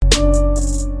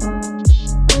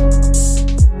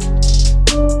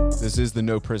is the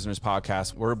No Prisoners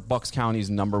podcast. We're Bucks County's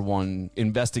 #1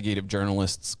 investigative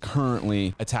journalists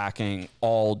currently attacking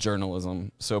all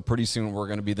journalism. So pretty soon we're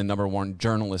going to be the #1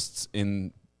 journalists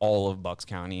in all of Bucks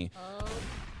County.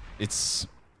 It's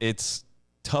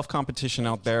tough competition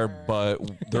out there, but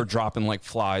they're dropping like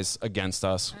flies against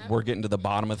us. We're getting to the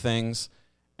bottom of things.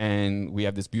 And we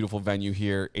have this beautiful venue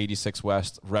here, 86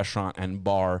 West Restaurant and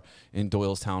Bar in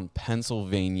Doylestown,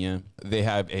 Pennsylvania. They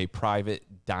have a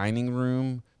private dining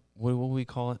room, what will we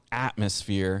call it?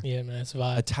 Atmosphere. Yeah, man, it's a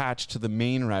vibe. Attached to the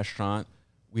main restaurant.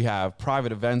 We have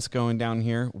private events going down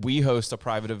here. We host a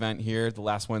private event here the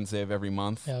last Wednesday of every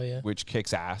month, Hell yeah. which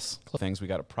kicks ass. Things. We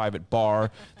got a private bar,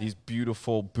 these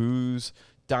beautiful booze,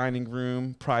 dining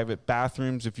room, private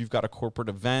bathrooms. If you've got a corporate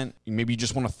event, maybe you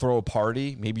just want to throw a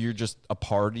party, maybe you're just a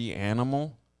party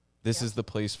animal, this is the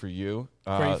place for you.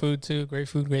 Great food too. Great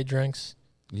food, great drinks.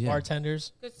 Yeah.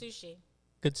 Bartenders. Good sushi.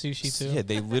 Good sushi too. Yeah,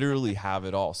 they literally have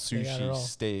it all. Sushi,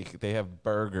 steak. They have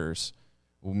burgers.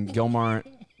 Gilmar.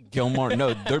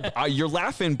 No, you're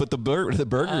laughing, but the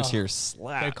burgers here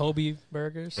slap. They're Kobe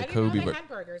burgers. I didn't know they had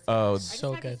burgers. Oh, I just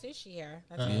so had good. the sushi here.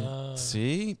 That's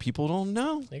See, people don't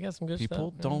know. They got some good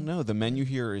People stuff. don't know. The menu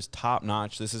here is top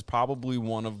notch. This is probably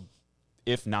one of,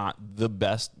 if not the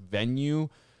best venue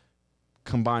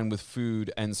combined with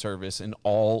food and service in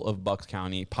all of Bucks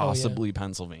County, possibly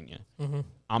Pennsylvania. Mm-hmm.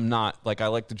 I'm not, like, I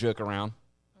like to joke around.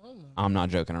 I'm not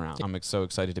joking around. I'm so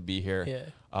excited to be here.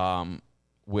 Yeah.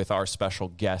 With our special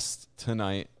guest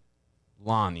tonight,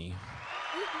 Lonnie.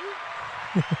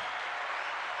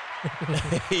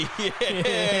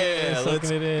 Let's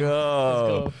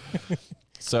go.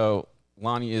 So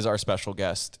Lonnie is our special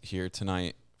guest here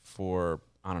tonight for,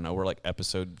 I don't know, we're like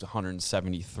episode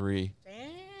 173. Damn.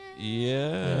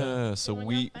 Yeah. So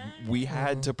we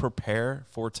had to prepare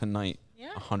for tonight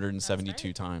 172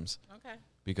 right. times. Okay.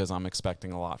 Because I'm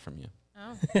expecting a lot from you.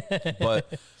 Oh.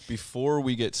 But before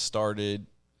we get started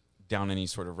down any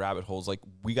sort of rabbit holes, like,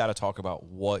 we got to talk about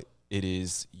what it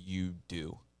is you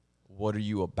do. What are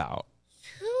you about?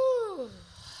 Whew.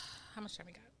 How much time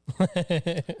we got?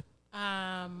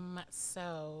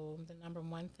 So the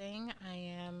 #1 thing I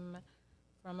am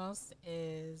foremost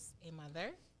is a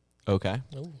mother. Okay.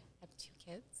 Ooh. I have 2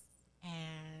 kids,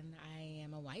 and I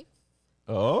am a wife.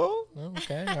 Oh.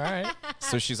 Okay. All right.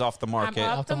 So she's off the market.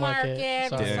 I'm off the market.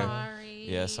 Sorry. Sorry.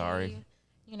 Yeah, sorry.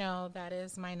 You know, that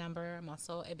is my number. I'm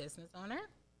also a business owner.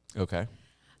 Okay.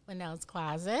 Linnell's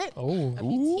Closet. Oh. A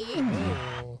boutique.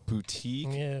 Ooh. Boutique.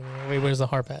 Yeah. Wait, where's the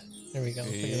harp at? There we go.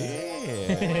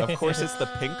 Yeah. Of course, it's the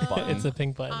pink button. It's a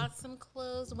pink button. Awesome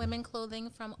clothes, women clothing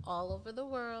from all over the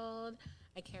world.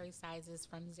 I carry sizes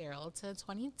from 0 to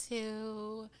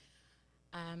 22.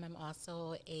 I'm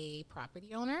also a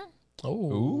property owner.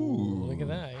 Oh, Ooh. look at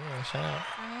that. Yeah, shout out.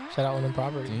 Shout out on the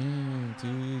property. Damn,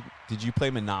 dude. Did you play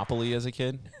Monopoly as a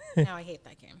kid? No, I hate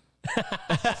that game.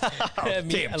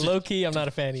 Low key, I'm not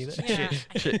a fan either. Yeah,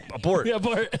 Shit. Abort. Yeah,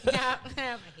 abort. yeah, I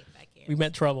hate that game. We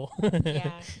meant trouble.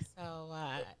 Yeah, so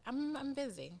I'm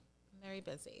busy. I'm very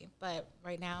busy. But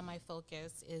right now my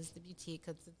focus is the boutique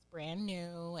because it's brand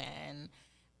new and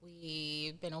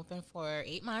we've been open for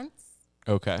 8 months.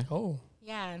 Okay. Oh.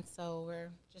 Yeah, and so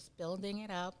we're just building it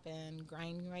up and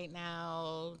grinding right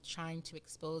now, trying to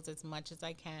expose as much as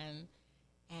I can.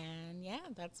 And yeah,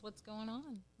 that's what's going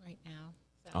on right now.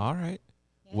 So, All right.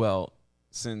 yeah. Well,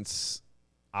 since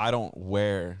I'm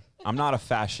not a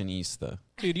fashionista.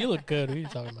 Dude, you look good. What are you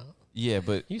talking about? Yeah,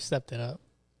 but You stepped it up.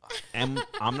 I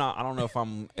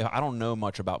don't know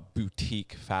much about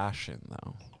boutique fashion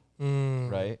though.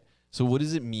 Mm. Right? So what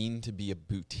does it mean to be a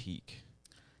boutique?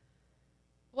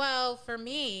 Well, for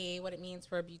me, what it means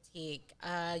for a boutique,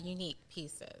 unique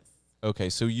pieces. Okay,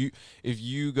 so if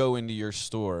you go into your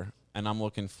store and I'm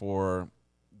looking for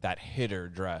that hitter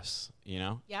dress, you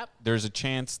know? Yep. There's a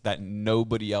chance that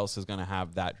nobody else is going to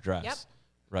have that dress. Yep.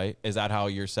 Right? Is that how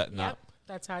you're setting Yep. up?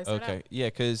 That's how I set Okay. up. Yeah,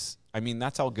 cuz I mean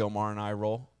that's how Gilmar and I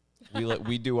roll.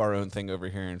 We do our own thing over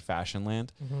here in fashion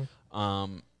land.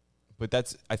 Mm-hmm. But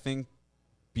that's, I think,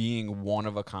 being one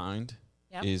of a kind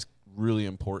Yep. is really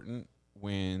important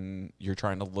when you're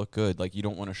trying to look good. Like, you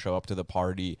don't want to show up to the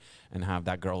party and have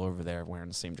that girl over there wearing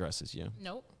the same dress as you.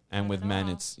 Nope. And not with at men,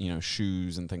 all. it's,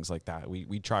 shoes and things like that.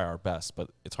 We try our best, but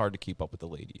it's hard to keep up with the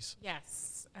ladies.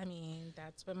 Yes. I mean,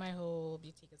 that's what my whole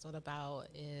boutique is all about,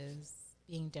 is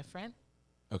being different,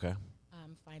 Okay.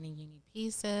 finding unique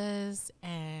pieces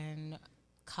and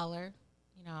color.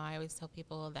 You know, I always tell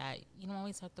people that you don't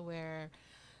always have to wear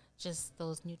just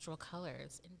those neutral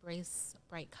colors. Embrace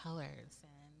bright colors.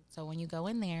 And so when you go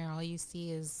in there, all you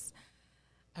see is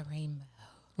a rainbow.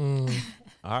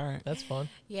 All right. That's fun.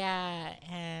 Yeah,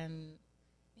 and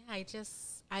yeah,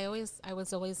 I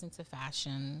was always into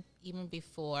fashion. Even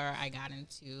before I got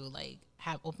into like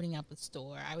opening up a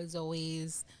store, I was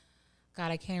always,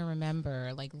 God, I can't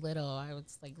remember, like little. I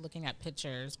was like looking at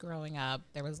pictures growing up.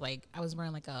 There was like, I was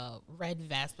wearing like a red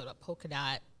vest with a polka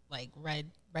dot, like red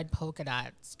polka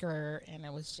dot skirt. And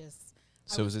it was just.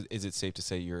 So is it safe to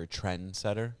say you're a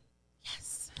trendsetter?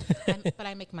 Yes. But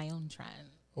I make my own trend.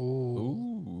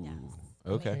 Ooh. Yes.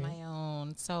 Okay. I make my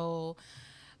own. So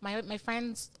my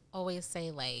friends always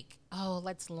say like, oh,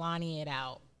 let's Lonnie it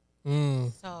out.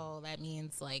 So that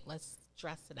means like, let's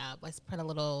dress it up. Let's put a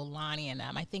little Lonnie in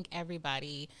them. I think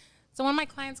everybody. So when my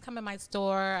clients come in my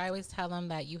store, I always tell them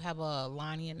that you have a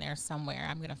Lonnie in there somewhere.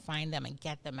 I'm going to find them and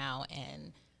get them out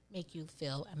and make you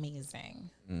feel amazing.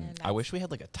 I wish we had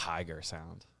like a tiger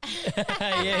sound.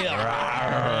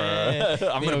 Yeah.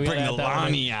 I'm going to bring the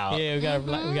Lonnie out. Yeah, we got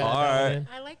All right.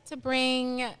 I like to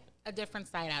bring a different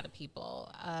side out of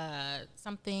people.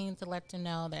 Something to let them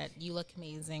know that you look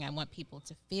amazing. I want people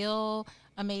to feel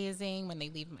amazing when they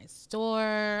leave my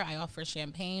store. I offer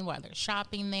champagne while they're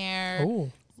shopping there.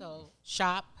 Ooh. So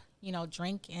shop,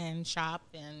 drink and shop,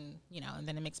 and and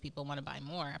then it makes people want to buy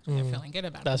more after they're feeling good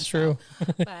about it. That's true.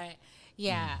 But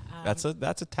yeah, That's a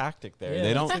tactic there. Yeah,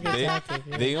 They don't. that's a good They, tactic,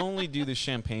 yeah. they only do the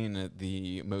champagne at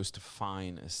the most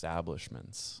fine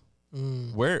establishments.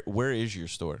 Where is your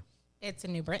store? it's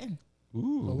in New Britain,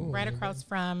 Ooh. right across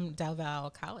from Del Valle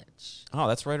College. Oh,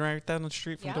 that's right down the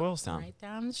street from Yep, Doylestown. right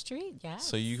down the street. Yes.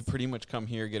 So you could pretty much come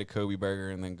here, get a Kobe burger,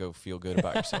 and then go feel good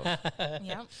about yourself.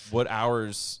 Yep. What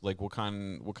hours? Like what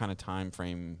kind of time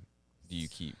frame do you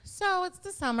keep? So it's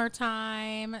the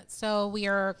summertime. So we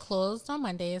are closed on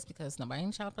Mondays because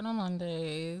nobody's shopping on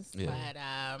Mondays. Yeah.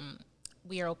 But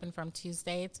we are open from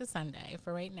Tuesday to Sunday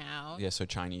for right now. Yeah, so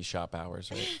Chinese shop hours,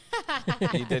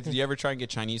 right? Did you ever try and get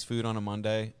Chinese food on a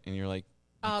Monday, and you're like,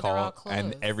 you Oh, they're all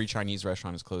and closed. every Chinese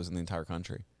restaurant is closed in the entire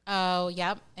country. Oh,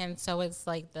 yep. And so it's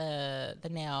like the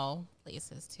nail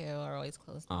places too are always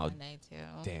closed on Oh, Monday too.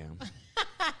 Damn.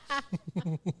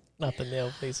 Not the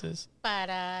nail places. But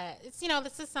it's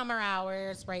this is summer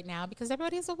hours right now because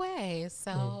everybody's away.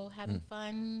 So having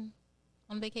fun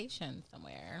on vacation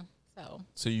somewhere.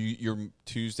 So you're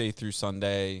Tuesday through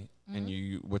Sunday,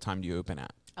 and what time do you open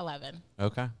at? 11.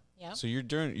 Okay. Yep. So you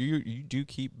do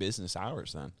keep business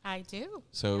hours then. I do.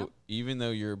 So Yep. even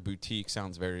though your boutique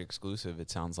sounds very exclusive,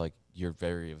 it sounds like you're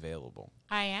very available.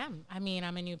 I am. I mean,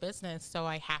 I'm a new business, so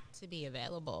I have to be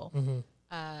available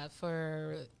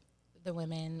for the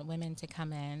women to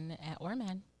come in, or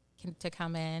men to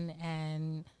come in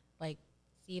and like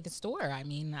see the store. I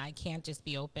mean, I can't just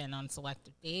be open on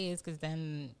selective days because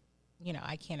then,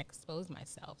 I can't expose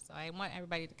myself. So I want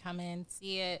everybody to come in,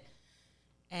 see it,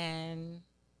 and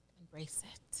embrace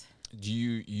it. Do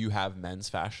you have men's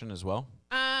fashion as well?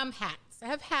 Hats. I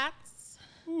have hats.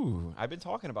 Ooh, I've been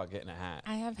talking about getting a hat.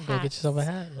 I have hats. Go get yourself a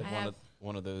hat. Like I one have- of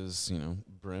one of those,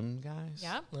 brim guys.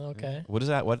 Yep. Okay. What is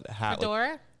that? What hat?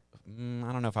 Fedora.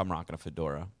 I don't know if I'm rocking a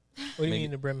fedora. What do you Maybe-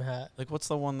 mean the brim hat? Like, what's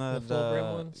the one that The full brim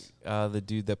ones? The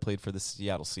dude that played for the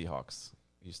Seattle Seahawks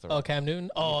used to. Oh, Cam Newton?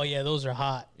 Oh, yeah, those are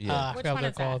hot. Yeah. I Which forgot one what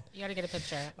is they're called. that? You got to get a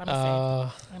picture. Let me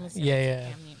see. Let me see. yeah, It's yeah.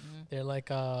 Cam Newton. They're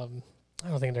like, I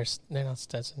don't think they're not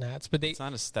Stetson hats, but they. It's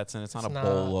not a Stetson. It's not It's a not-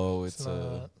 bolo. it's It's a.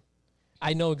 not-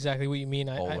 I know exactly what you mean.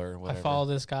 Bowler, I whatever. follow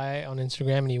this guy on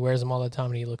Instagram and he wears them all the time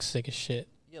and he looks sick as shit.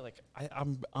 Yeah, like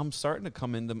I'm starting to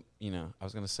come into I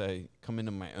was gonna say come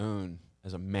into my own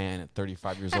as a man at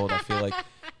 35 years old. I feel like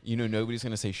nobody's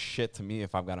gonna say shit to me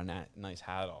if I've got a nice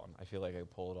hat on. I feel like I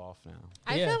pull it off now.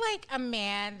 I Yeah. feel like a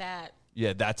man that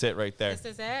Yeah, that's it right there. this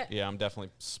is it. Yeah, I'm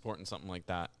definitely sporting something like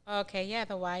that. Okay, yeah,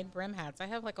 the wide brim hats. I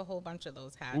have like a whole bunch of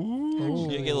those hats. Ooh,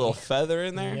 you get a little feather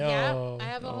in there. Yo. Yeah, I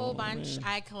have a whole bunch.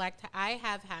 man. I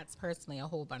have hats personally, a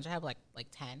whole bunch. I have like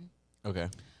 10. Okay.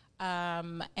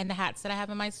 And the hats that I have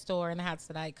in my store and the hats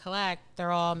that I collect,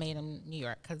 they're all made in New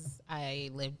York because I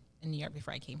lived in New York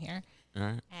before I came here, All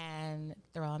right. and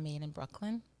they're all made in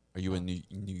Brooklyn. Are you a New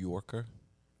Yorker,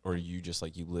 or are you just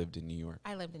like you lived in New York?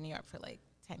 I lived in New York for like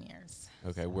 10 years.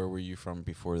 Okay, where were you from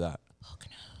before that?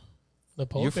 The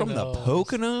You're from the Poconos.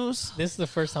 Poconos? This is the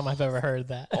first time I've ever heard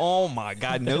that. Oh my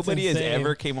God! Nobody has insane.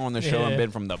 ever came on the show and Yeah.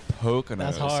 been from the Poconos.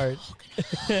 That's hard.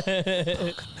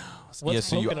 What's Yeah,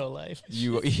 so you- Pocono life?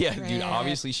 dude. Right.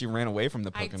 Obviously, she ran away from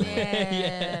the I Poconos. did.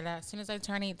 Yeah. As soon as I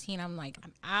turned 18, I'm like,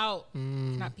 I'm out.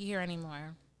 Not be here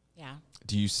anymore. Yeah.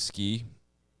 Do you ski?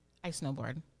 I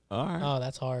snowboard. All right. Oh,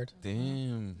 that's hard.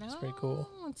 Damn. No, pretty cool.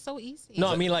 It's so easy. No,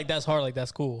 I mean like that's hard. Like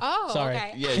that's cool. Oh, sorry.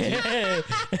 okay.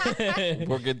 Yeah,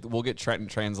 we're good. We'll get Trent and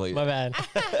translate. My bad.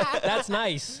 That's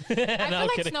nice. I feel No, I'm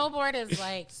like kidding. snowboard is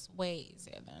like way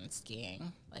easier than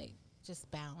skiing, like just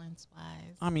balance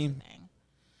wise. I mean,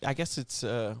 I guess it's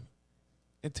to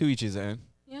each his own.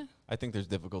 Yeah. I think there's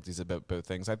difficulties about both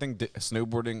things. I think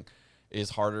snowboarding is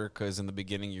harder because in the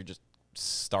beginning you're just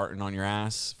starting on your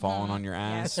ass, falling on your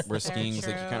ass. Yes, Where very skiing is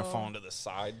like you kind of true. fall to the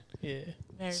side. Yeah.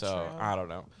 Very So true. I don't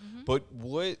know. But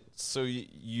what? So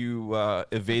you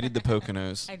evaded the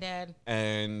Poconos, I did.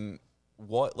 and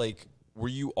what like were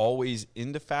you always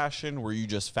into fashion? Were you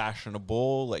just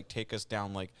fashionable? Like take us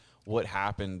down. Like what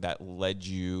happened that led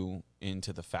you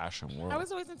into the fashion world? I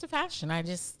was always into fashion. I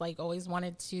just like always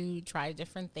wanted to try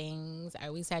different things. I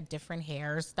always had different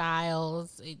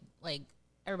hairstyles. Like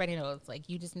everybody knows, like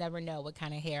you just never know what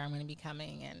kind of hair I'm going to be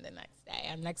coming in the next day.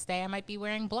 And next day I might be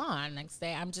wearing blonde. Next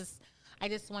day I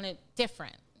just want it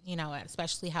different. You know,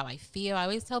 especially how I feel. I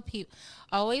always tell people,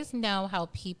 I always know how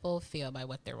people feel by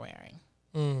what they're wearing.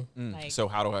 Like, So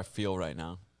how do I feel right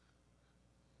now?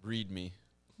 Read me.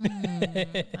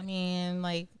 I mean,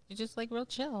 like you're just like real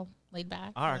chill, laid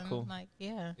back. All right, and, cool. Like,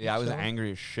 yeah. Yeah, I was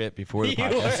angry as shit before the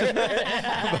podcast.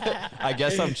 But I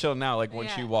guess I'm chill now. Like once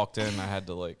Yeah. you walked in, I had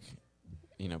to like,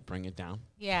 bring it down.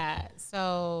 Yeah.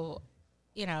 So,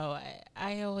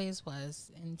 I always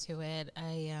was into it.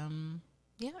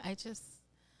 It's just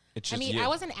I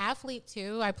was an athlete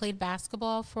too. I played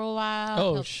basketball for a while.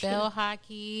 Oh, played shit. field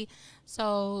hockey.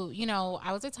 So,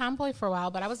 I was a tomboy for a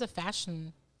while, but I was a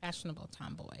fashionable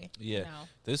tomboy. Yeah. You know?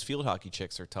 Those field hockey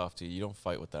chicks are tough, dude. You don't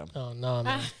fight with them. Oh no,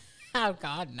 man. Oh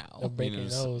God, They'll no. break your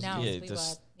know, nose. No, Yeah, we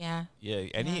just- would. Yeah.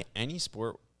 Yeah, any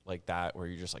sport like that where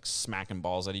you're just like smacking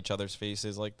balls at each other's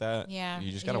faces like that. Yeah.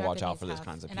 You just got to have watch be out for those tough.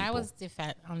 kinds of and people. I was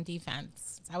on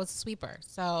defense. I was a sweeper.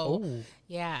 So, Oh,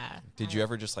 yeah. Did you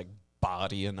ever just like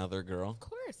body another girl? Of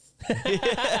course.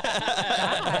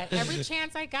 God, every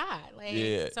chance I got. Like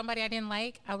Yeah. somebody I didn't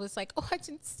like, I was like, oh, I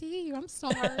didn't see you. I'm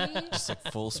sorry. Just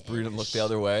like full sprint and look the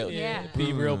other way. Like, Yeah.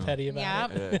 Be real petty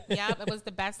about it. Yep. Yep. It was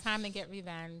the best time to get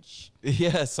revenge.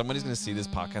 Yeah, somebody's going to see this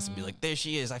podcast and be like, there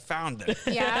she is. I found her.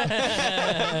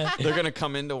 Yeah. They're going to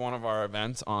come into one of our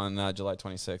events on July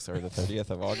 26th or the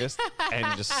 30th of August and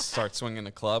just start swinging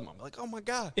the club. I'm like, oh my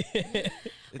God.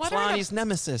 It's Well, they're in Lonnie's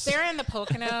nemesis. They're in the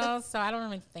Poconos, so I don't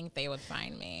even think they would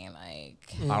find me. Like,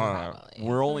 I don't know. probably.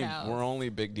 We're Who knows? only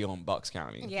big deal in Bucks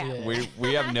County. Yeah. Yeah.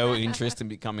 We have no interest in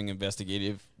becoming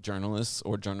investigative journalists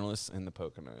or journalists in the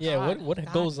Poconos. Yeah, God, what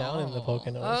God, goes on in the no.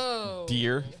 Poconos? Oh.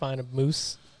 Deer. Find a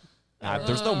moose,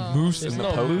 There's no moose There's in the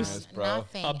no Poconos, moose? bro.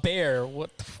 Nothing. a bear.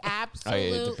 What the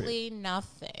Absolutely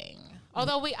nothing.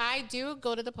 Although I do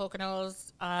go to the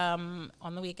Poconos on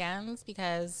the weekends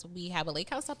because we have a lake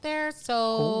house up there.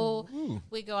 So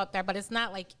we go up there, but it's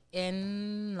not like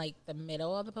in like the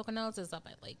middle of the Poconos. It's up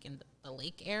at like in the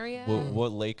lake area,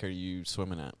 What lake are you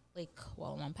swimming at? Lake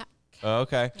Wallenpack. Oh,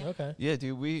 okay. Okay. Yeah,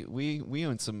 dude, we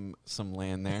own some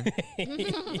land there.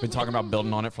 Been talking about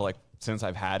building on it for like since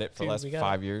I've had it for the last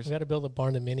 5 years. We got to build a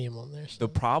barndominium on there. The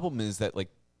problem is that like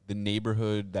the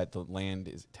neighborhood that the land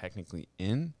is technically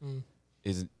in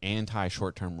is anti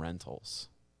short-term rentals.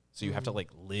 So you have to like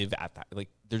live at that. Like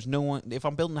there's no one. If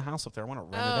I'm building a house up there, I want to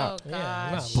rent it Oh out. Yeah,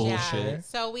 I'm gosh, not Bullshit.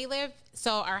 Yeah.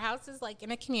 So our house is like in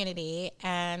a community,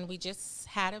 and we just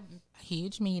had a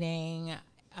huge meeting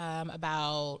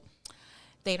about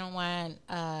they don't want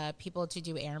people to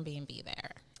do Airbnb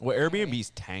there. Well,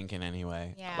 Airbnb's tanking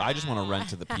anyway. Yeah. I just want to rent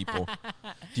to the people.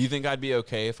 Do you think I'd be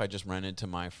okay if I just rented to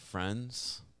my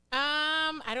friends?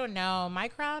 I don't know. My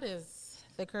crowd is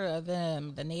the crew of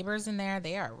them. The neighbors in there,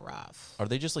 they are rough. Are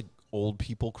they just like old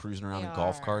people cruising around They in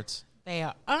golf are. carts? They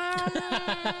are.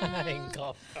 I ain't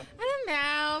golf. I don't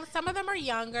know. Some of them are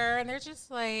younger, and they're just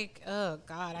like, oh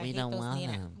God, I We hate don't those want new-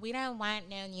 them. We don't want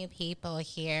no new people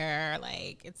here.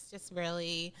 Like, it's just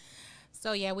really.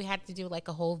 So yeah, we had to do like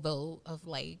a whole vote of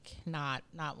like not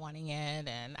wanting it,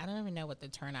 and I don't even know what the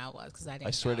turnout was because I didn't.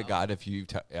 I swear to go. God, if you,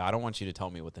 I don't want you to tell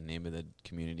me what the name of the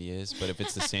community is, but if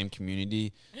it's the same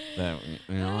community, that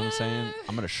you know what I'm saying,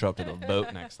 I'm gonna show up to the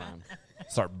vote next time.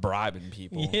 Start bribing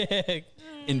people. Yeah.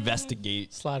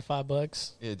 Investigate. Slide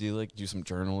 $5. Yeah, do some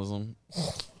journalism.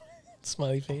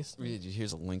 Smiley face. Yeah,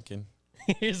 here's a Lincoln.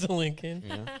 Here's a Lincoln.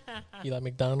 Yeah. You like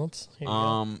McDonald's? Here you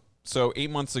go. So 8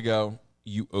 months ago,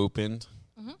 you opened,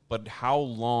 Mm-hmm. but how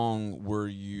long were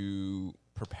you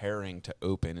preparing to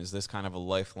open? Is this kind of a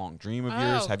lifelong dream of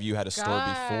yours? Oh, Have you had a store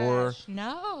before? Gosh,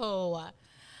 no.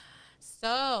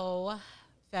 So,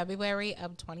 February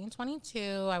of 2022,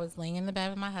 I was laying in the bed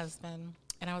with my husband,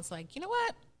 and I was like, you know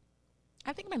what?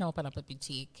 I think I'm going to open up a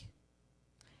boutique.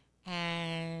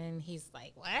 And he's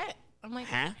like, what? I'm like,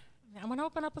 Huh? I'm going to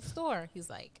open up a store. He's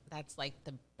like, that's like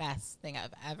the best thing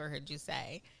I've ever heard you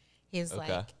say. He's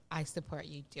Okay. like, I support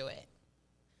you, do it.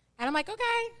 And I'm like,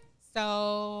 okay.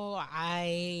 So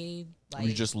I Were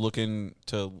you just looking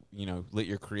to, let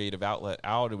your creative outlet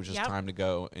out? It was just Yep. time to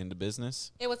go into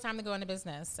business? It was time to go into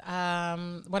business.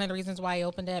 One of the reasons why I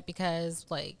opened it because,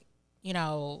 when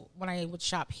I would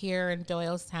shop here in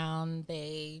Doylestown,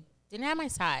 they didn't have my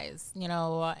size,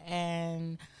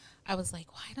 and I was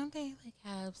like, why don't they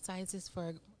have sizes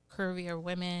for curvier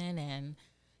women? And,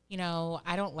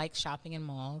 I don't like shopping in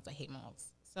malls. I hate malls.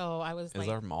 So I was Is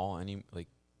there a mall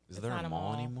is there not a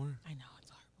mall anymore? I know,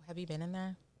 it's horrible. Have you been in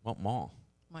there? What mall?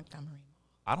 Montgomery Mall.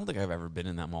 I don't think I've ever been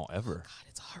in that mall ever. God,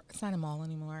 it's hard. It's not a mall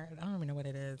anymore. I don't even know what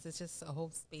it is. It's just a whole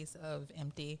space of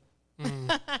empty.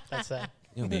 That's sad.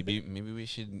 Maybe we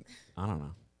should, I don't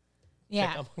know.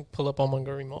 Yeah. I'm gonna pull up on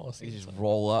Montgomery Mall. We just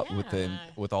roll up Yeah.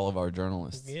 with all of our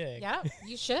journalists. Yeah. Yep,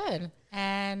 you should.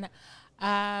 And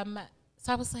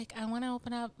so I was like, I want to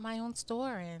open up my own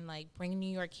store and bring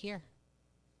New York here.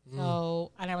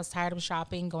 So, and I was tired of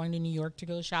shopping, going to New York to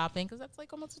go shopping because that's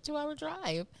almost a 2-hour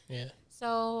drive. Yeah.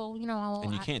 So,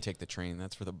 And you can't take the train.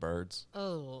 That's for the birds.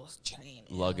 Oh, train.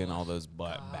 Lugging all those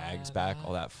bags back,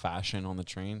 all that fashion on the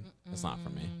train. That's not for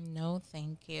me. No,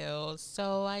 thank you.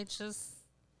 So I just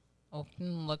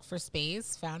looked for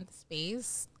space, found the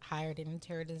space, hired an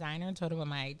interior designer, told her what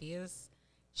my ideas.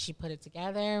 She put it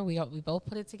together. We both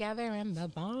put it together, and the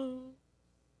bomb.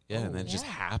 Yeah, and then it just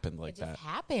yeah. happened like It that. just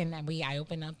happened, and I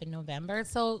opened up in November.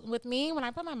 So with me, when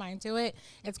I put my mind to it,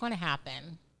 it's going to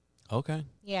happen. Okay.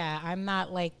 Yeah, I'm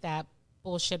not like that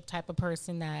bullshit type of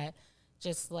person that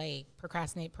just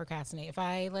procrastinate. If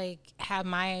I have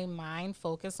my mind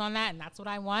focused on that and that's what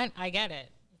I want, I get it.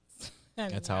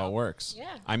 And, That's how it works.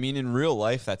 Yeah. I mean, in real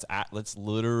life, that's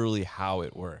literally how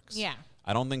it works. Yeah.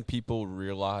 I don't think people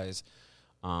realize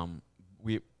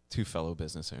we have two fellow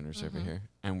business owners over here,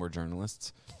 and we're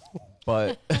journalists.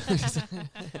 But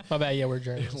My bad. Yeah, we're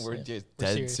journalists. we're yeah. just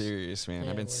We're dead serious, man.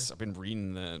 Yeah, I've been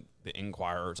reading the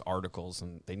Inquirer's articles,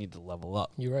 and they need to level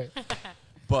up. You're right.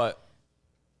 But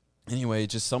anyway,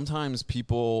 just sometimes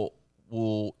people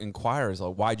will inquire as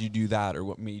like, why'd you do that, or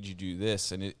what made you do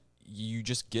this, and you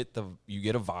just get a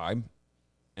vibe,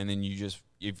 and then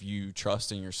if you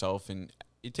trust in yourself, and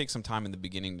it takes some time in the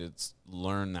beginning to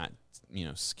learn that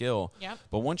skill. Yep.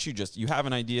 But once you have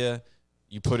an idea,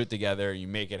 you put it together, you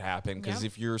make it happen. Because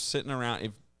Yep. if you're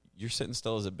sitting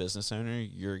still as a business owner,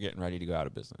 you're getting ready to go out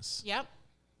of business. Yep.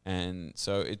 And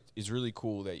so it is really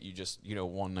cool that you just,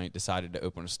 one night decided to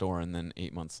open a store, and then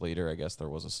 8 months later, I guess there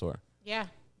was a store. Yeah.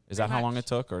 Is that Pretty how long much. it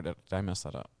took, or did I mess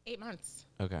that up? 8 months.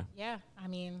 Okay. Yeah. I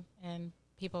mean, and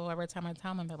people, every time I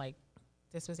tell them, they're like,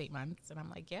 this was 8 months. And I'm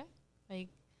like, yeah. It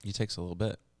takes a little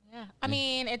bit. Yeah. I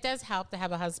mean, it does help to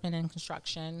have a husband in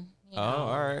construction. All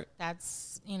right.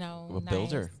 That's, A nice.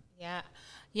 builder. Yeah.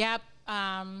 Yep.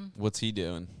 What's he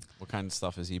doing? What kind of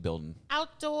stuff is he building?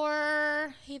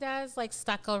 Outdoor, he does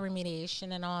stucco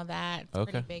remediation and all that. It's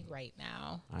Okay. pretty big right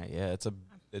now. Yeah,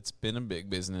 it's been a big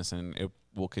business, and it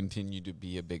will continue to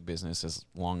be a big business as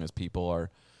long as people are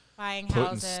Buying putting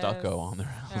houses. stucco on their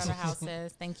Their other houses.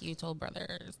 houses. Thank you, Toll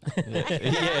Brothers.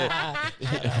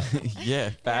 Yeah,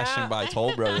 fashion by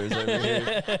Toll Brothers over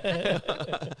here.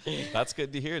 That's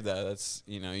good to hear. That's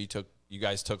you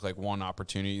guys took one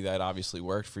opportunity that obviously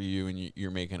worked for you, and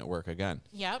you're making it work again.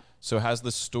 Yep. So has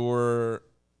the store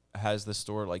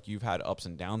you've had ups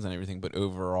and downs and everything, but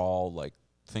overall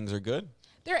things are good?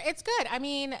 It's good. I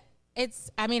mean,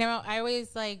 I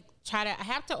always I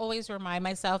have to always remind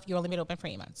myself, you only been open for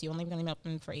 8 months. You only been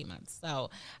open for 8 months. So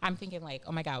I'm thinking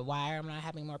oh my God, why am I not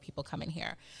having more people come in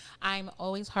here? I'm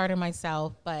always hard on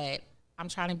myself, but I'm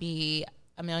trying to be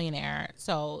a millionaire.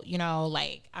 So, I'm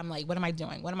like, what am I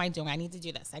doing? What am I doing? I need to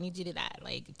do this. I need to do that.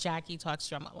 Jackie talks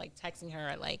to her. I'm texting her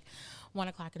at 1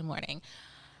 o'clock in the morning.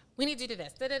 We need to do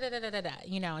this. Da, da, da, da, da, da.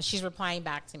 And she's replying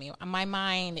back to me. My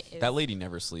mind is That lady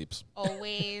never sleeps.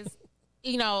 always,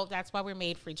 that's why we're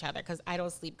made for each other, because I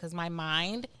don't sleep, because my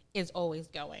mind is always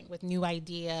going with new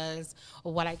ideas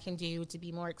or what I can do to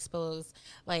be more exposed.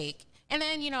 And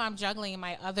then, I'm juggling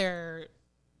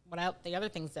the other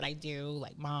things that I do,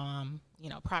 like mom,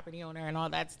 property owner and all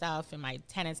that stuff, and my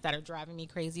tenants that are driving me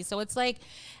crazy. So it's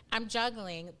I'm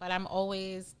juggling, but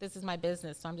this is my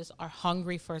business. So I'm just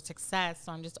hungry for success.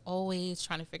 So I'm just always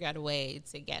trying to figure out a way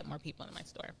to get more people into my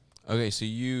store. Okay, so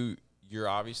you're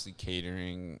obviously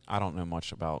catering. I don't know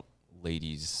much about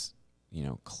ladies,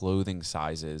 clothing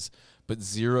sizes, but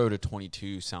 0 to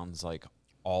 22 sounds like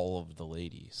all of the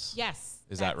ladies. Yes.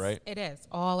 Is that right? It is.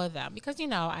 All of them. Because,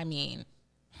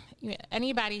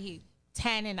 anybody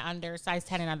 10 and under, size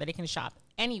 10 and under, they can shop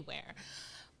anywhere.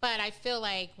 But I feel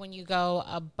like when you go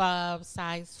above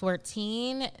size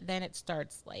 14, then it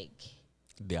starts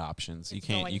The options. You It's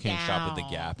can't going shop at the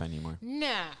down. Gap anymore.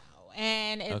 no.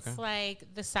 And it's like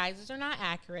the sizes are not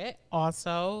accurate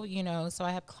also, you know, so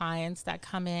I have clients that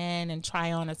come in and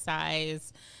try on a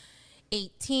size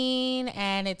 18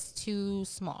 and it's too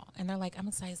small. And they're like, I'm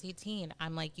a size 18.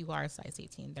 I'm like, you are a size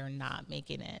 18. They're not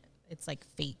making it. It's like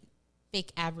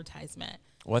fake advertisement.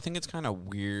 Well, I think it's kind of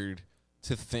weird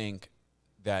to think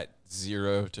that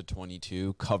 0 to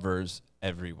 22 covers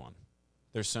everyone.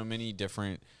 There's so many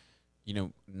different, you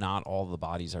know, not all the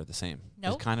bodies are the same.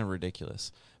 Nope. It's kind of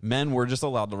ridiculous. Men, we're just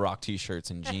allowed to rock T-shirts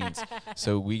and jeans,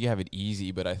 so we have it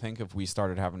easy. But I think if we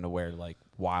started having to wear like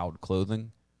wild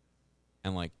clothing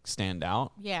and like stand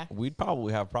out, we'd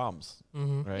probably have problems,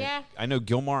 right? Yeah. I know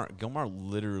Gilmar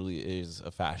literally is a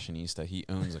fashionista. He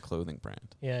owns a clothing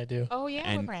brand. Yeah, I do. Oh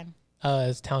yeah, what brand?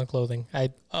 It's Town Clothing.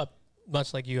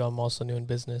 Much like you, I'm also new in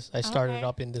business. I started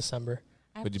up in December.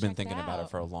 But you've been thinking about it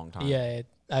for a long time. Yeah,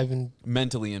 I've been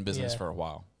mentally in business for a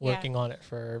while. Working on it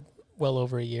for well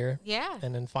over a year. Yeah.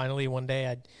 And then finally one day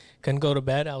I couldn't go to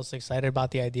bed. I was excited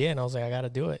about the idea and I was like, I got to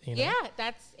do it. You know?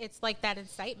 Yeah, it's like that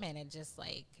excitement and just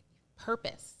like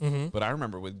purpose. Mm-hmm. But I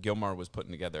remember when Gilmar was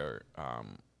putting together,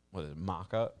 what is it,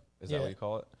 mock-up? Is that what you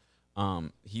call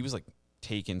it? He was like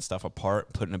taking stuff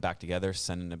apart, putting it back together,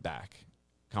 sending it back.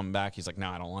 Coming back, he's like, no,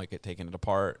 I don't like it. Taking it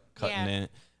apart, cutting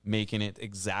it, making it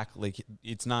exactly.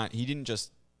 It's not, he didn't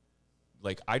just,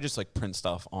 like, I just like print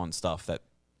stuff on stuff that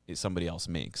somebody else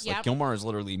makes. Like Gilmar is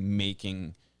literally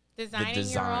making Designing the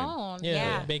design. your own.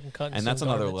 Yeah. Making cuts. And that's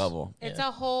another level. It's a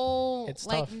whole, it's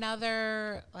like tough.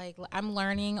 another, like I'm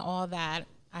learning all that.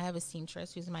 I have a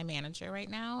seamstress who's my manager right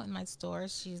now in my store.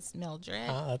 She's Mildred.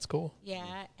 Ah, that's cool.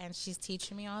 Yeah, and she's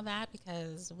teaching me all that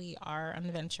because we are on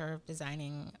the venture of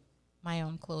designing my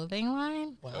own clothing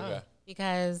line. Wow. Okay.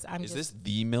 Because Is this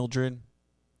the Mildred?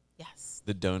 Yes.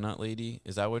 The donut lady?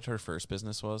 Is that what her first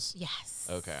business was? Yes.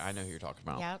 Okay, I know who you're talking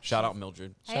about. Yep. Shout out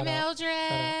Mildred. Hey,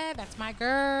 Mildred. That's my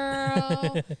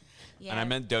girl. And I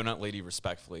meant donut lady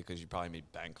respectfully because you probably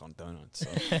made bank on donuts.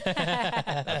 So.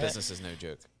 That business is no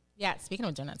joke. Yeah, speaking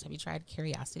of donuts, have you tried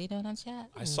Curiosity Donuts yet?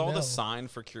 I saw the sign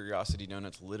for Curiosity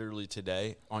Donuts literally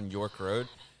today on York Road.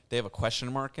 They have a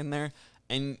question mark in there.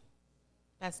 And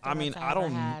That's I mean, donuts I've I ever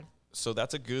don't. had. So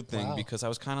that's a good thing because I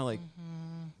was kind of like,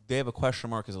 they have a question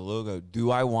mark as a logo.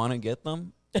 Do I want to get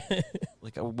them?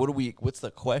 Like, what's the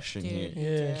question here?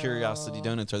 Yeah. Curiosity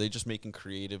Donuts. Are they just making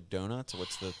creative donuts? Or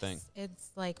what's the thing?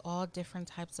 It's like all different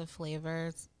types of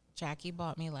flavors. Jackie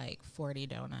bought me like 40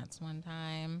 donuts one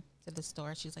time to the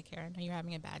store. She's like, here, I know you're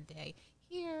having a bad day.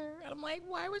 Here. And I'm like,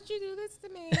 why would you do this to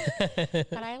me?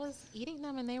 But I was eating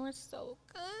them and they were so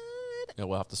good. Yeah,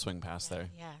 we'll have to swing past there.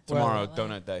 Yeah. Tomorrow, Well,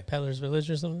 donut day. Peddler's Village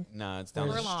or something? No, it's down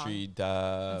the Furlong. street.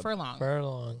 Furlong.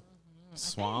 Furlong.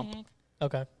 Swamp,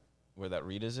 Okay. where that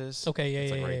Rita's is. Okay,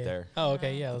 It's like right yeah. there. Oh,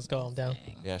 okay, yeah, let's go. I'm down.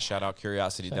 Yeah, shout out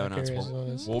Curiosity Shout out Donuts. Curious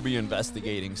Donuts. We'll be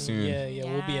investigating soon. Yeah,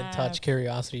 we'll be in Yes. touch.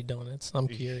 Curiosity Donuts. I'm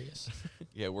curious.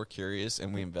 Yeah, we're curious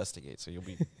and we investigate, so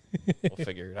we'll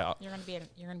figure it out. You're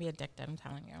gonna be addicted. I'm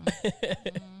telling you.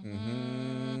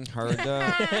 Heard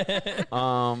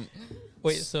that.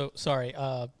 Wait, so sorry.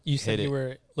 You said Hit you it.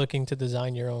 were looking to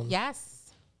design your own.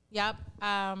 Yes. Yep.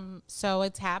 So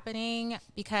it's happening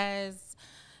because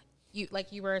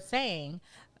like you were saying,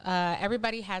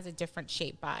 everybody has a different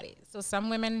shaped body. So some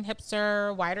women hips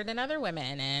are wider than other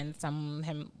women, and some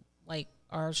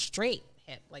are straight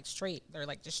hip, like straight. They're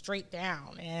like just straight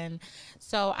down. And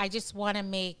so I just want to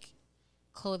make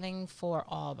clothing for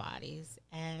all bodies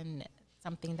and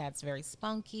something that's very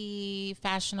spunky,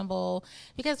 fashionable.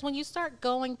 Because when you start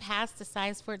going past the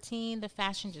size 14, the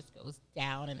fashion just goes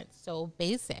down and it's so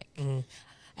basic.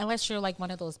 Unless you're like one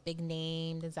of those big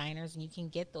name designers and you can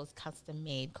get those custom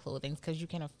made clothing because you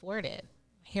can afford it.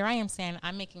 Here I am saying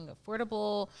I'm making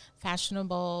affordable,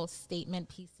 fashionable statement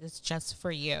pieces just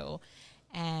for you.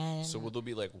 And So will there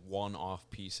be like one-off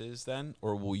pieces then,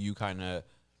 or will you kind of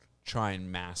try and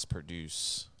mass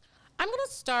produce? I'm going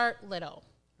to start little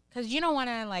because you don't want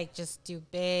to like just do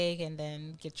big and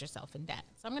then get yourself in debt.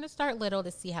 So I'm going to start little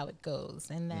to see how it goes.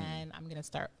 And then I'm going to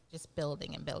start just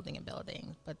building and building and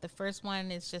building. But the first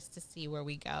one is just to see where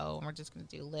we go. And we're just going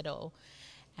to do little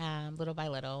by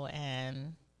little.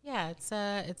 And yeah,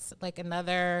 it's like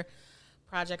another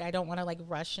project. I don't want to like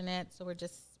rush in it. So we're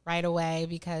just right away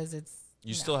because it's,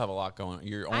 You still have a lot going on.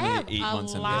 You're I only have 8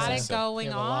 months a in lot business. So going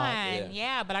You have a on. lot,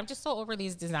 Yeah, but I'm just so over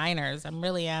these designers. I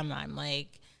really am. I'm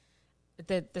like,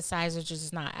 the size are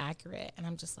just not accurate, and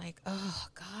I'm just like, oh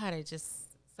God, I just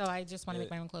want to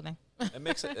make my own clothing. it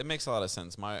makes a lot of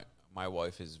sense. My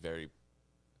wife is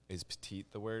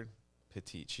petite the word?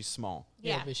 Petite. She's small.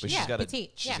 Yeah, but But Yeah,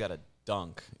 she's got a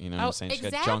dunk, you know what I'm saying? She's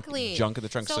exactly. got junk at the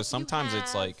trunk. So if you sometimes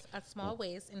it's have like a small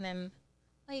waist, and then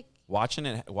like watching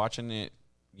it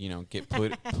get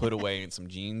put away in some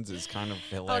jeans is kind of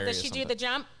hilarious. Oh, does she do the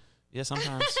jump? Yeah,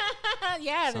 sometimes.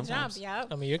 Yeah, Sometimes. the jump.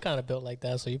 Yeah. I mean, you're kind of built like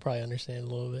that, so you probably understand a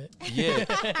little bit.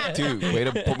 Yeah, dude, way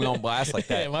to put me on blast like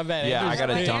that. Yeah, my bad. Yeah, I got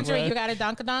to dunk. Andrew, you got a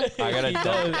dunk. I got to does.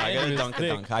 dunk. I got to Andrew's dunk a thick.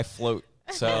 dunk. I float.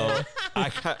 So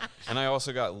I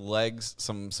also got legs,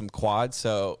 some quads.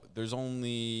 So there's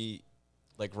only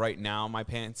like right now my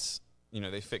pants,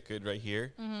 they fit good right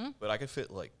here, but I could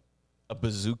fit like a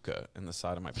bazooka in the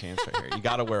side of my pants right here. You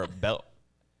got to wear a belt.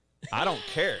 I don't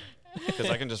care because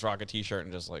I can just rock a t-shirt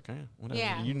and just like, whatever.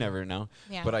 Yeah. You never know.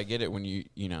 Yeah. But I get it when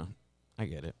I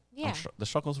get it. Yeah. The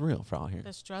struggle's real for all here.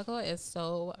 The struggle is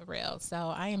so real. So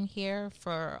I am here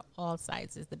for all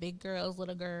sizes, the big girls,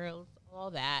 little girls,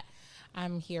 all that.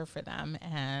 I'm here for them,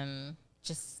 and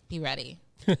just be ready.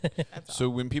 That's So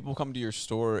when people come to your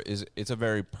store, it's a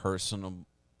very personal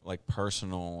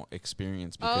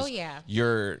experience because yeah.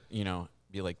 you're,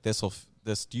 be like, this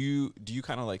do you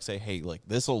kind of like say, hey, like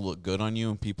this'll look good on you,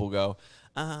 and people go,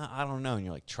 I don't know, and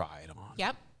you're like, try it on.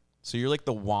 Yep. So you're like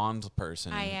the wand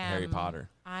person in I am. Harry Potter.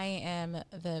 I am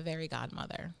the fairy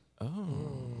godmother.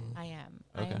 Oh. I am.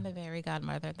 Okay. I am the fairy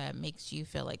godmother that makes you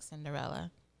feel like Cinderella.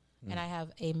 And I have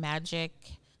a magic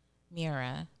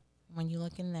mirror. When you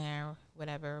look in there,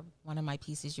 whatever one of my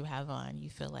pieces you have on, you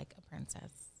feel like a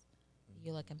princess.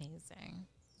 You look amazing.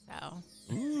 So.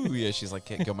 Ooh, yeah, she's like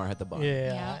Gilmore hit the button.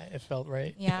 Yeah, it felt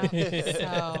right. Yeah.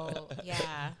 So,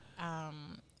 yeah.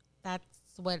 That's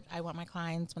what I want my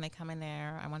clients when they come in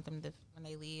there. I want them to, when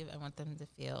they leave, I want them to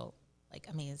feel like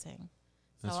amazing.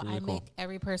 That's So really I cool. make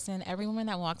every woman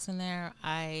that walks in there,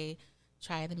 I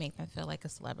try to make them feel like a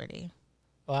celebrity.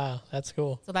 Wow, that's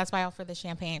cool. So that's why I offer the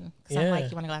champagne. Because I'm like,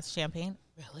 you want a glass of champagne?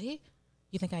 Really?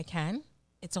 You think I can?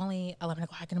 It's only 11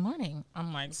 o'clock in the morning.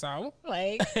 I'm like, so?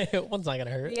 Like, One's not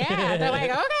gonna hurt. yeah. They're like,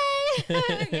 okay.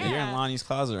 You're in Yeah. Lonnie's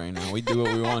closet right now. We do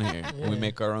what we want here. We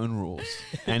make our own rules.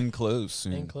 And close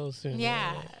soon. And close soon.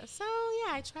 Yeah. So,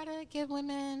 yeah, I try to give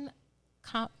women,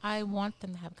 I want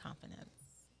them to have confidence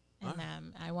in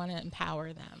them. I want to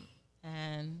empower them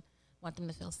and want them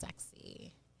to feel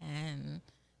sexy and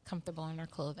comfortable in their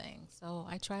clothing. So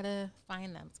I try to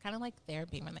find them. It's kind of like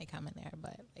therapy when they come in there,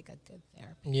 but like a good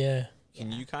therapy. Yeah.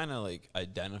 Can you kind of like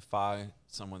identify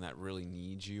someone that really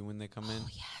needs you when they come in? Oh,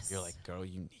 yes. You're like, girl,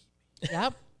 you need me.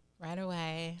 Yep. Right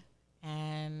away.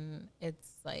 And it's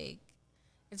like,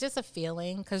 it's just a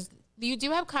feeling because you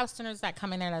do have customers that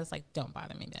come in there that's like, don't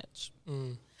bother me, bitch.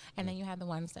 And then you have the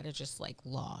ones that are just like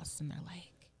lost and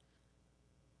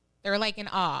they're like in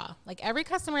awe. Like every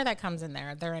customer that comes in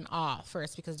there, they're in awe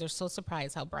first because they're so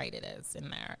surprised how bright it is in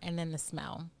there. And then the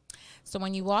smell. So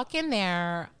when you walk in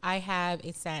there, I have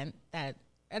a scent that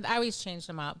I always change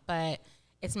them up, but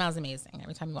it smells amazing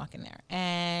every time you walk in there.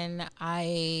 And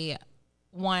that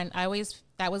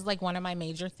was like one of my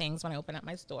major things when I opened up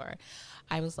my store.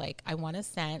 I was like, I want a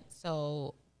scent.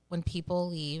 So when people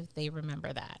leave, they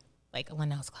remember that. Like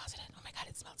Linnell's Closet. Oh my God,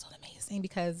 it smells so amazing.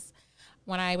 Because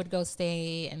when I would go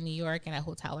stay in New York in a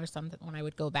hotel or something, when I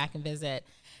would go back and visit,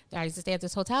 I used to stay at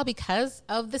this hotel because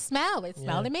of the smell. It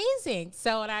smelled amazing.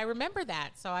 So, and I remember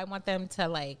that. So I want them to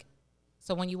like,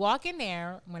 so when you walk in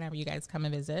there, whenever you guys come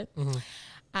and visit,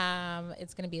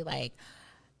 it's going to be like,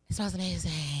 it smells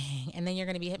amazing. And then you're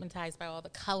going to be hypnotized by all the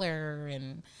color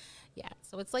and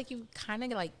So it's like you kind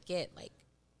of like get like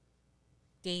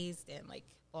dazed and like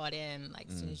bought in like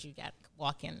as soon as you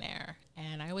walk in there.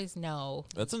 And I always know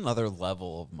That's another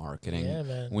level of marketing. Yeah,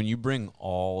 man. When you bring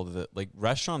all the, like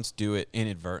restaurants do it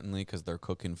inadvertently because they're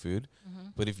cooking food.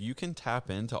 But if you can tap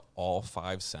into all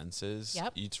five senses,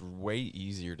 it's way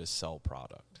easier to sell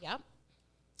product.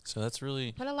 So that's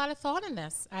really, put a lot of thought in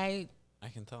this. I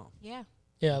can tell. Yeah.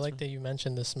 Yeah, I like that you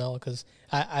mentioned the smell because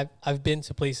I've been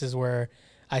to places where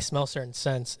I smell certain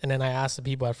scents and then I ask the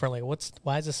people out front like,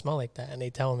 why does it smell like that? And they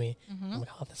tell me, I'm like,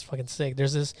 oh, that's fucking sick.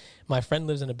 There's this, my friend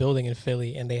lives in a building in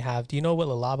Philly and they have, do you know what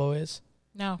Le Labo is?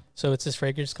 No. So it's this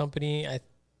fragrance company.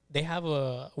 They have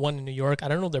one in New York. I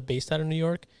don't know if they're based out of New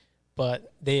York,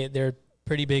 but they're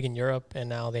pretty big in Europe and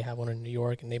now they have one in New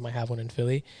York and they might have one in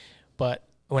Philly. But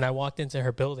when I walked into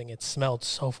her building, it smelled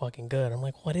so fucking good. I'm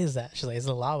like, what is that? She's like, it's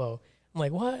Le Labo. I'm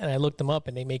like, what? And I looked them up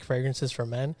and they make fragrances for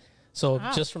men. So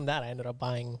just from that, I ended up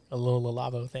buying a little Le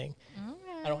Labo thing.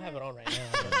 I don't have it on right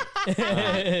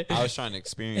now. I was trying to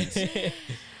experience.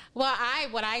 Well,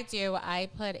 what I do, I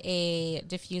put a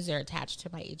diffuser attached to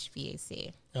my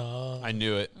HVAC. Oh, I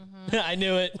knew it. I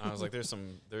knew it. I was like, there's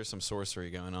some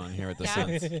sorcery going on here with the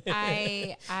scents.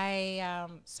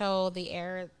 So the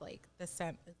air, like the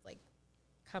scent is like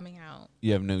coming out.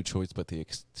 You have no choice but to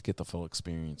get the full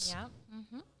experience. Yeah.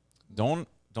 Don't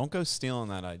don't go stealing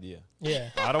that idea. Yeah.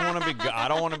 I don't want to be. I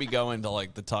don't want to be going to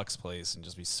like the Tux place and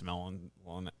just be smelling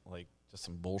like just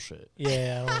some bullshit.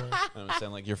 Yeah. I don't know. You know what I'm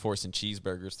saying, like you're forcing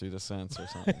cheeseburgers through the Sense or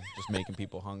something, just making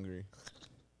people hungry.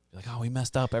 You're like, oh, we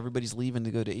messed up. Everybody's leaving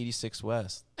to go to 86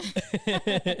 West.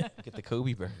 Get the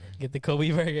Kobe burger. Get the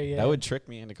Kobe burger. Yeah. That would trick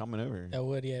me into coming over. That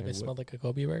would. Yeah. If it smelled like a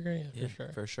Kobe burger. Yeah. For sure.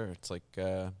 For sure. It's like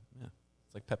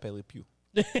it's like Pepe Le Pew.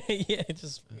 Yeah.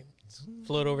 Just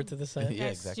float over to the side. Yeah,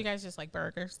 exactly. You guys just like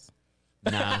burgers?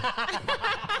 Nah.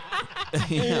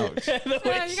 You know, You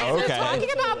guys are talking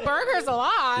about burgers a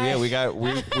lot. yeah, we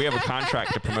have a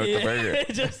contract to promote the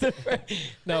burger.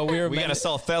 No, We got to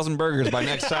sell 1,000 burgers by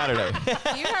next Saturday.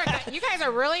 You guys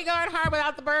are really going hard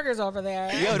without the burgers over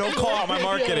there. Yo, don't call out my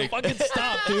marketing. Fucking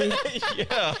stop, dude.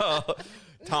 Yeah.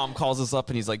 Tom calls us up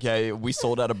and he's like, yeah, we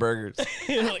sold out of burgers.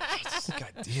 You're like,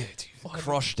 God damn, dude.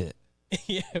 Crushed it.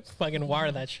 yeah, fucking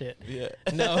wire that shit. Yeah.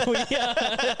 No,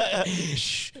 yeah.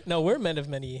 No, we're men of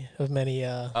many.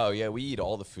 Oh, yeah, we eat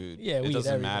all the food. Yeah, we it eat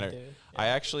doesn't everything, matter. dude. I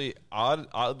actually,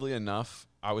 oddly enough,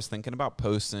 I was thinking about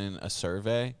posting a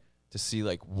survey to see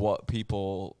like what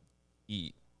people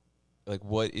eat. Like,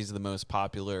 what is the most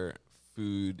popular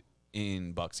food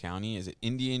in Bucks County? Is it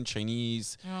Indian,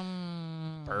 Chinese,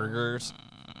 burgers?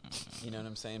 You know what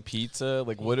I'm saying? Pizza.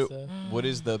 Like, what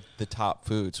is the top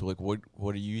food? So, like, what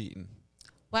are you eating?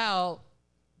 Well,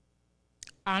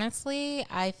 honestly,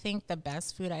 I think the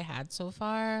best food I had so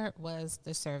far was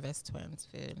the Service Twins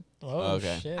food. Oh,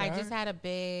 Okay. shit. I just had a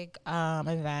big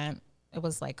event. It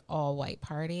was like all white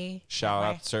party. Shout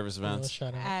out to service events.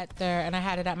 Shout out. At there, and I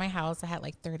had it at my house. I had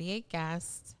like 38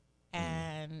 guests,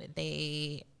 and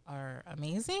they are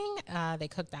amazing. They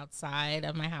cooked outside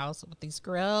of my house with these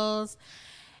grills,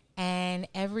 and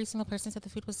every single person said the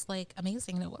food was like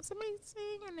amazing, and it was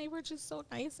amazing, and they were just so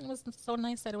nice, and it was so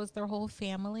nice that it was their whole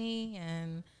family.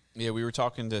 And Yeah, we were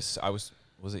talking to.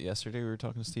 Was it yesterday we were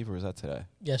talking to Steve, or was that today?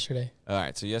 Yesterday. All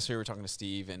right, so yesterday we were talking to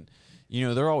Steve, and you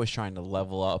know they're always trying to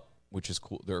level up, which is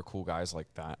cool. There are cool guys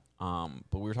like that.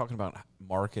 But we were talking about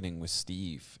marketing with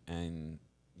Steve, and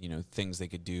you know things they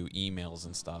could do, emails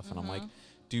and stuff. And I'm like,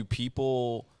 do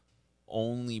people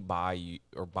only buy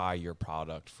your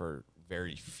product for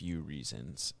very few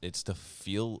reasons? It's to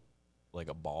feel like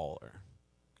a baller,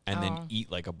 and then eat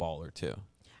like a baller too.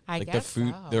 I Like guess the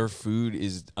food, so. their food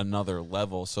is another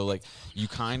level. So like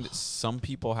some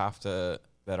people have to,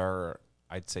 that are,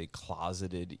 I'd say,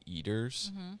 closeted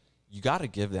eaters. You got to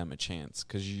give them a chance,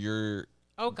 because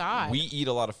Oh God. we eat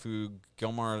a lot of food.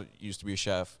 Gilmar used to be a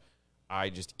chef. I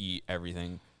just eat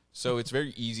everything. So it's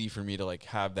very easy for me to like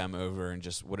have them over and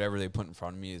just whatever they put in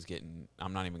front of me is getting,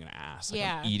 I'm not even going to ask. Like,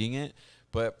 Yeah. I'm eating it.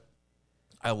 But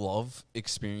I love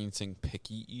experiencing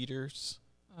picky eaters,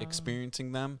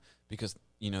 experiencing them, because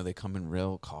you know, they come in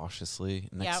real cautiously.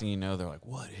 Next thing you know, they're like,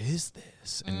 what is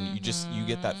this? And you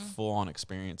get that full on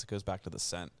experience. It goes back to the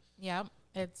scent. Yep.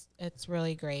 It's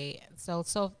really great. So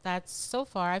that's so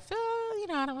far. I feel, I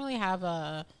don't really have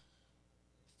a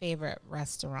favorite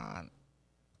restaurant.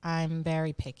 I'm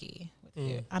very picky with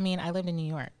food. I mean, I lived in New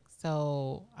York,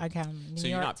 so I come New So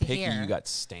York you're not to picky, here. you got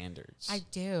standards. I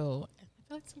do.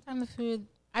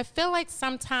 I feel like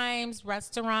sometimes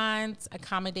restaurants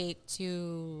accommodate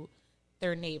to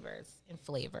their neighbors and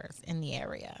flavors in the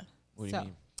area. What do you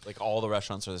mean? Like all the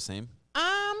restaurants are the same?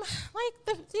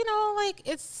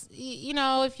 It's,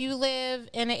 if you live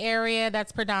in an area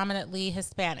that's predominantly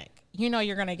Hispanic,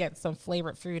 you're going to get some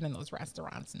flavored food in those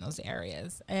restaurants in those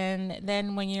areas. And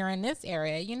then when you're in this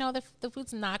area, the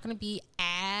food's not going to be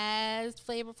as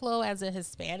flavorful as a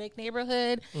Hispanic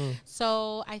neighborhood.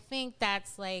 So I think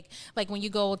that's like when you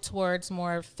go towards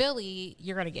more Philly,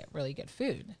 you're going to get really good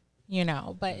food,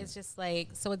 but it's just like,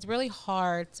 so it's really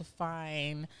hard to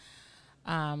find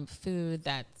food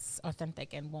that's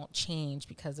authentic and won't change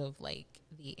because of like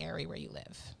the area where you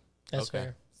live. That's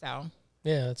fair. So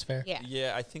Yeah, that's fair.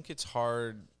 Yeah, I think it's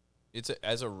hard.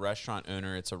 As a restaurant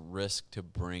owner, it's a risk to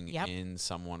bring in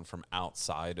someone from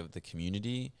outside of the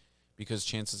community, because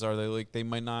chances are they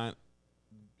might not.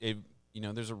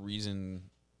 There's a reason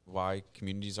why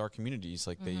communities are communities.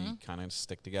 Like they kind of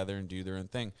stick together and do their own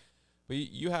thing. But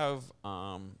you have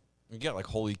you got like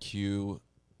Holy Q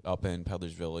up in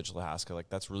Peddler's Village, Alaska. Like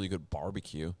that's really good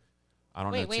barbecue. I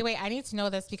don't know. Wait. I need to know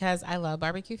this because I love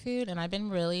barbecue food, and I've been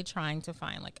really trying to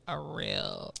find like a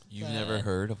real. You've never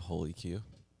heard of Holy Q?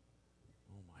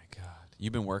 Oh my God!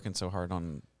 You've been working so hard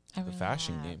on the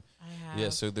fashion game. I have. Yeah.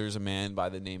 So there's a man by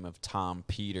the name of Tom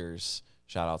Peters.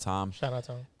 Shout out Tom. Shout out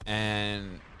Tom.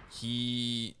 And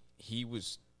he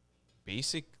was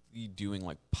basically doing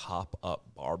like pop-up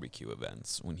barbecue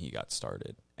events when he got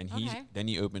started, and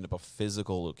he opened up a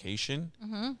physical location,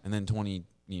 and then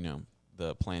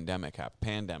the pandemic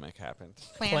happened.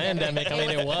 Pandemic. I mean,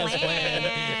 it was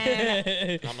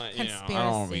planned. I'm not, I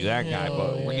don't want to be that guy,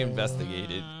 but we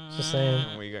investigated. Just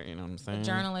saying. We got, you know what I'm saying? The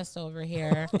journalist over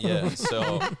here. Yeah.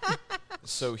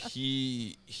 So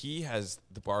he has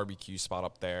the barbecue spot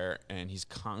up there, and he's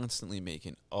constantly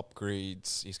making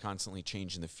upgrades. He's constantly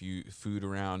changing the food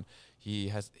around. He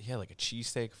had like a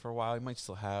cheesesteak for a while. He might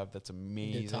still have. That's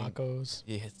amazing. The tacos.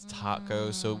 He has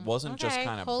tacos. So it wasn't just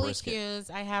kind of holy brisket. cues.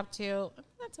 I have to. I'm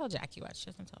gonna tell Jackie what. She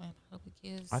doesn't tell me about holy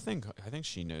cues. I think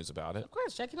she knows about it. Of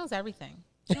course, Jackie knows everything.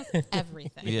 She knows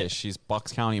everything. Yeah, she's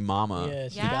Bucks County mama. Yeah,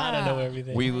 she Yeah. gotta know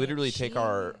everything. We literally take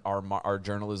our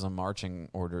journalism marching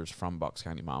orders from Bucks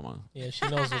County mama. Yeah, she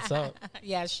knows what's up.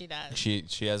 Yeah, she does.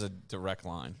 She has a direct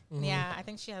line. Mm-hmm. Yeah, I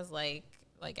think she has like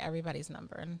everybody's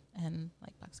number in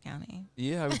like Bucks County.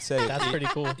 Yeah, I would say That's pretty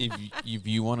cool. If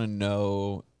you want to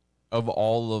know of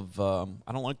all of,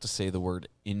 I don't like to say the word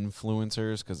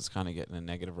influencers because it's kind of getting a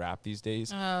negative rap these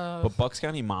days. Oh, But Bucks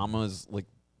County Mama is like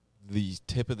the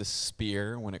tip of the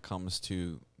spear when it comes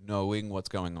to knowing what's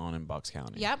going on in Bucks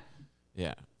County. yep.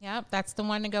 Yeah. That's the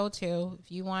one to go to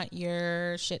if you want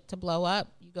your shit to blow up.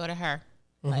 You go to her.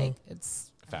 Like it's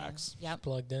Facts. Yep.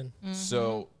 Plugged in.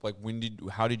 So like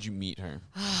how did you meet her?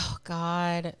 Oh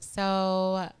God.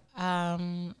 So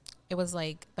it was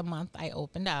like the month I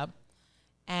opened up,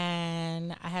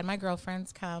 and I had my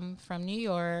girlfriends come from New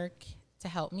York to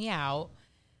help me out.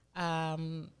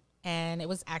 And it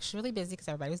was actually really busy because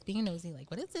everybody was being nosy, like,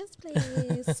 what is this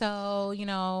place? So, we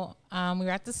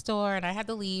were at the store, and I had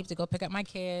to leave to go pick up my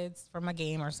kids from a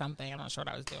game or something. I'm not sure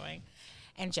what I was doing.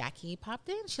 And Jackie popped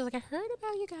in. She was like, I heard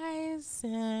about you guys.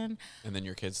 And then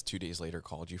your kids 2 days later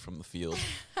called you from the field.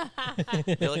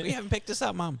 They're like, we haven't picked this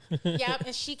up, Mom. yeah,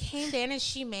 and she came in and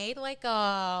she made like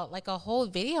a whole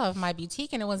video of my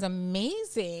boutique, and it was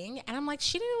amazing. And I'm like,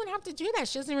 she didn't even have to do that.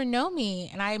 She doesn't even know me.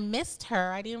 And I missed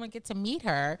her. I didn't even get to meet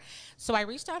her. So I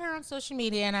reached out to her on social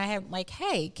media, and I had like,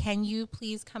 hey, can you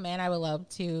please come in? I would love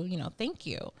to, thank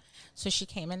you. So she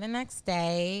came in the next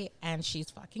day, and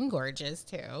she's fucking gorgeous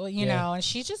too, you know, and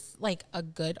she's just like a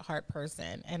good heart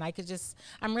person. And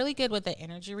I'm really good with the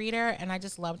energy reader, and I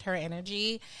just loved her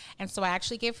energy. And so I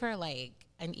actually gave her like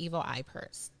an evil eye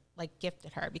purse, like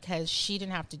gifted her, because she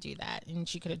didn't have to do that, and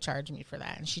she could have charged me for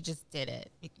that. And she just did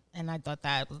it. And I thought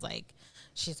that was like,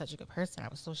 she's such a good person. I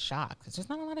was so shocked because there's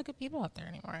not a lot of good people out there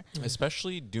anymore.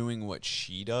 Especially doing what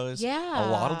she does. Yeah.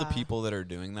 A lot of the people that are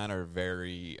doing that are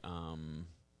very,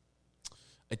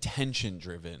 attention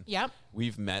driven. Yep.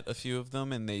 We've met a few of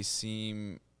them, and they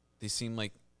seem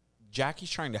like Jackie's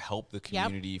trying to help the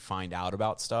community find out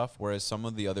about stuff, whereas some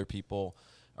of the other people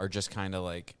are just kind of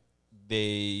like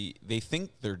they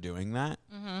think they're doing that,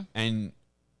 and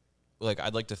like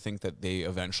I'd like to think that they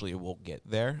eventually will get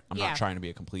there. I'm not trying to be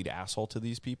a complete asshole to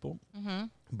these people,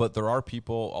 but there are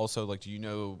people also like, do you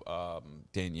know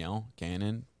Danielle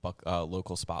Gannon,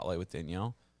 local Spotlight with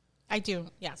Danielle? I do.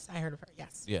 Yes. I heard of her.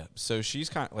 Yes. Yeah. So she's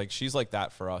kind of like, she's like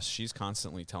that for us. She's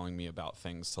constantly telling me about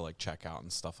things to like check out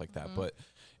and stuff like that. But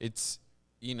it's,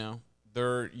 you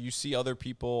see other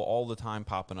people all the time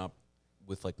popping up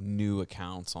with like new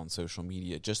accounts on social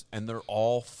media, and they're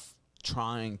all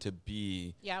trying to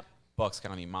be Bucks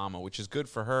County Mama, which is good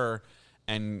for her.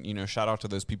 And, shout out to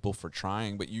those people for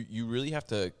trying, but you really have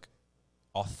to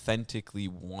authentically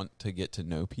want to get to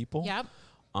know people. Yep.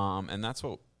 And that's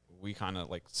what we kind of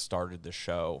like started the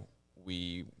show.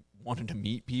 We wanted to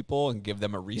meet people and give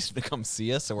them a reason to come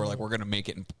see us. So we're like, we're going to make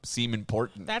it seem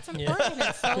important. That's important.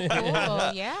 It's so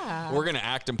cool. Yeah. We're going to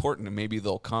act important, and maybe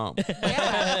they'll come.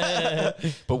 Yeah.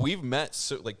 But we've met,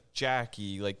 so like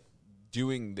Jackie, like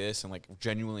doing this and like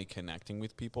genuinely connecting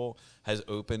with people has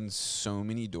opened so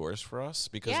many doors for us,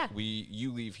 because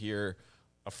you leave here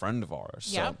a friend of ours.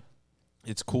 Yep. So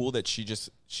it's cool that she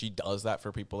does that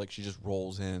for people. Like she just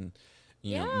rolls in,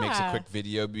 makes a quick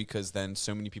video, because then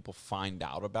so many people find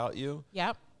out about you.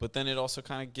 Yep. But then it also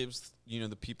kind of gives,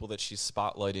 the people that she's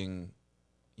spotlighting,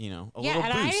 a little and boost.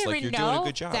 I didn't Like, even you're doing a know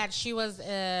good job. that she was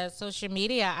social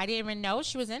media. I didn't even know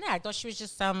she was in it. I thought she was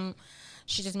just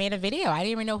she just made a video. I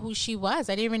didn't even know who she was.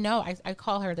 I didn't even know. I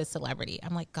call her the celebrity.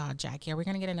 I'm like, God, Jackie, are we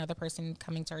going to get another person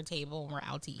coming to our table when we're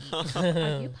out to eat?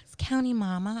 Are you Bucks County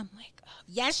Mama? I'm like, oh,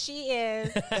 yes, she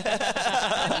is.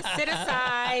 Let me sit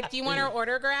aside. Do you want her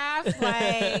autograph?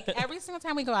 Like, every single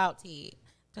time we go out to eat,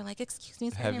 they're like, excuse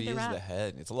me. Heavy is the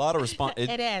head. It's a lot of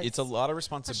It is. It's a lot of But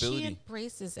responsibility. she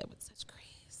embraces it with such grace.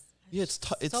 Yeah, it's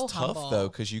so tough humble. though,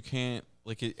 because you can't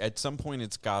at some point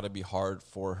it's got to be hard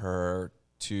for her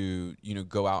to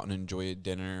go out and enjoy a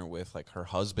dinner with like her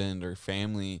husband or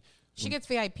family She gets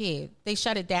VIP. They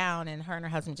shut it down, and her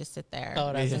husband just sit there.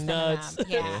 Oh, that's nuts.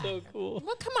 Yeah. That's so cool.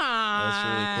 Well, come on. That's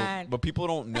really cool. But people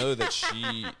don't know that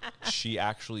she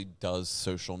actually does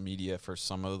social media for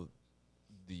some of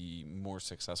the more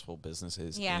successful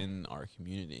businesses in our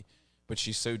community. But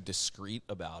she's so discreet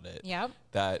about it. Yep.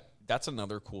 That's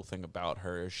another cool thing about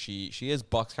her. She is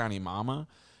Bucks County mama,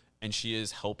 and she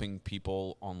is helping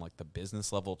people on like the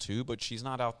business level too. But she's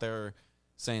not out there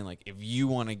saying like, if you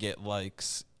want to get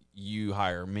likes, you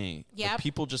hire me. Yep. Like,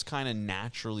 people just kind of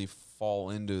naturally fall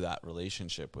into that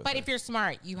relationship with her. But if you're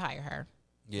smart, you hire her.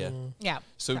 Yeah. Yeah.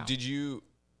 So did you,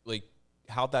 like,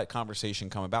 how'd that conversation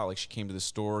come about? Like, she came to the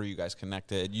store, you guys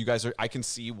connected. You guys are, I can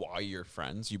see why you're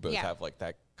friends. You both have like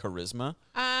that charisma.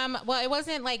 Well, it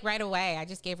wasn't like right away. I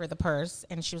just gave her the purse,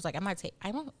 and she was like, I'm not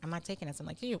taking this. I'm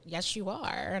like, yes, you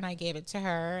are. And I gave it to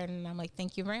her, and I'm like,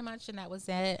 thank you very much. And that was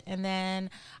it. And then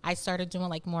I started doing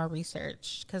like more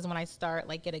research, because when I start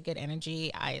like get a good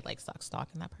energy, I like start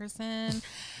stalking that person.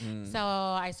 So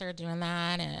I started doing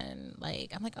that, and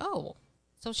like, I'm like, oh,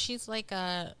 so she's like,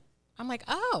 I'm like,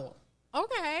 oh,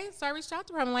 okay. So I reached out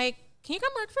to her. I'm like, can you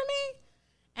come work for me?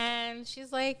 And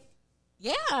she's like,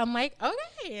 yeah. I'm like,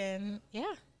 okay. And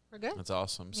yeah, we're good. That's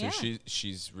awesome. So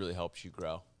she's really helped you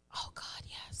grow. Oh God,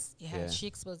 yes. Yeah. She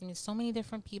exposed me to so many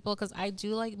different people, because I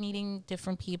do like meeting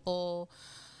different people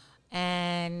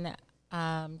and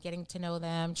getting to know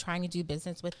them, trying to do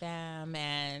business with them.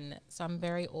 And so I'm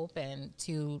very open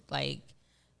to, like,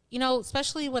 you know,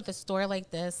 especially with a store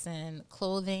like this and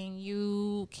clothing,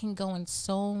 you can go in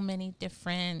so many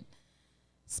different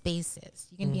spaces.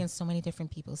 You can be in so many different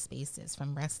people's spaces,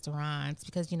 from restaurants,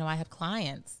 because, you know, I have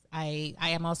clients. I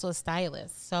am also a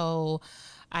stylist. So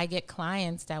I get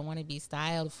clients that want to be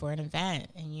styled for an event,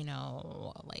 and, you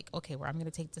know, like, okay, well, I'm going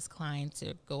to take this client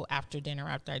to go after dinner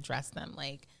after I dress them.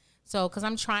 Like, so, cause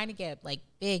I'm trying to get like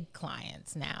big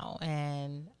clients now.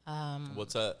 And,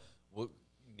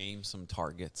 name some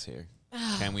targets here.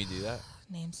 Can we do that?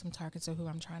 Name some targets of who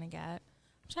I'm trying to get.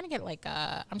 I'm trying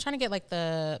to get like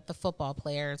the football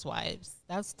players' wives.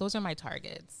 Those are my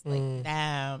targets. Like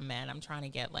them, and I'm trying to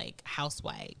get like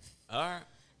housewife. All right.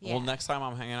 Yeah. Well, next time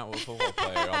I'm hanging out with a football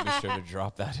player, I'll be sure to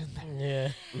drop that in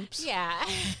there. Yeah. Oops.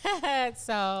 Yeah.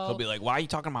 So He'll be like, why are you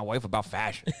talking to my wife about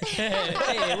fashion?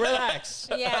 Hey, relax.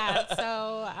 yeah.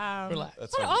 So Relax.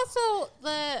 That's but funny. also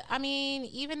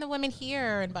even the women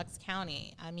here in Bucks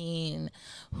County, I mean,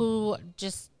 who are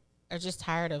just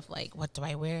tired of like, what do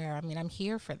I wear? I mean, I'm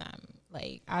here for them.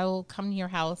 Like, I will come to your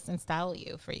house and style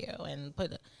you for you and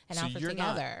put an outfit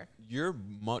together. You're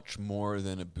much more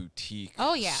than a boutique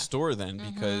store then,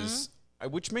 because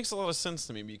which makes a lot of sense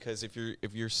to me, because if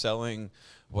you're selling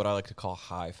what I like to call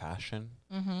high fashion,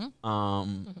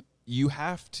 you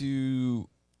have to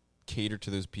cater to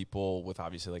those people with,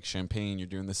 obviously, like champagne, you're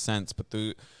doing the scents, but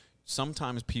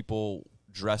sometimes people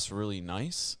dress really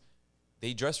nice.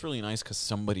 They dress really nice because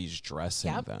somebody's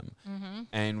dressing them.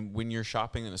 And when you're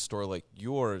shopping in a store like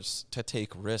yours, to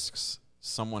take risks,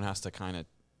 someone has to kind of,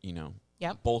 you know,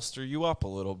 bolster you up a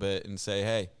little bit and say,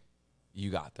 hey, you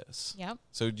got this. Yep.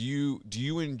 So do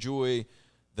you enjoy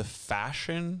the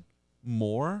fashion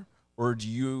more, or do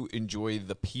you enjoy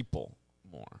the people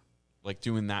more? Like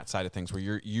doing that side of things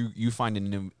where you find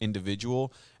an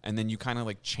individual and then you kind of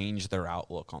like change their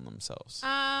outlook on themselves.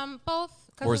 Both.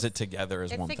 Or is it together as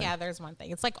one thing? It's together as one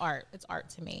thing. It's like art. It's art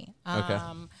to me. Okay.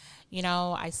 You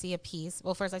know, I see a piece.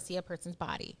 Well, first I see a person's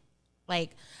body.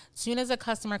 Like, as soon as a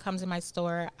customer comes in my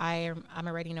store, I'm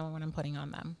already knowing what I'm putting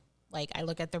on them. Like, I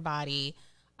look at their body.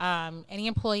 Any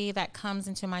employee that comes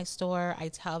into my store, I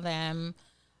tell them,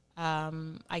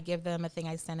 I give them a thing,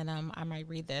 I send to them. I might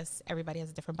read this. Everybody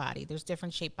has a different body. There's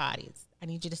different shaped bodies. I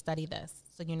need you to study this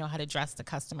so you know how to dress the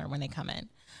customer when they come in.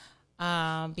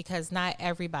 Because not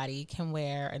everybody can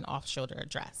wear an off-shoulder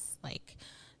dress. Like,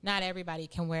 not everybody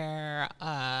can wear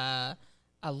a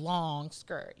long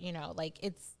skirt. You know, like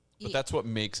it's. But that's what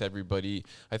makes everybody.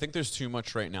 I think there's too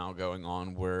much right now going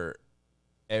on where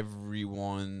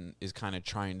everyone is kind of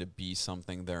trying to be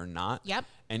something they're not. Yep.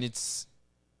 And it's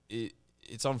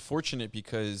unfortunate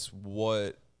because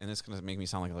and it's going to make me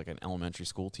sound like an elementary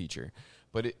school teacher,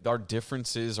 but our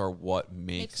differences are what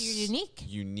makes you unique.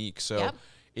 Unique. So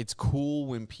it's cool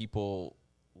when people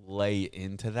lay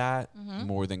into that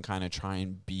more than kind of try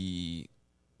and be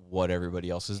what everybody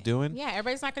else is doing. Yeah,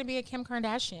 everybody's not going to be a Kim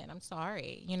Kardashian. I'm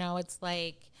sorry. You know, it's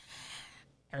like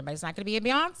everybody's not going to be a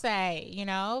Beyonce, you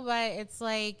know, but it's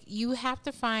like you have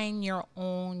to find your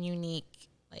own unique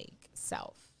like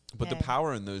self. But the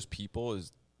power in those people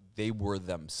is they were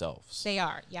themselves. They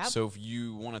are, yeah. So if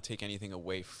you want to take anything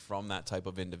away from that type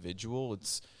of individual,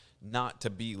 it's not to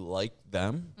be like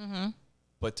them.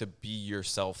 but to be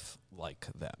yourself like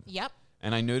them. Yep.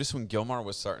 And I noticed when Gilmar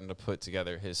was starting to put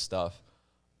together his stuff,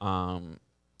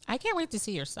 I can't wait to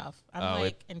see your stuff.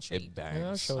 I'm intrigued. It bangs. Yeah,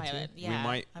 I'll show it to you.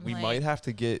 Yeah, we might have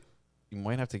to get. You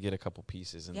might have to get a couple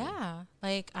pieces in there. Yeah,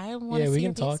 like I want to we see your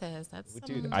can talk. pieces. That's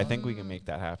Dude, I think we can make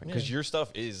that happen because your stuff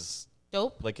is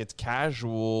dope. like it's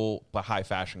casual but high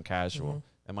fashion casual.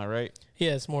 Mm-hmm. Am I right?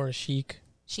 Yeah, it's more chic.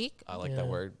 Chic. I like that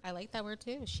word. I like that word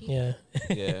too. Chic. Yeah.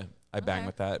 Yeah, I bang Okay.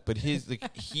 with that. But his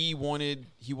like he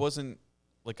wasn't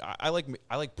like I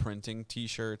like printing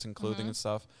T-shirts and clothing and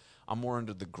stuff. I'm more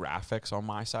into the graphics on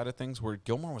my side of things. Where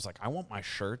Gilmar was like, I want my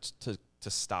shirts to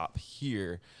stop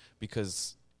here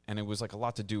because. And it was like a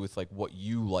lot to do with like what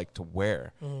you like to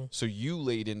wear. So you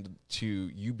laid into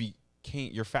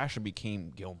your fashion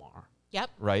became Gilmar. Yep.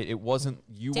 Right? It wasn't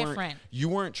Different. you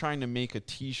weren't trying to make a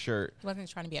T-shirt He wasn't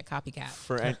trying to be a copycat.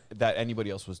 for that anybody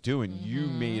else was doing. You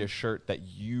made a shirt that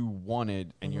you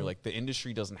wanted and you're like the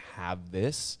industry doesn't have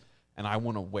this and I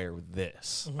want to wear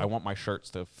this. I want my shirts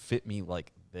to fit me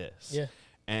like this. Yeah.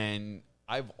 And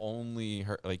I've only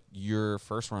heard like your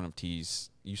first run of tees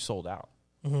you sold out.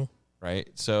 Right?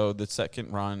 So the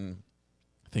second run,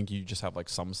 I think you just have like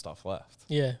some stuff left.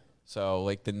 Yeah. So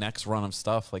like the next run of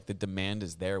stuff, like the demand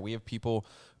is there. We have people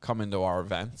come into our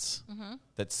events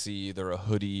that see either a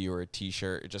hoodie or a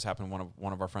T-shirt. It just happened.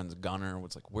 One of our friends, Gunner,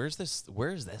 was like, "Where is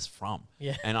this from?"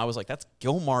 Yeah. And I was like, "That's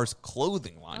Gilmar's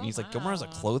clothing line." He's like, "Gilmar has a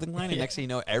wow. clothing line." And next thing you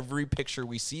know, every picture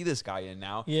we see this guy in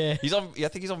now, Yeah. he's on. I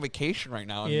think he's on vacation right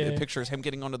now. And Yeah. the picture is him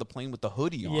getting onto the plane with the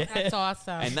hoodie on. Yeah. That's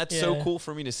awesome. And that's so Yeah. cool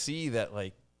for me to see that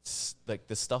like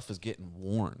the stuff is getting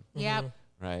worn, Yep.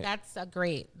 right? That's a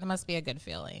great. That must be a good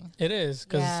feeling. It is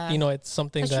because Yeah. it's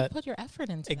something Because you that put your effort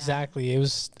into that. exactly. It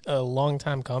was a long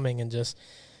time coming and just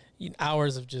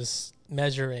hours of just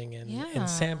measuring and Yeah.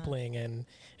 sampling and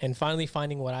finally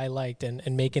finding what I liked and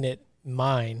making it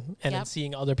mine and then Yep.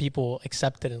 seeing other people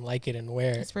accept it and like it and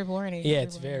wear it. It's rewarding. Yeah,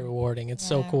 it's very rewarding. It's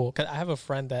so Yeah. cool. 'Cause I have a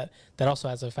friend that also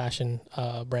has a fashion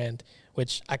brand,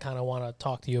 which I kind of want to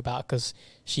talk to you about because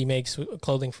she makes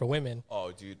clothing for women.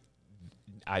 Oh, dude,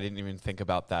 I didn't even think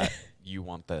about that. You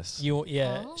want this? Oh.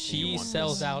 You She want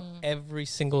sells this. out every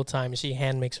single time. She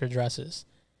hand makes her dresses.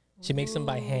 She makes them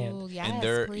by hand. Ooh, yes, and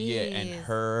they're please. and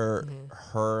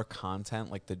her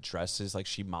content, like the dresses, like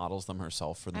she models them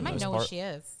herself for the I might most know part. who she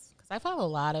is because I follow a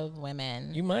lot of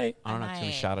women. You might. I don't know. Can we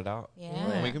might. shout it out?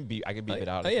 Yeah. We can be. I can beep it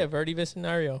out. Oh if yeah, you- Verdi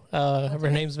Visionario. Her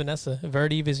name's Vanessa.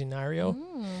 Verdi Visionario.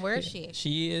 Where is she?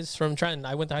 She is from Trenton.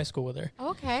 I went to high school with her.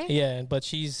 Okay. Yeah, but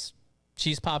she's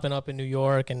popping up in New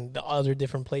York and the other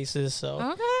different places. So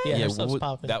Okay. yeah, her what stuff's was-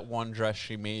 popping. that one dress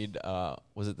she made.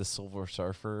 Was it the Silver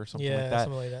Surfer or something Yeah, like that?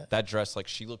 something like that. That dress, like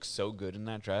she looks so good in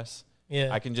that dress. Yeah.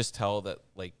 I can just tell that,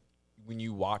 like, when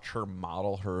you watch her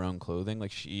model her own clothing,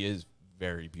 like she is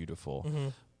very beautiful.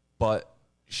 But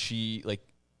she like,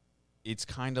 it's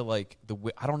kind of like the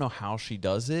way, I don't know how she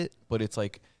does it, but it's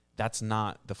like that's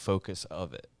not the focus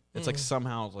of it. It's like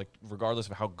somehow, like, regardless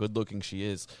of how good looking she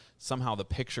is, somehow the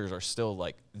pictures are still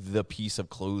like the piece of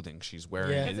clothing she's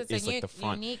wearing. Yeah. Because It's it's a like the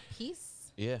front. unique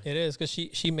piece. Yeah. It is because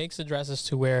she makes the dresses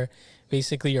to where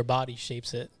basically your body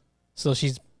shapes it. So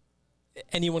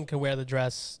anyone can wear the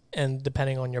dress, and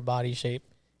depending on your body shape,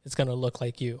 it's gonna look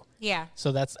like you. Yeah.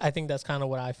 So I think that's kind of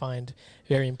what I find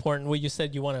very important. What you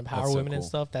said, you want to empower That's so women and cool.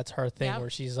 stuff. That's her thing, Yep. where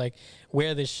she's like,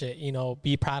 wear this shit,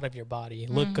 be proud of your body,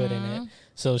 look good in it.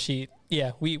 So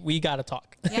we got to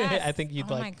talk. Yes. I think you'd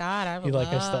Oh like. my God, I would you'd like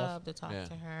her love stuff. to talk Yeah.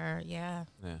 to her. Yeah.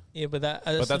 Yeah. Yeah, but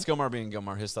But that's Gilmar being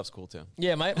Gilmar. His stuff's cool too.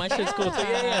 yeah, my shit's cool too.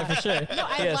 Yeah, for sure. No,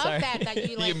 I yeah, love sorry. that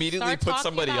you like immediately start put talking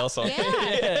somebody about- else on. Yeah,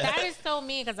 that is so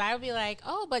mean because I would be like,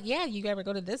 oh, but yeah, you ever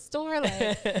go to this store? Like,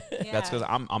 yeah. That's because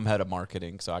I'm head of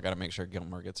marketing, so I got to make sure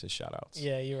Gilmar gets his shout outs.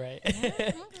 Yeah, you're right.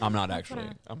 I'm not actually.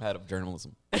 I'm head of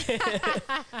journalism.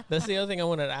 That's the other thing I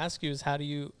wanted to ask you is how do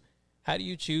you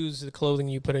choose the clothing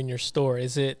you put in your store?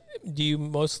 Do you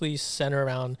mostly center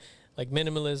around like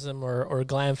minimalism or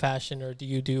glam fashion, or do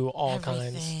you do all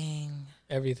kinds?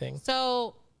 Everything.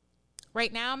 So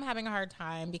right now I'm having a hard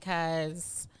time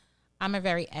because I'm a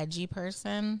very edgy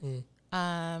person.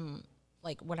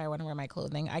 Like when I want to wear my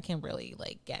clothing, I can really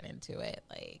like get into it.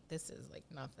 Like this is like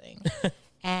nothing.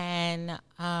 And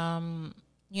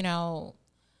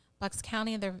Bucks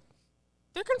County, they're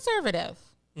conservative.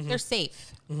 They're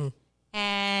safe.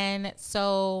 And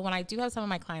so when I do have some of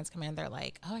my clients come in, they're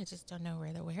like, oh, I just don't know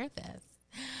where to wear this.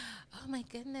 Oh my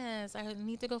goodness, I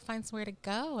need to go find somewhere to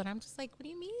go. And I'm just like, what do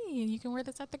you mean? You can wear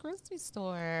this at the grocery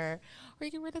store or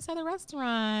you can wear this at a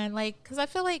restaurant. Like, because I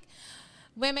feel like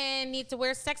women need to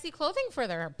wear sexy clothing for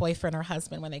their boyfriend or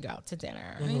husband when they go out to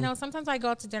dinner. You know, sometimes I go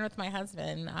out to dinner with my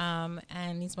husband,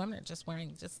 and these women are just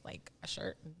wearing just like a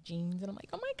shirt and jeans, and I'm like,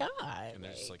 oh my God. And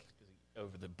they're just like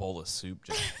over the bowl of soup,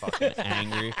 just fucking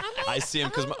angry. I see him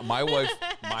because my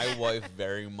wife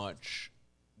very much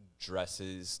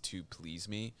dresses to please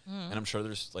me, and I'm sure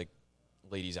there's like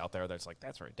ladies out there that's like,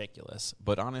 that's ridiculous.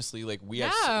 But honestly, like we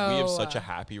have such a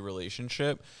happy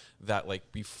relationship that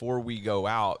like before we go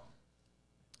out,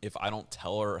 if I don't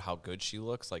tell her how good she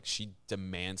looks, like she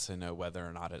demands to know whether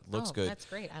or not it looks good. That's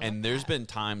great. And there's been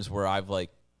times where I've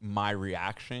like my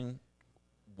reaction,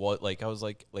 what like I was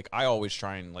like I always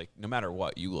try and like no matter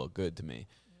what, you look good to me.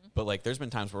 But like there's been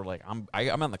times where like I'm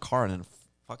in the car and then a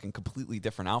fucking completely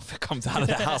different outfit comes out of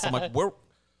the house. I'm like,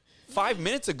 5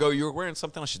 minutes ago you were wearing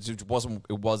something else. It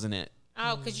wasn't it.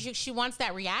 Oh, because she wants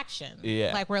that reaction.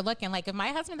 Yeah. Like we're looking. Like if my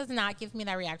husband does not give me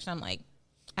that reaction, I'm like,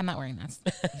 I'm not wearing this.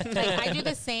 Like I do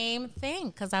the same thing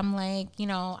because I'm like, you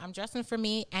know, I'm dressing for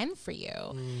me and for you,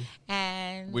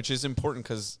 and which is important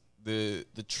because the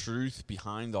truth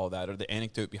behind all that, or the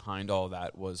anecdote behind all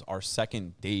that, was our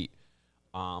second date.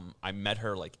 I met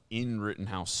her like in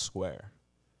Rittenhouse Square,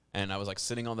 and I was like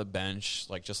sitting on the bench,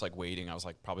 like just like waiting. I was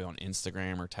like probably on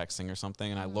Instagram or texting or something,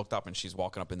 and I looked up and she's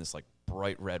walking up in this like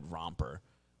bright red romper.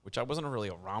 Which I wasn't really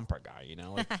a romper guy, you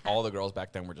know? Like all the girls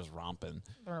back then were just romping.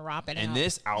 We're romping And out.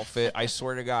 this outfit, I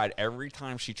swear to God, every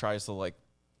time she tries to like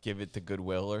give it to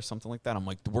Goodwill or something like that, I'm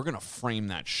like, we're gonna frame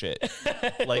that shit.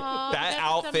 Like that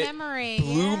outfit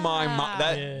blew my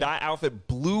mind. That outfit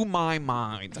blew my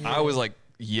mind. Yeah. I was like,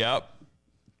 yep.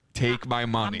 Take my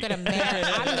money. I'm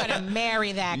gonna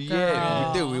marry that girl.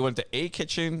 Yeah, dude. We went to a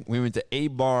kitchen, we went to a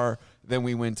bar, then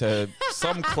we went to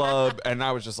some club, and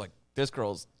I was just like, this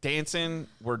girl's dancing.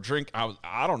 We're drinking.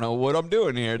 I don't know what I'm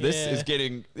doing here. This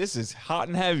is hot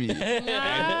and heavy. And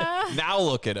now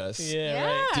look at us. Yeah,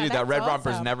 right. Dude, that red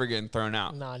romper's never getting thrown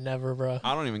out. Nah, never, bro.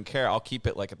 I don't even care. I'll keep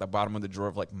it like at the bottom of the drawer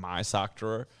of like my sock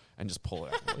drawer and just pull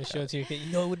it out. You show it to your kid.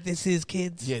 You know what this is,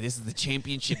 kids? Yeah, this is the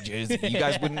championship jersey. You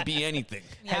guys wouldn't be anything.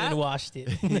 Haven't washed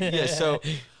it. Yeah, so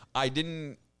I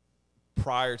didn't.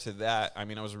 Prior to that, I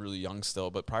mean, I was really young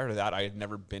still, but prior to that, I had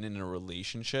never been in a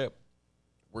relationship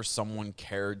where someone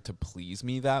cared to please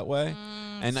me that way.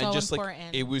 And so I just important.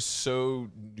 like, it was so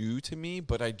new to me,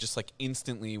 but I just like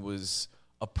instantly was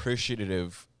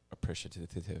appreciative.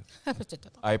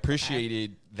 I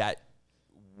appreciated that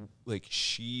like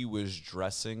she was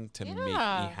dressing to make me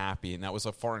happy. And that was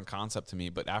a foreign concept to me.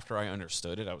 But after I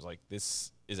understood it, I was like,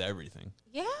 this is everything.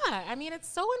 Yeah. I mean, it's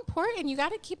so important. You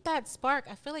got to keep that spark.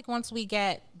 I feel like once we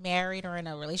get married or in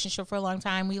a relationship for a long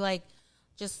time, we like,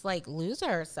 just like lose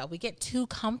ourselves. We get too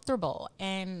comfortable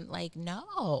and like,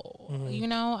 no, you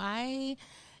know, I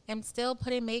am still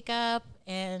putting makeup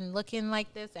and looking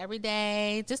like this every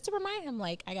day just to remind him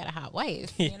like I got a hot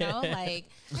wife, you know, like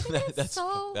I think that's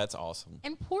awesome.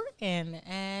 Important.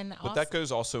 And but that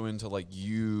goes also into like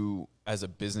you as a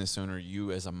business owner,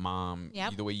 you as a mom,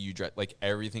 the way you dress, like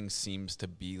everything seems to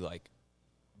be like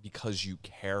because you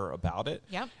care about it.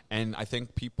 Yep. And I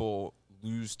think people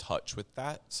lose touch with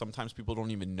that. Sometimes people don't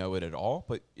even know it at all,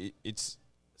 but it's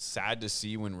sad to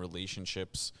see when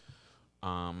relationships,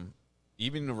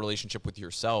 even a relationship with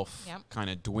yourself kind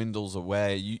of dwindles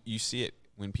away. You see it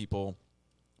when people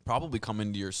probably come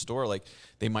into your store, like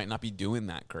they might not be doing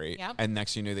that great. And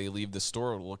next you know, they leave the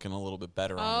store looking a little bit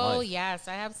better on life. Oh, yes.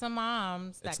 I have some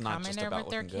moms that come in there with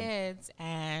their kids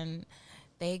and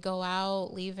they go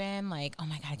out leaving like, oh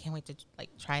my God, I can't wait to like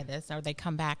try this. Or they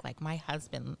come back like, my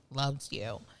husband loves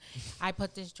you. I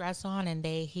put this dress on and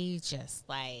he's just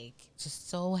like,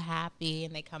 just so happy.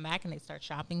 And they come back and they start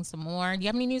shopping some more. Do you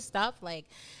have any new stuff? Like,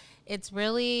 it's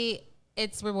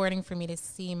rewarding for me to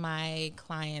see my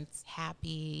clients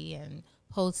happy and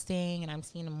posting, and I'm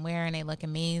seeing them wearing, they look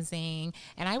amazing.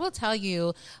 And I will tell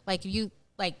you, like, if you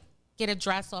like get a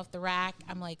dress off the rack,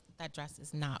 I'm like, that dress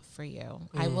is not for you.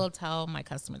 I will tell my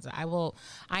customers,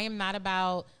 I am not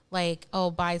about like,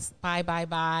 oh, buy.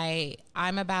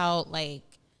 I'm about like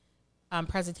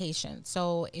presentation.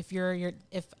 So if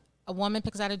if a woman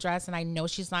picks out a dress and I know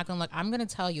she's not going to look, I'm going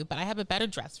to tell you, but I have a better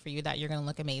dress for you that you're going to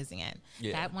look amazing in.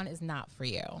 Yeah. That one is not for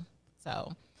you.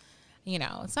 So, you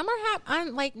know, some are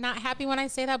I'm like not happy when I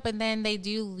say that, but then they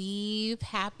do leave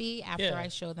happy after I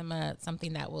show them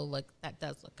something that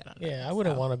does look good on them. Yeah, I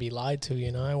wouldn't want to be lied to,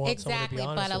 you know. I want someone to be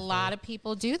honest. But a lot of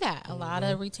people do that. A lot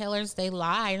of retailers, they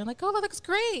lie and they're like, oh, that looks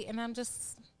great. And I'm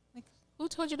just like, who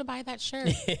told you to buy that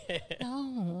shirt?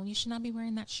 No, you should not be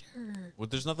wearing that shirt. Well,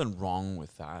 there's nothing wrong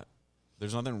with that.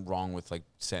 There's nothing wrong with like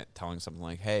telling something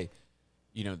like, hey,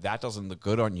 you know, that doesn't look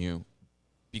good on you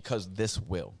because this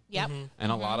will. Yep.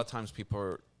 And a lot of times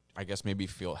people I guess maybe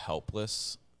feel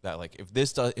helpless that like if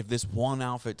this one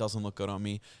outfit doesn't look good on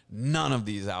me, none of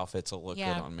these outfits will look good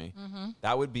on me.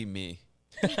 That would be me.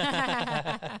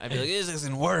 I'd be like, this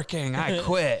isn't working. I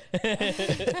quit.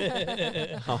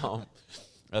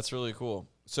 That's really cool.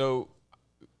 So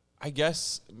I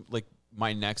guess like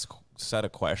my next set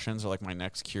of questions or like my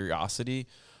next curiosity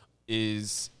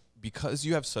is because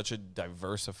you have such a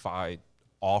diversified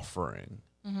offering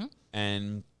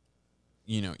and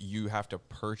you know, you have to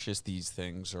purchase these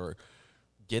things or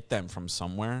get them from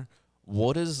somewhere.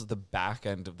 What does the back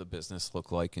end of the business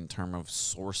look like in terms of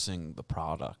sourcing the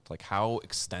product? Like how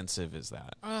extensive is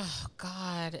that? Oh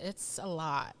God, it's a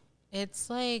lot. It's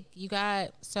like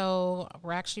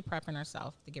we're actually prepping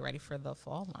ourselves to get ready for the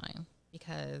fall line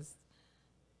because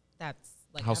that's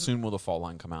like how soon will the fall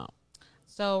line come out?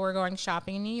 So we're going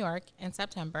shopping in New York in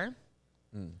September.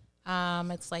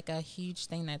 It's like a huge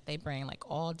thing that they bring, like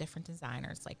all different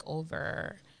designers, like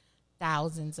over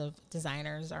thousands of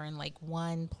designers are in like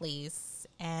one place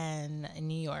and in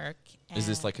New York. Is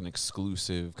this like an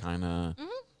exclusive kind of?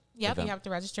 Yep, event? you have to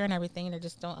register and everything. They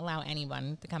just don't allow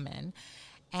anyone to come in.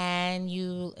 And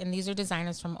these are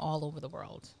designers from all over the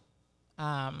world.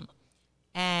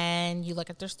 And you look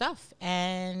at their stuff.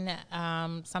 And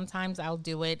sometimes I'll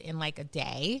do it in like a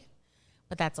day,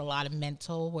 but that's a lot of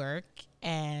mental work.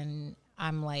 And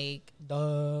I'm like,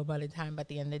 duh, by the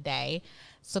end of the day.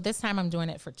 So this time I'm doing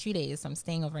it for 2 days. So I'm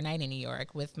staying overnight in New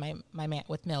York with my man,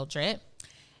 with Mildred.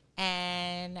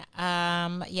 And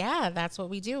that's what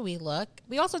we do. We look.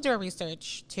 We also do our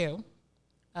research too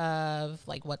of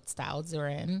like what styles are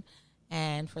in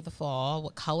and for the fall,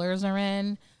 what colors are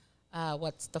in,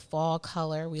 what's the fall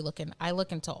color. I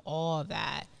look into all of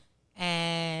that.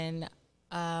 And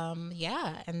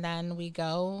and then we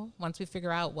go once we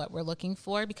figure out what we're looking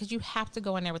for, because you have to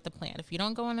go in there with the plan. If you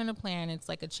don't go in a plan, it's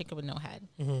like a chicken with no head.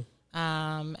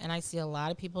 And I see a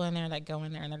lot of people in there that go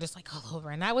in there and they're just like all over.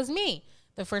 And that was me.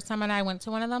 The first time I went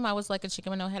to one of them, I was like a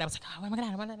chicken with no head. I was like, oh, what am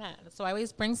I gonna do? So I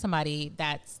always bring somebody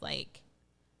that's like,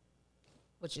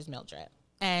 which is Mildred.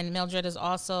 And Mildred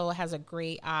has a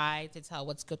great eye to tell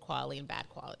what's good quality and bad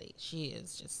quality. She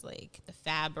is just like the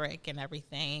fabric and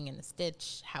everything and the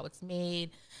stitch, how it's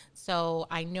made. So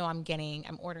I know I'm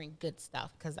ordering good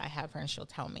stuff because I have her and she'll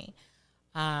tell me.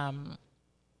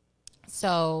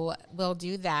 So we'll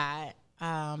do that.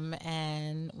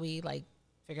 And we like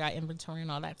figure out inventory and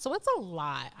all that. So it's a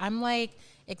lot. I'm like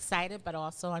excited, but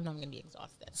also I know I'm going to be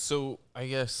exhausted. So I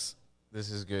guess this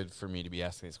is good for me to be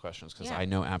asking these questions because Yeah. I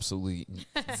know absolutely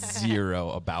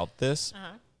zero about this.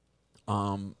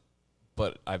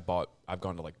 But I've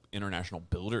gone to like international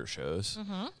builder shows,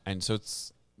 and so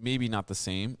it's maybe not the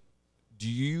same. Do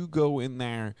you go in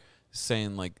there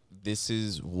saying like, this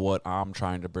is what I'm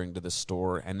trying to bring to the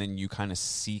store, and then you kind of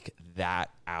seek that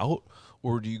out?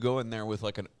 Or do you go in there with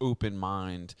like an open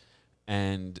mind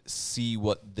and see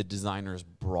what the designers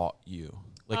brought you?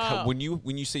 Like when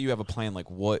you say you have a plan, like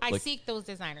what? I like, seek those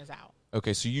designers out.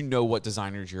 Okay, so you know what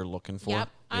designers you're looking for? Yep.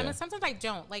 Yeah. Sometimes I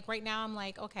don't. Like right now, I'm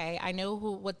like, okay, I know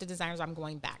what the designers I'm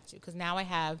going back to, because now I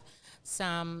have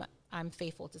I'm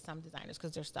faithful to some designers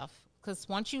because their stuff. Because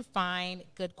once you find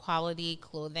good quality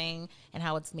clothing and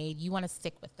how it's made, you want to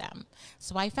stick with them.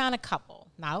 So I found a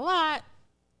couple, not a lot,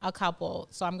 a couple.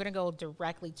 So I'm going to go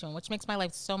directly to them, which makes my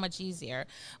life so much easier.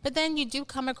 But then you do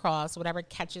come across whatever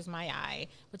catches my eye,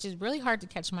 which is really hard to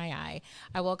catch my eye.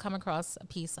 I will come across a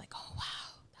piece like, oh,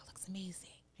 wow, that looks amazing.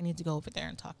 I need to go over there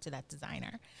and talk to that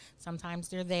designer. Sometimes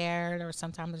they're there, or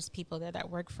sometimes there's people there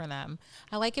that work for them.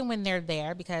 I like it when they're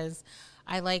there because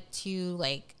I like to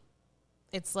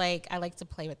I like to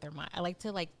play with their mind. I like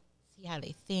to see how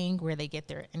they think, where they get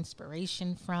their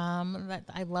inspiration from.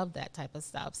 I love that type of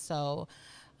stuff. So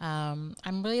I'm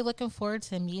really looking forward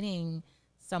to meeting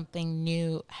something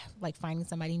new, like finding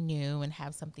somebody new and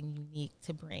have something unique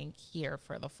to bring here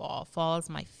for the fall. Fall is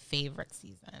my favorite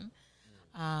season.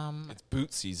 It's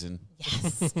boot season.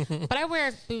 Yes. But I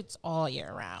wear boots all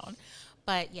year round.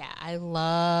 But yeah, I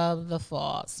love the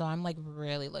fall. So I'm like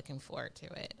really looking forward to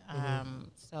it.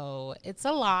 So it's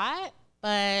a lot,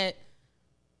 but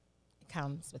it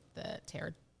comes with the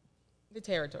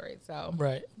territory. So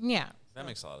Right. yeah. That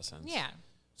makes a lot of sense. Yeah.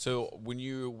 So when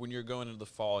you're going into the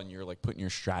fall and you're like putting your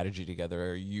strategy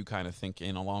together, are you kind of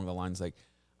thinking along the lines like,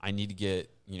 I need to get,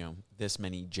 this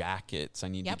many jackets. I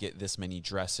need to get this many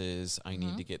dresses. I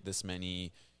need to get this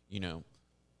many,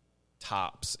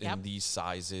 tops in these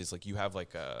sizes. Like you have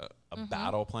like a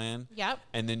battle plan. Yep.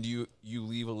 And then do you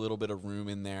leave a little bit of room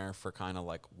in there for kind of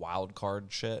like wild card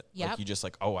shit? Yep. Like you just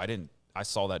like, oh, I didn't I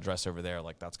saw that dress over there.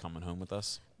 Like, that's coming home with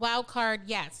us. Wild card,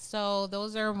 yes. So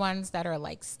those are ones that are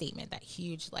like statement, that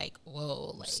huge, like,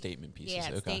 whoa, like Statement pieces. Yeah,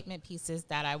 Okay. statement pieces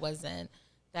that I wasn't.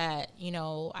 That, you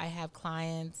know, I have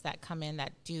clients that come in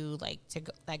that do like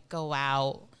that go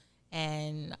out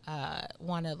and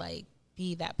want to like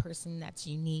be that person that's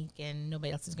unique and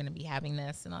nobody else is going to be having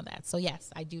this and all that. So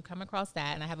yes, I do come across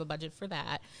that, and I have a budget for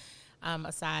that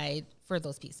aside for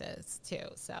those pieces too.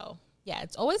 So yeah,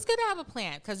 it's always good to have a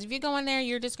plan, because if you go in there,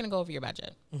 you're just going to go over your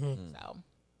budget. So,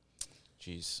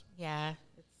 Jeez. yeah.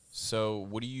 So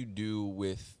what do you do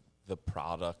with the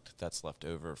product that's left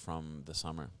over from the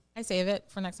summer? I save it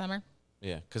for next summer.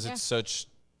 Yeah, because it's such,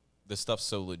 this stuff's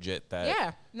so legit that.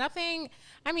 Yeah, nothing.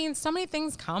 I mean, so many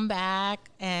things come back,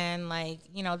 and like,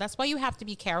 you know, that's why you have to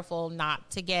be careful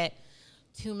not to get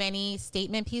too many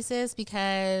statement pieces,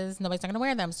 because nobody's not going to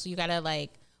wear them. So you got to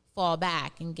like fall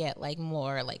back and get like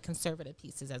more like conservative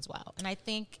pieces as well. And I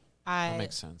think that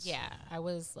makes sense. Yeah, I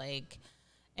was like,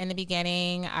 in the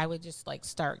beginning, I would just like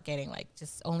start getting like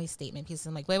just only statement pieces.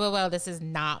 I'm like, wait, this is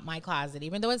not my closet.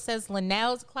 Even though it says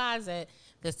Linnell's closet,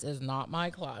 this is not my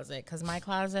closet, because my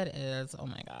closet is, oh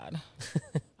my God,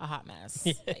 a hot mess.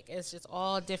 Like, it's just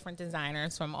all different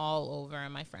designers from all over,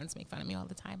 and my friends make fun of me all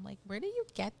the time. Like, where do you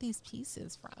get these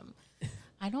pieces from?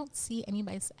 I don't see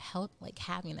anybody's help like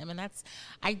having them, and that's,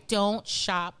 I don't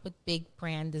shop with big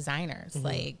brand designers.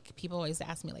 Like, people always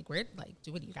ask me like, where, like,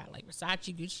 what do you got, like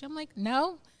Versace, Gucci? I'm like,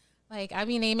 no. Like, I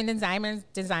be naming designers,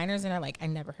 and they're like, I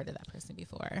never heard of that person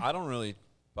before. I don't really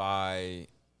buy,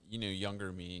 you know,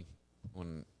 younger me,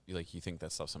 when like you think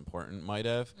that stuff's important, might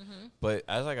have. But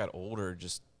as I got older,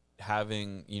 just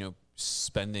having, you know,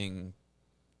 spending,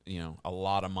 you know, a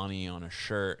lot of money on a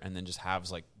shirt, and then just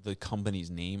has like the company's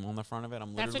name on the front of it.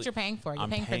 That's what you're paying for. You're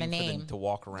paying for the name to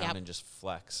walk around and just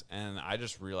flex. And I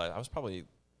just realized, I was probably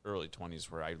early 20s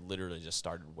where I literally just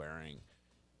started wearing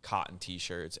cotton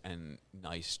t-shirts and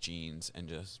nice jeans and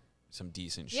just some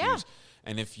decent shoes.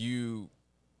 And if you,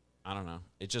 I don't know,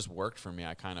 it just worked for me.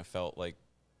 I kind of felt like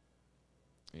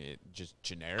it just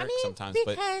generic sometimes,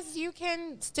 because you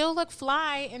can still look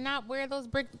fly and not wear those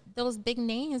big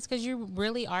names, because you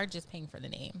really are just paying for the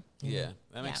name. Yeah,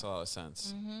 that makes a lot of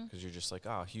sense, because you're just like,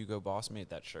 oh, Hugo Boss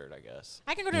made that shirt, I guess.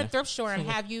 I can go to a thrift store and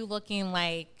have you looking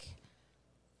like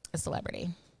a celebrity.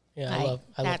 Yeah, like,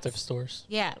 I love thrift stores.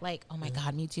 Yeah, like, oh my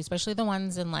God, me too. Especially the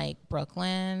ones in like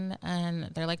Brooklyn, and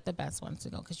they're like the best ones to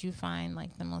go, because you find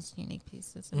like the most unique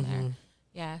pieces in there.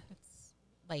 Yeah, it's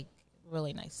like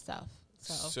really nice stuff.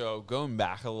 So going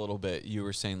back a little bit, you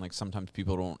were saying like sometimes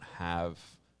people don't have,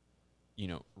 you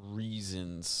know,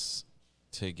 reasons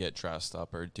to get dressed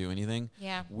up or do anything.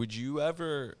 Yeah. Would you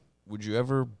ever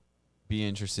be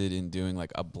interested in doing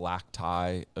like a black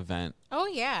tie event? Oh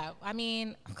yeah. I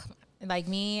mean, like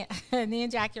me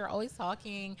and Jackie are always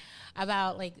talking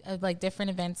about like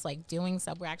different events, like doing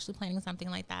stuff. We're actually planning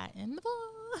something like that in the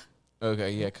fall.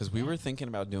 Okay, yeah, because we were thinking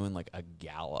about doing like a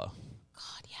gala.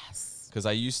 God, yes. Because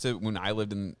I used to, when I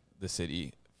lived in the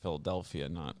city, Philadelphia,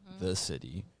 not the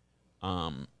city,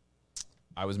 I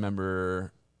was a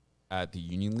member at the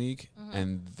Union League,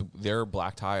 and their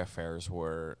black tie affairs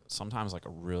were sometimes like a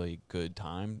really good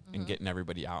time in getting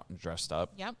everybody out and dressed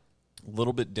up. Yep. A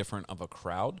little bit different of a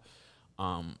crowd.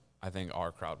 I think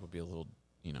our crowd would be a little,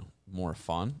 you know, more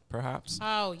fun, perhaps.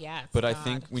 Oh, yes. But I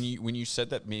think when you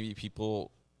said that maybe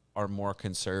people are more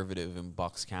conservative in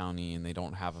Bucks County and they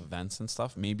don't have events and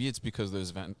stuff, maybe it's because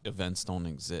those events don't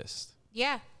exist.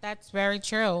 Yeah, that's very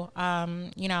true.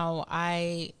 You know,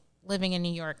 living in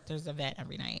New York, there's an event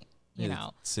every night, you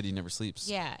know. City never sleeps.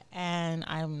 Yeah, and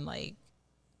I'm like,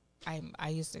 I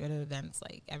used to go to events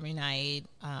like every night,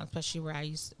 especially where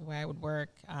I would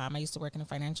work. I used to work in a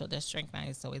financial district, and I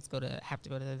used to always have to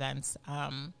go to the events.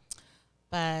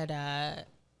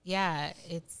 Yeah,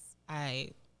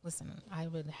 listen, I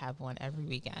would have one every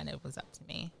weekend. It was up to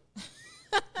me.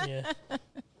 Yeah.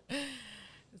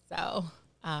 So,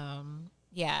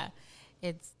 yeah,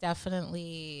 it's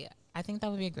definitely, I think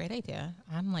that would be a great idea.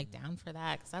 I'm like down for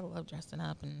that, because I love dressing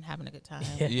up and having a good time.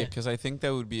 Yeah, because I think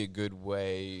that would be a good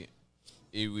way.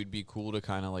 It would be cool to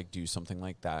kind of like do something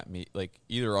like that, like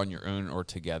either on your own or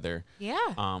together. Yeah.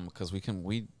 Because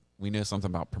we know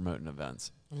something about promoting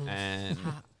events. And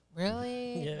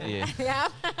really? Yeah. Yeah.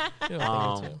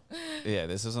 Yeah,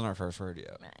 this isn't our first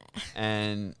rodeo.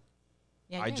 And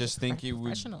Yeah, I just think it would.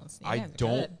 Professionals. You I guys are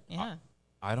don't. good. Yeah.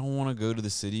 I don't want to go to the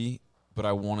city, but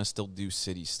I want to still do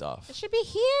city stuff. It should be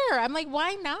here. I'm like,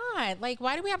 why not? Like,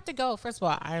 why do we have to go? First of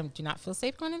all, I do not feel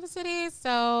safe going to the city.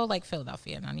 So, like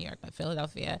Philadelphia, not New York, but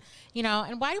Philadelphia, you know,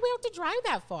 and why do we have to drive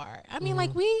that far? I mean,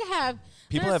 like, we have.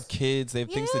 People have kids. They have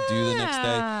things to do the next day.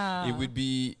 Yeah. It would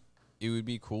be it would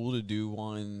be cool to do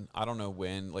one. I don't know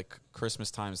when. Like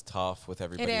Christmas time's tough with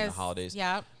everybody in the holidays.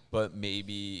 Yep. But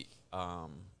maybe,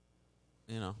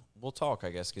 we'll talk. I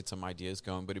guess get some ideas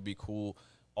going. But it'd be cool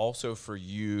also for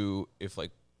you if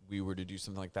like we were to do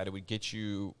something like that. It would get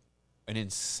you an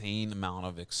insane amount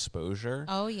of exposure.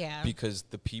 Oh yeah. Because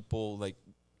the people like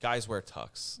guys wear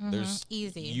tux. There's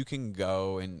easy. You can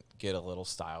go and get a little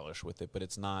stylish with it, but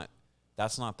it's not.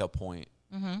 That's not the point.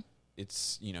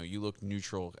 It's, you look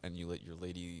neutral and you let your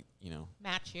lady,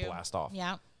 match you, blast off.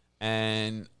 Yeah.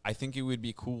 And I think it would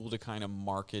be cool to kind of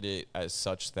market it as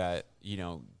such that,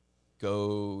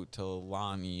 go to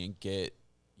Lonnie and get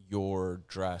your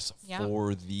dress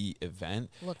for the event.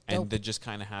 Look and dope. to just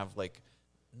kind of have like,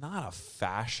 not a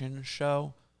fashion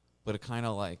show, but a kind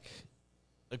of like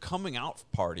a coming out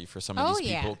party for some of these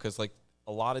people. Because like,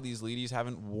 a lot of these ladies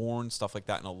haven't worn stuff like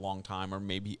that in a long time or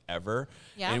maybe ever.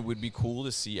 Yeah. And it would be cool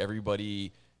to see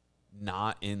everybody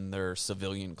not in their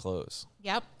civilian clothes.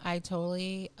 Yep. I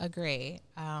totally agree.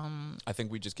 I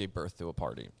think we just gave birth to a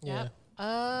party. Yeah.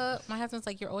 Yep. My husband's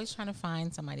like, you're always trying to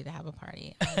find somebody to have a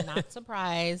party. I'm not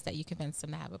surprised that you convinced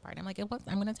him to have a party. I'm like, I'm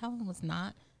going to tell him it was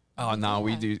not. Oh, no,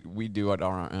 we do it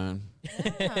on our own.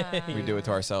 Yeah. We do it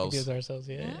to ourselves. We do it ourselves,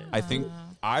 yeah. I think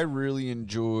I really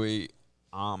enjoy,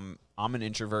 I'm an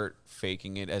introvert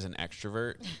faking it as an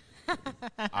extrovert.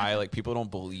 People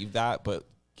don't believe that, but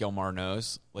Gilmar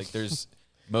knows. Like there's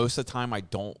most of the time I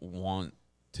don't want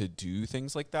to do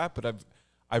things like that, but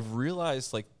I've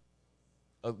realized like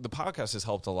the podcast has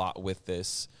helped a lot with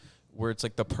this, where it's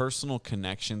like the personal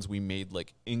connections we made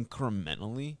like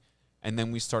incrementally, and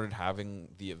then we started having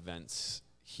the events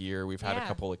here. We've had a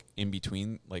couple like in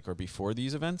between like or before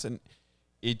these events, and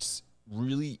it's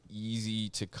really easy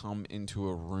to come into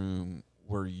a room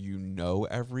where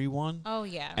everyone. Oh,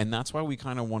 yeah. And that's why we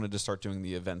kind of wanted to start doing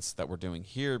the events that we're doing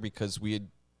here, because we had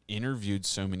interviewed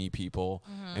so many people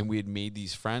and we had made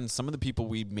these friends. Some of the people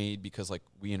we made because like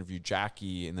we interviewed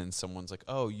Jackie, and then someone's like,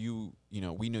 oh,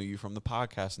 we know you from the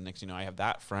podcast. And next, I have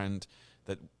that friend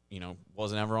that,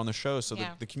 wasn't ever on the show. So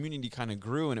the community kind of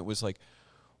grew, and it was like,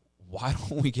 why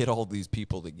don't we get all these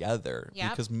people together? Yep.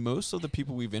 Because most of the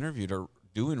people we've interviewed are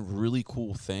doing really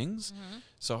cool things.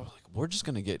 So like, we're just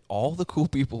going to get all the cool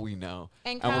people we know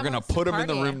and we're going to put them in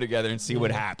the room together and see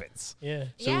what happens. Yeah.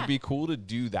 So it would be cool to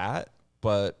do that,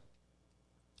 but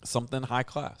something high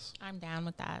class. I'm down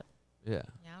with that. Yeah.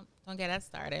 Yeah. Don't get us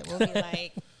started. We'll be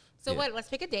like, so what? Let's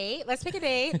pick a date. Like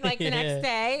the next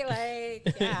day.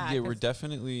 Like, yeah. Yeah, we're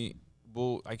definitely,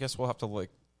 I guess we'll have to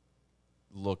like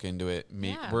look into it.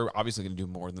 We're obviously going to do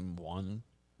more than one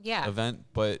event,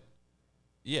 but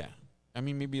yeah. I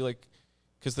mean, maybe like,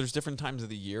 because there's different times of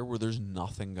the year where there's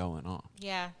nothing going on.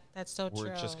 Yeah, that's so true.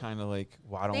 We're just kind of like,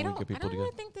 why don't we get people I don't together?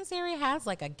 even think this area has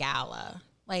like a gala.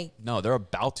 Like, No, they're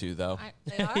about to though.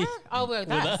 they are? Oh, with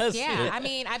us. us, Yeah. yeah. I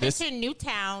mean, I've been to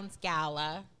Newtown's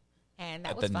gala, and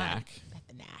that At was the fun. NAC? At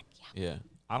the NAC, yeah. Yeah.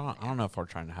 I don't know if we're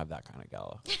trying to have that kind of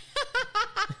gala.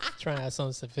 Trying to have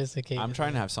something sophisticated. I'm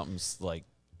trying to have something like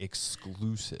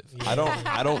exclusive. I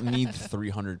don't need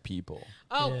 300 people.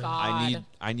 Oh, Yeah. God.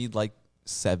 I need like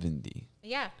 70.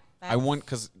 Yeah. I want,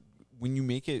 because when you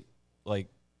make it like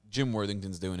Jim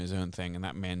Worthington's doing his own thing, and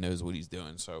that man knows what he's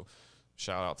doing. So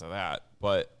shout out to that.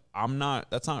 But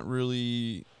that's not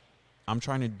really, I'm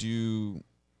trying to do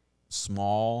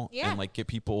small and like get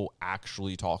people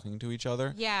actually talking to each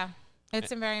other. Yeah.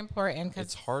 It's very important. Cause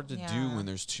It's hard to do when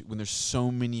there's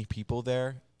so many people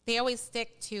there. they always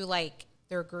stick to like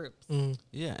their groups.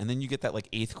 Yeah. And then you get that like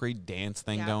 8th grade dance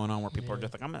thing going on where people are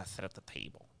just like, I'm going to sit at the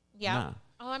table. Yeah. Nah.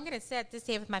 Oh, I'm going to sit at this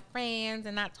table with my friends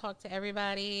and not talk to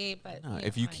everybody. But No,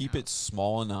 if you keep it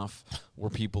small enough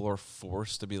where people are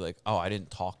forced to be like, oh, I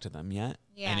didn't talk to them yet.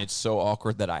 Yeah. And it's so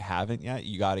awkward that I haven't yet.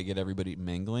 You got to get everybody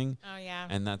mingling. Oh, yeah.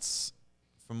 And that's,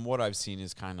 from what I've seen,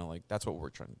 is kind of like, that's what we're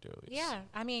trying to do at least. Yeah.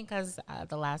 I mean, because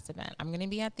the last event, I'm going to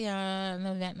be at the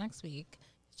event next week.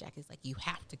 Jackie's like, you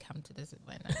have to come to this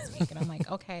event next week. And I'm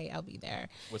like, okay, I'll be there.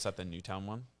 What's that, the Newtown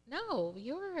one? No,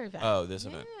 your event. Oh, this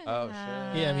event. Oh, shit.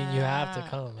 Yeah, I mean, you have to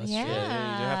come. That's Yeah. true.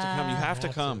 Yeah, you have to come. You have to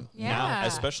come. Yeah. Now,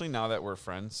 especially now that we're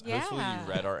friends. Yeah. Hopefully you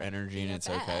read our energy and it's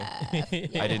okay.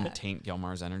 Yeah. I didn't taint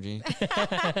Gilmar's energy.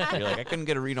 You're like, I couldn't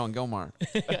get a read on Gilmar.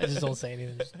 I just don't say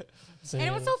anything. And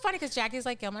it was so funny because Jackie's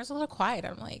like, Gilmar's a little quiet.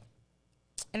 I'm like,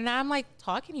 and now I'm like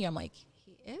talking to you. I'm like,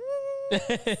 he is.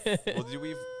 Well,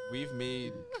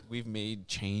 we've made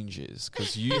changes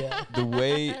because the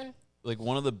way, like,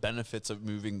 one of the benefits of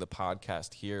moving the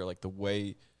podcast here, like the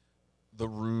way the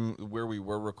room where we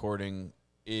were recording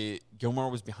it,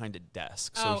 Gilmar was behind a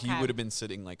desk, so he would have been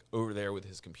sitting like over there with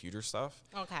his computer stuff.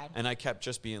 Okay. And I kept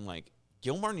just being like,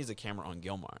 Gilmar needs a camera on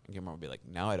Gilmar, and Gilmar would be like,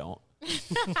 no, I don't.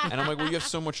 And I'm like, well, you have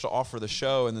so much to offer the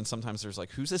show. And then sometimes there's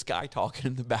like, who's this guy talking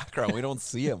in the background? We don't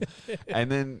see him.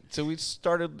 And then, so we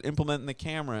started implementing the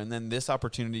camera. And then this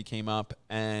opportunity came up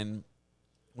and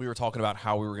we were talking about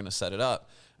how we were going to set it up.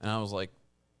 And I was like,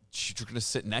 you're going to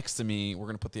sit next to me. We're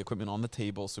going to put the equipment on the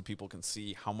table so people can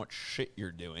see how much shit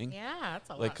you're doing. Yeah, that's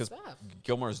a Like, lot of stuff.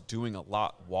 Gilmar's doing a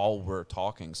lot while we're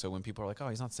talking. So when people are like, oh,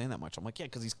 he's not saying that much. I'm like, yeah,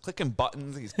 because he's clicking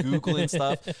buttons. He's Googling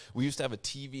stuff. We used to have a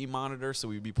TV monitor, so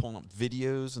we'd be pulling up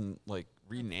videos and, like,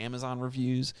 reading Amazon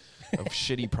reviews of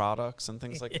shitty products and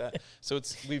things like that. So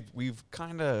it's we've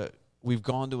gone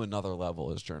to another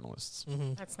level as journalists.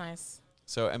 Mm-hmm. That's nice.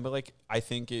 So, but, like, I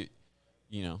think it,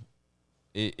 you know,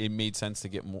 it made sense to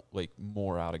get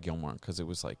more out of Gilmar because it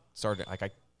was, like, I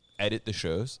edit the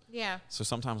shows. Yeah. So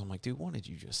sometimes I'm like, dude, what did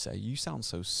you just say? You sound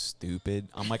so stupid.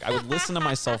 I'm like, I would listen to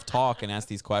myself talk and ask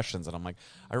these questions, and I'm like,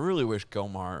 I really wish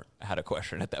Gilmar had a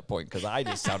question at that point because I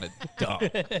just sounded dumb.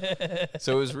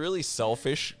 So it was really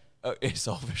selfish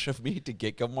of me to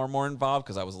get Gilmar more involved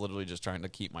because I was literally just trying to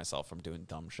keep myself from doing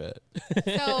dumb shit.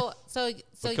 So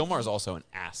But Gilmar is also an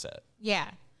asset. Yeah.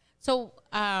 So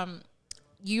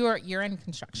you're in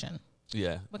construction.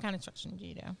 Yeah. What kind of construction do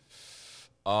you do?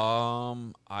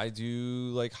 I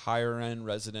do like higher end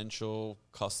residential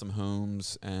custom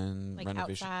homes and Like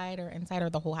renovation. outside or inside or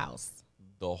the whole house?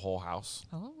 The whole house.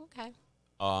 Oh, okay.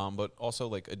 But also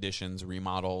like additions,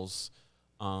 remodels,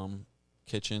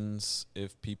 kitchens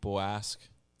if people ask.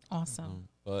 Awesome.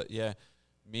 But yeah,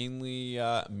 mainly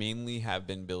have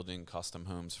been building custom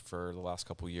homes for the last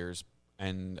couple years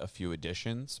and a few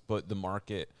additions. But the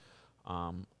market,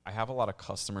 I have a lot of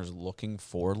customers looking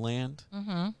for land.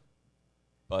 Mm-hmm.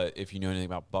 But if you know anything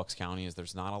about Bucks County, is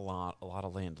there's not a lot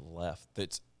of land left.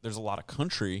 There's a lot of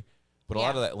country, but a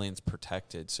lot of that land's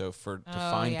protected. So to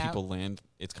find people land,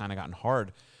 it's kind of gotten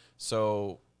hard.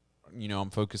 So, you know,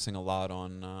 I'm focusing a lot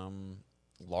on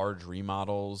large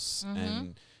remodels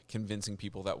and convincing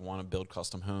people that want to build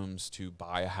custom homes to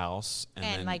buy a house and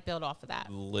then like build off of that.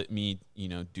 Let me, you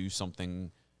know, do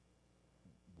something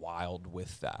wild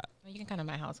with that. Well, you can come to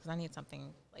my house because I need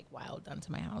something like wild done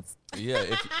to my house.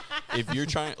 Yeah, if you're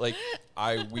trying, like,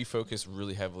 we focus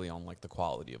really heavily on like the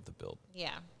quality of the build.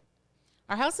 Yeah.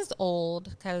 Our house is old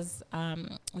because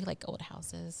we like old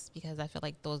houses because I feel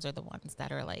like those are the ones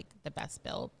that are like the best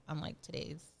built. Unlike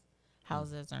today's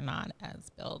houses are not as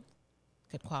built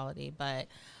good quality, but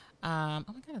oh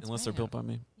my god, it's Unless they're built by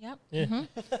me. Yep. Yeah. Mm-hmm.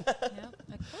 Yep.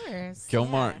 Of course.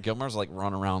 Gilmar's like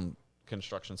run around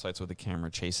construction sites with a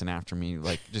camera chasing after me,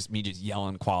 like just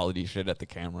yelling quality shit at the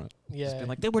camera. Yeah. Just being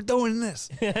like, we're doing this.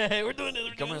 We're doing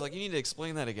it. Gilmar's like, you need to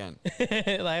explain that again.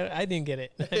 Like, I didn't get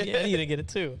it. I need to get it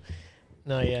too.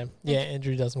 No, yeah. Yeah,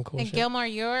 Andrew does some cool And shit.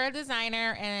 Gilmar, you're a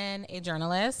designer and a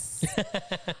journalist.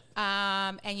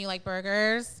 And you like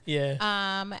burgers.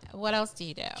 Yeah. What else do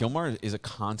you do? Gilmar is a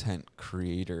content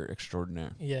creator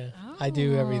extraordinaire. Yeah. I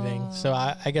do everything. So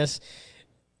I guess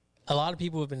a lot of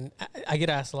people have been, I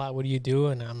get asked a lot, what do you do?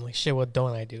 And I'm like, shit, what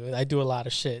don't I do? I do a lot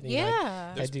of shit. You know,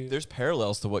 Yeah. I do. There's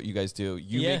parallels to what you guys do.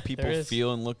 You Yeah, make people there is.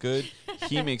 feel and look good.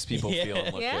 He makes people feel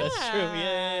and look Yeah. good. That's true.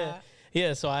 Yeah.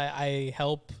 Yeah, so I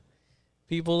help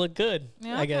people look good.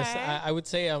 I guess Okay. I would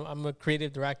say I'm a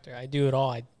creative director. I do it all.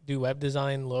 I do web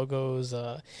design, logos,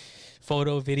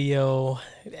 photo, video,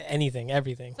 anything,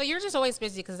 everything. So you're just always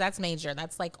busy because that's major.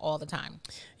 That's like all the time.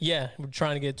 Yeah, we're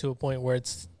trying to get to a point where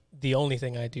it's the only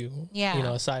thing I do. Yeah. You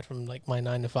know, aside from like my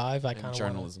 9 to 5, I kind of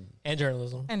journalism. And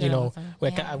journalism. And you journalism, know,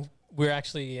 yeah. we're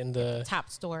actually in the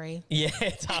Top story. yeah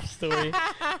top story.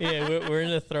 Yeah, we're in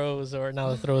the throes, or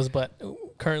not the throes, but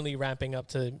currently ramping up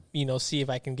to see if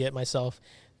I can get myself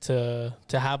to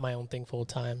have my own thing full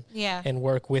time. Yeah. And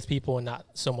work with people and not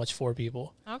so much for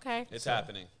people. Okay. It's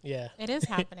happening. Yeah. It is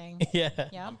happening. Yeah.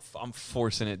 Yep. I'm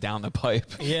forcing it down the pipe.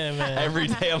 Yeah, man. Every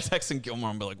day I'm texting Gilmar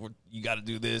and be like, you got to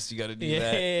do this, you got to do Yeah,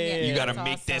 that. yeah, You got to that's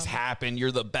make this awesome. happen.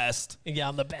 You're the best. Yeah,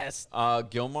 I'm the best.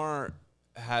 Gilmar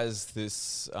has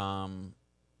this,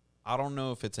 I don't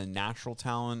know if it's a natural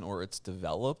talent or it's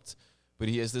developed, but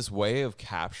he has this way of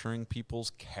capturing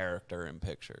people's character in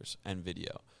pictures and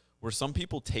video. Where some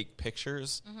people take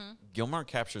pictures, Gilmar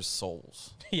captures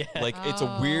souls. Yeah. Like it's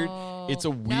a weird.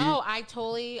 No, I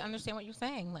totally understand what you're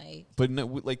saying. Like, But no,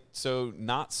 like, so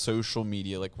not social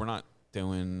media. Like we're not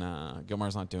doing.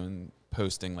 Gilmar's not doing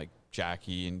posting like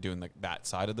Jackie and doing like that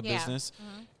side of the Yeah. business.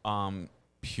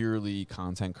 Purely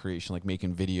content creation, like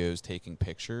making videos, taking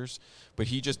pictures. But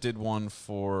he just did one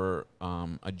for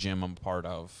a gym I'm part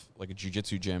of, like a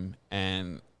jiu-jitsu gym,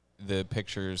 and the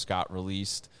pictures got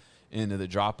released into the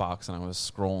Dropbox, and I was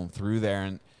scrolling through there,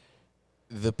 and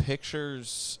the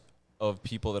pictures of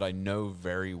people that I know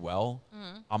very well,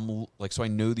 I'm like, so I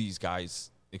know these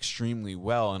guys extremely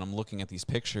well, and I'm looking at these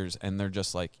pictures, and they're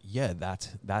just like, yeah,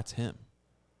 that's him.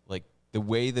 Like the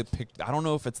way I don't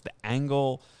know if it's the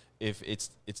angle, if it's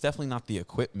definitely not the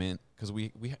equipment, because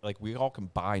we all can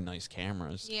buy nice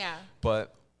cameras. Yeah.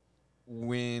 But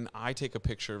when I take a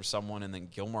picture of someone and then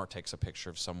Gilmar takes a picture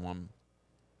of someone,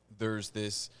 there's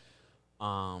this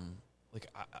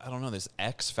I don't know, this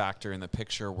X factor in the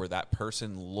picture where that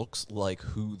person looks like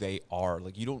who they are.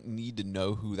 Like, you don't need to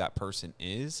know who that person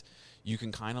is. You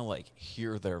can kind of like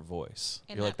hear their voice.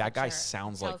 You're like, that guy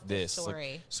sounds like this.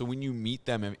 Like, so when you meet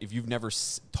them, if you've never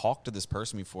talked to this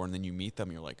person before and then you meet them,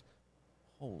 you're like,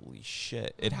 holy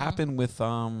shit. It happened with,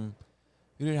 who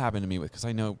did it happen to me with? Because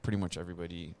I know pretty much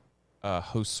everybody,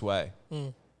 Josue.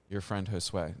 Your friend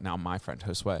Josue, now my friend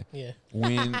Josue. Yeah.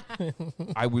 When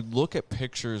I would look at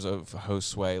pictures of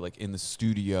Josue, like in the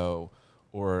studio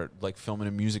or like filming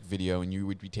a music video, and you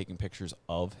would be taking pictures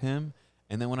of him.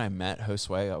 And then when I met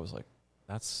Josue, I was like,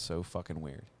 that's so fucking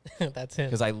weird. That's him.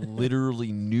 Because I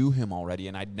literally knew him already,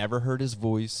 and I'd never heard his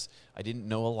voice. I didn't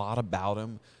know a lot about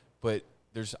him. But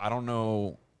I don't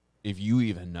know if you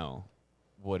even know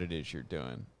what it is you're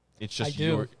doing. It's just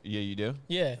yeah, you do?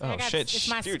 Yeah. Oh, shit. It's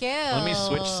my Dude, skill. let me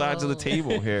switch sides of the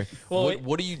table here. Well,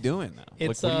 what are you doing now? Like,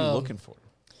 it's, what are you looking for?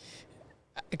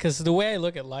 Because the way I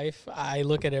look at life, I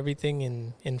look at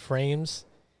everything in frames.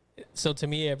 So to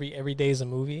me, every day is a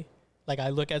movie. Like, I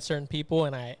look at certain people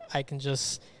and I can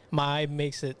just, my eye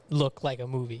makes it look like a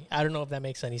movie. I don't know if that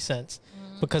makes any sense.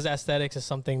 Because aesthetics is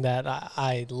something that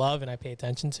I love and I pay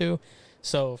attention to.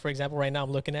 So, for example, right now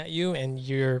I'm looking at you and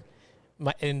you're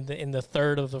in the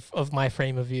third of my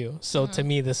frame of view. So to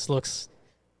me, this looks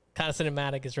kind of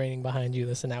cinematic. It's raining behind you,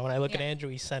 this and that. When I look at Andrew,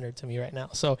 he's centered to me right now.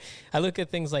 So I look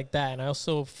at things like that, and I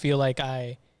also feel like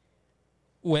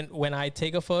when I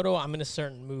take a photo, I'm in a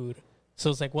certain mood.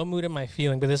 So it's like, what mood am I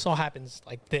feeling? But this all happens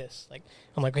like this. Like,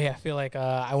 I'm like, hey, I feel like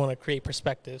I want to create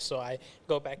perspective. So I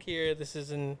go back here. This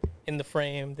is in the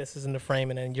frame. This is in the frame,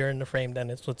 and then you're in the frame.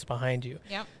 Then it's what's behind you.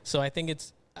 Yep. So I think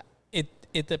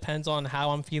it depends on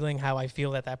how I'm feeling, how I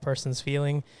feel that person's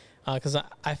feeling. Because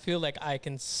I feel like I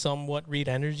can somewhat read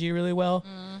energy really well.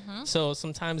 So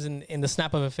sometimes in the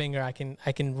snap of a finger, I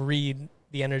can read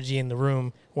the energy in the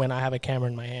room when I have a camera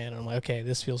in my hand. I'm like, okay,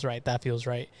 this feels right, that feels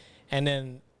right. And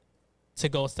then to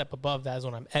go a step above that is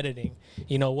when I'm editing.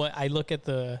 You know what? I look at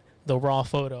the raw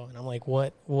photo and I'm like,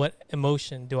 what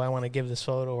emotion do I want to give this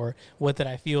photo, or what did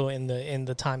I feel in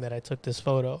the time that I took this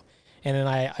photo? And then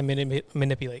I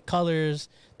manipulate colors,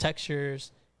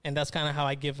 textures, and that's kind of how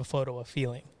I give a photo a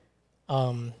feeling.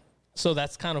 So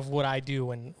that's kind of what I do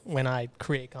when I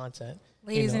create content.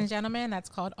 Ladies and gentlemen, that's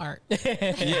called art.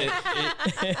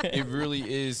 It really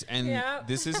is. And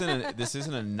this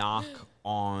isn't a knock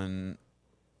on,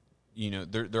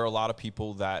 there are a lot of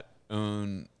people that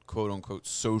own quote unquote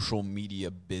social media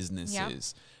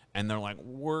businesses, and they're like,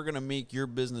 we're going to make your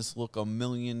business look $1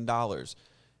 million.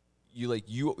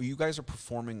 You guys are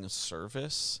performing a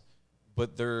service,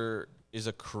 but there is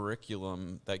a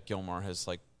curriculum that Gilmar has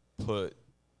like put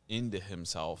into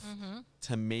himself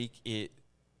to make it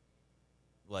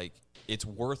like it's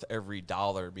worth every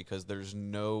dollar, because there's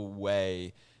no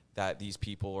way that these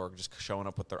people are just showing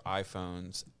up with their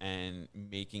iPhones and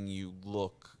making you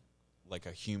look like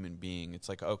a human being. It's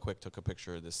like, oh, quick, took a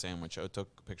picture of this sandwich. Oh, took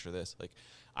a picture of this. Like,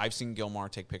 I've seen Gilmar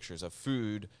take pictures of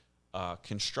food,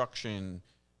 construction,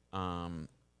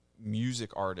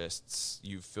 music artists.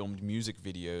 You've filmed music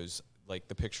videos. Like,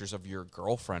 the pictures of your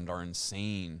girlfriend are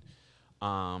insane.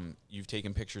 You've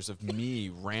taken pictures of me,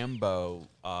 Rambo,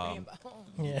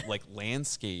 like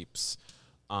landscapes.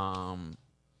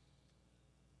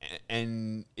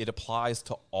 And it applies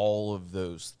to all of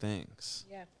those things.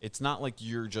 Yeah. It's not like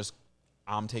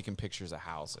I'm taking pictures of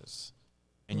houses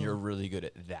and you're really good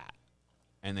at that.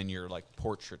 And then your like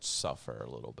portraits suffer a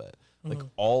little bit. Like,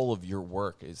 all of your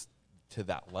work is to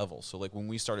that level. So like when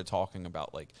we started talking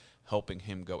about like helping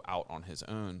him go out on his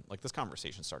own, like this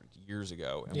conversation started years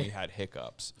ago and we had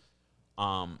hiccups.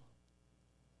 The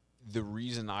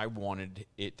reason I wanted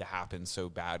it to happen so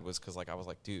bad was because like I was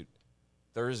like, dude,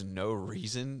 there is no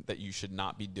reason that you should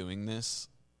not be doing this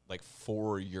like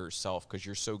for yourself, because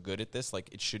you're so good at this.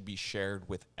 Like, it should be shared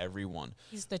with everyone.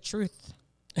 He's the truth.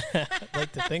 I'd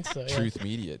like to think so. Truth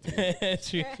media, dude.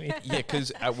 Truth media. Yeah,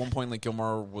 because at one point, like,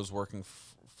 Gilmar was working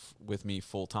with me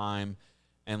full time,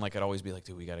 and like I'd always be like,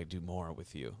 dude, we got to do more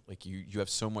with you. Like, you have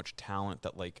so much talent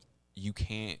that like you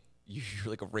can't. You're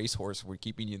like a racehorse. We're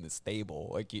keeping you in the stable.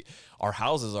 Like, our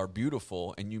houses are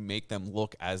beautiful, and you make them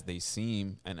look as they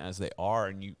seem and as they are,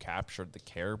 and you captured the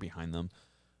care behind them.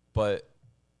 But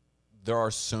there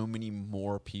are so many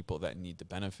more people that need to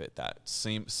benefit that.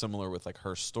 Similar with like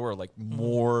her store, like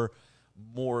more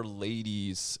more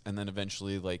ladies, and then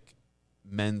eventually like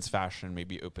men's fashion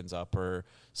maybe opens up, or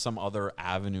some other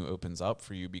avenue opens up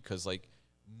for you, because like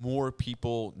more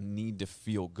people need to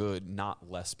feel good, not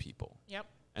less people. Yep.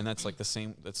 And that's like the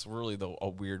same, that's really a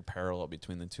weird parallel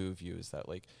between the two of you, is that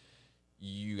like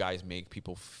you guys make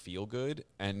people feel good,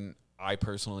 and I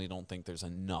personally don't think there's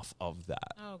enough of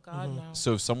that. Oh God, no.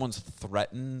 So if someone's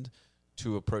threatened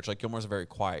to approach, like Gilmore's a very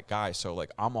quiet guy, so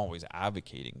like I'm always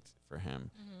advocating for him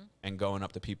and going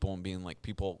up to people and being like,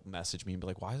 people message me and be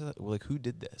like, why is that, like, who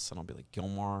did this? And I'll be like,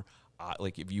 Gilmore,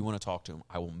 like if you want to talk to him,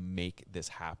 I will make this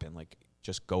happen. Like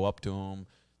just go up to him.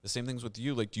 The same things with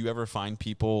you. Like, do you ever find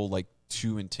people like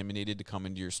too intimidated to come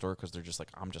into your store because they're just like,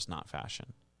 I'm just not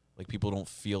fashion? Like people don't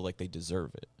feel like they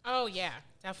deserve it. Oh yeah,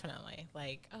 definitely.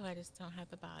 Like, oh, I just don't have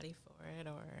the body for it,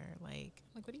 or like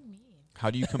what do you mean?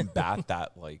 How do you combat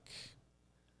that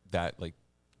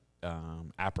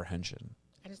apprehension?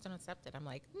 I just don't accept it. I'm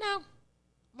like, no,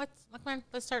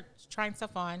 let's start trying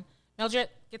stuff on. Mildred,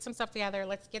 get some stuff together.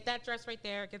 Let's get that dress right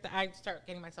there. I start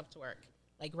getting myself to work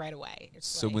like right away. It's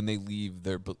so like, when they leave,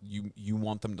 you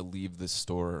want them to leave the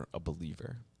store a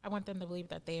believer. I want them to believe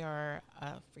that they are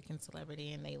a freaking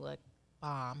celebrity and they look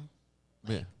bomb.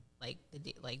 Yeah. Like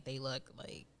they look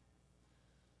like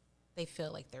they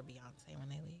feel like they're Beyonce when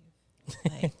they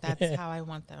leave. Like that's how I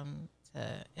want them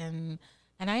to. And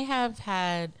I have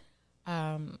had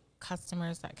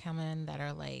customers that come in that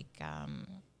are like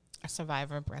a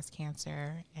survivor of breast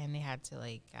cancer, and they had to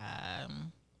like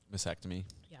Mastectomy.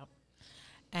 Yep.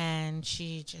 And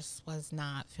she just was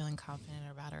not feeling confident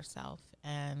about herself,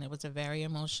 and it was a very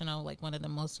emotional, like one of the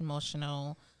most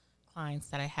emotional clients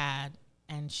that I had,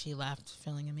 and she left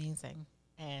feeling amazing.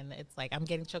 And it's like I'm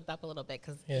getting choked up a little bit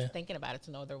because just thinking about it,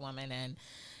 to know other woman, and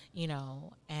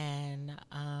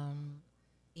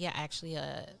I actually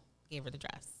gave her the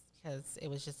dress because it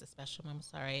was just a special moment.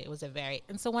 Sorry, it was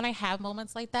and so when I have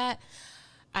moments like that,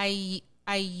 I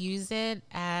use it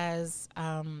as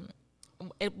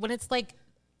when it's like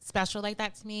special like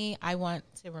that to me, I want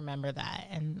to remember that,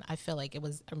 and I feel like it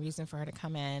was a reason for her to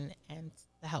come in and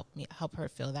to help her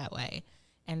feel that way.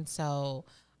 And so,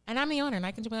 and I'm the owner, and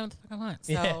I can do whatever the fuck I want.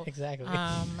 So, yeah, exactly.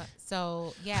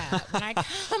 So yeah, when I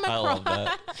come across, I love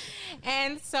that.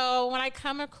 And so when I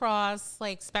come across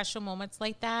like special moments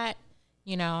like that,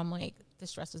 I'm like,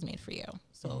 this dress was made for you,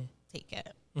 so take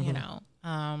it.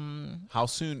 How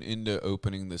soon into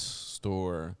opening this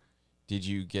store did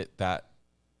you get that?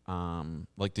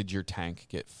 Like, did your tank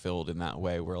get filled in that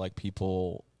way where like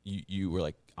people, you were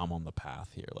like, I'm on the path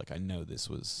here. Like, I know this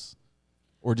was,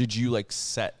 or did you like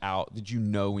set out, did you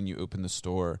know when you opened the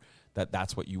store that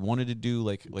that's what you wanted to do?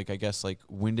 Like, I guess like,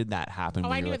 when did that happen? Oh,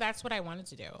 I knew that's what I wanted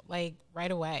to do. Like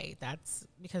right away. That's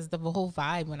because the whole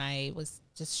vibe when I was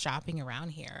just shopping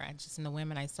around here, and the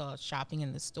women I saw shopping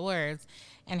in the stores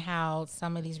and how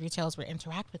some of these retailers would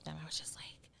interact with them, I was just like,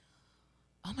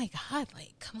 oh my God,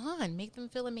 like, come on, make them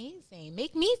feel amazing.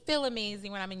 Make me feel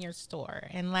amazing when I'm in your store.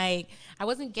 And like, I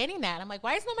wasn't getting that. I'm like,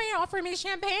 why is nobody offering me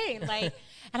champagne? Like,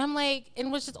 and I'm like, and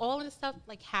it was just all of this stuff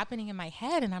like happening in my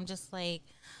head. And I'm just like,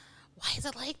 why is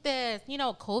it like this?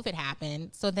 COVID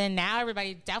happened. So then now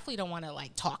everybody definitely don't want to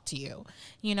like talk to you,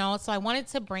 So I wanted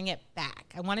to bring it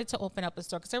back. I wanted to open up a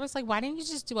store because I was like, why didn't you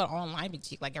just do an online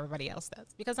boutique like everybody else does?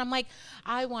 Because I'm like,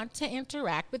 I want to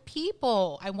interact with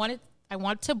people. I want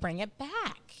to bring it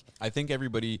back. I think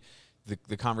everybody,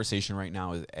 the conversation right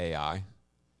now is AI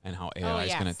and how AI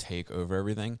is going to take over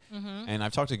everything. Mm-hmm. And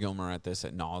I've talked to Gilmore at this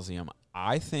ad nauseum.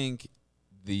 I think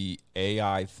the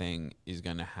AI thing is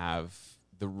going to have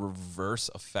the reverse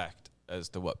effect as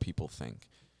to what people think,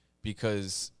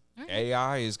 because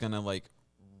AI is going to like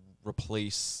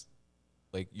replace,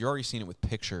 like you're already seeing it with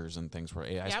pictures and things where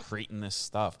AI is creating this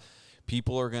stuff.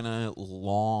 People are going to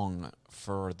long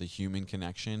for the human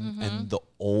connection and the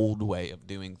old way of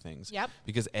doing things. Yep.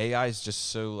 Because AI is just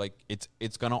so like,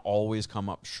 it's going to always come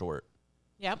up short.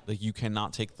 Yep. Like you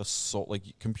cannot take the soul, like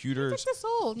computers. Take the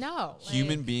soul, no.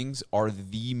 Human beings are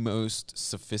the most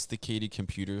sophisticated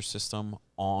computer system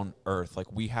on earth.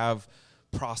 Like we have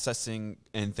processing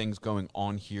and things going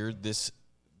on here. This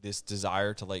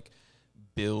desire to like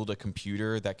build a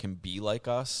computer that can be like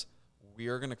us, we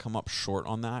are going to come up short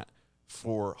on that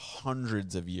for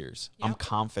hundreds of years. Yep. I'm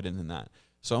confident in that.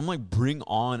 So I'm like, bring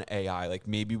on AI. Like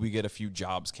maybe we get a few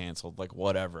jobs canceled, like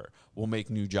whatever. We'll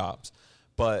make new jobs.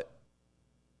 But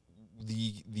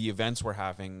the events we're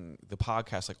having, the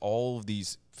podcast, like all of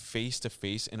these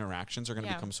face-to-face interactions are going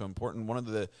to become so important. One of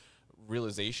the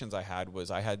realizations I had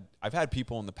was I've had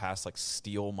people in the past like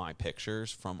steal my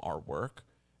pictures from our work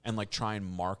and like try and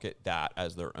market that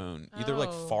as their own, either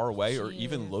like far away or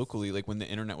even locally. Like when the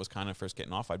internet was kind of first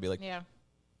getting off, I'd be like,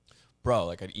 bro,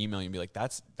 like I'd email you and be like,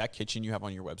 that kitchen you have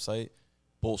on your website,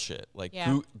 bullshit. Like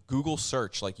Google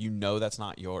search, like, that's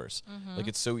not yours. Like,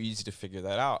 it's so easy to figure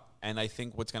that out. And I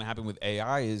think what's going to happen with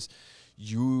AI is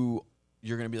you're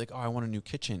going to be like, oh, I want a new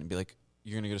kitchen, and be like,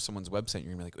 you're going to go to someone's website and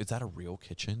you're going to be like, is that a real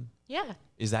kitchen? Yeah.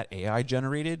 Is that AI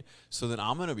generated? So then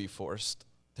I'm going to be forced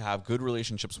to have good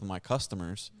relationships with my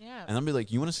customers. Yeah. And I'll be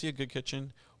like, you want to see a good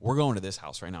kitchen? We're going to this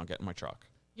house right now. Get in my truck.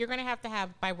 You're going to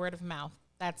have by word of mouth.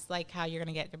 That's like how you're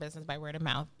going to get your business, by word of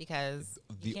mouth, because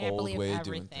you can't believe way everything. of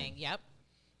doing things. Yep.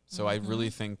 So I really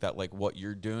think that like what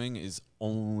you're doing is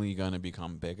only going to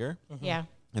become bigger. Yeah.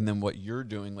 And then what you're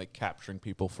doing, like capturing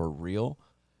people for real,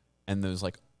 and those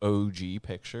like OG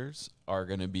pictures are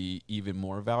going to be even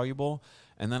more valuable.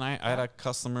 And then I had a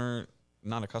customer,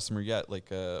 not a customer yet,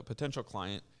 like a potential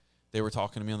client. They were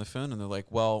talking to me on the phone and they're like,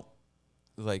 well,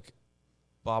 like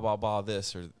blah, blah, blah,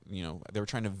 this, or, they were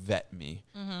trying to vet me.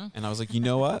 And I was like, you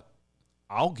know what?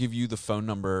 I'll give you the phone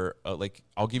number.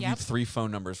 I'll give you 3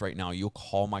 phone numbers right now. You'll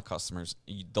call my customers.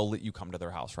 They'll let you come to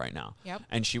their house right now. Yep.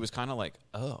 And she was kind of like,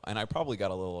 oh, and I probably got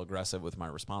a little aggressive with my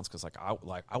response. Cause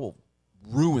I will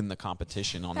ruin the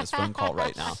competition on this phone call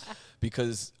right now,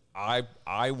 because I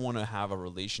want to have a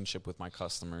relationship with my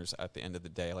customers at the end of the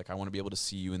day. Like, I want to be able to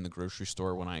see you in the grocery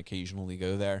store when I occasionally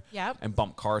go there and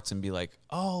bump carts and be like,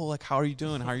 oh, like, how are you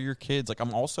doing? How are your kids? Like,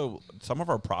 some of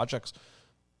our projects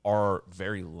are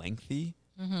very lengthy.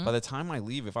 By the time I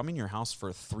leave, if I'm in your house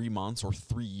for 3 months or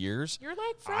 3 years, You're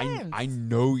like friends. I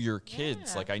know your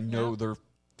kids. Yeah. Like, I know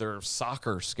their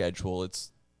soccer schedule.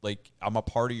 It's like, I'm a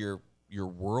part of your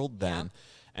world then.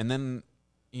 And then,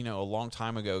 a long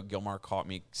time ago, Gilmar caught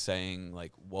me saying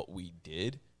like what we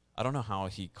did. I don't know how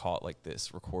he caught like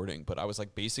this recording, but I was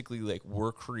like, basically like,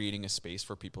 we're creating a space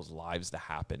for people's lives to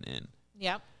happen in.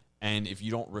 Yep. And if you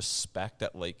don't respect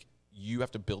that, like, you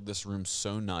have to build this room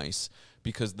so nice,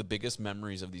 because the biggest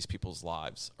memories of these people's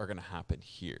lives are going to happen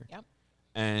here. Yep.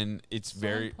 And it's So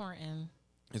very important.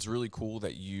 It's really cool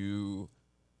that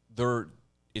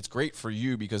it's great for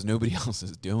you because nobody else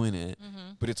is doing it,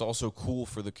 but it's also cool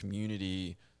for the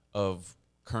community of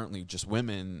currently just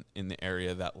women in the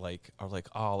area that like are like,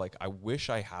 oh, like, I wish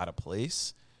I had a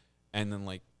place. And then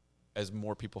like, as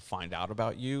more people find out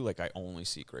about you, like, I only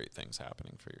see great things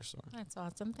happening for your store. That's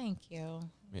awesome. Thank you.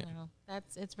 Yeah.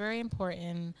 It's very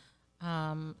important.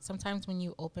 Sometimes when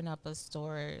you open up a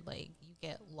store, like, you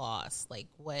get lost. Like,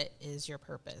 what is your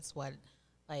purpose? What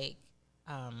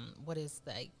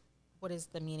is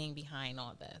the meaning behind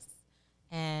all this?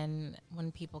 And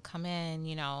when people come in,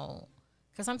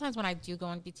 because sometimes when I do go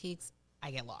in boutiques,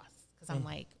 I get lost because I'm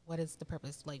like, what is the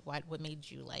purpose? Like, what made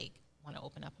you like want to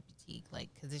open up a boutique? Like,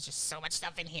 because there's just so much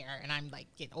stuff in here, and I'm like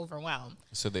get overwhelmed.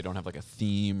 So they don't have like a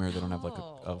theme, or they don't have like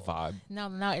a vibe. No,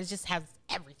 it just has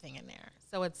everything in there.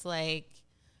 So it's like,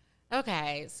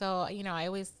 okay, so I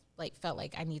always like felt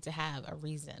like I need to have a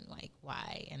reason, like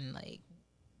why and like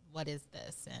what is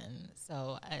this, and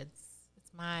so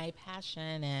it's my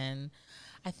passion. And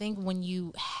I think when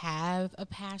you have a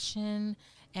passion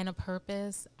and a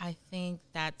purpose, I think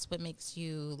that's what makes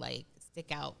you like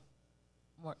stick out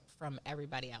more from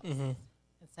everybody else,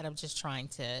 instead of just trying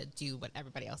to do what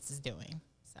everybody else is doing.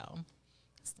 So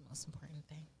that's the most important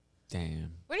thing.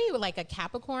 Damn. What are you, like a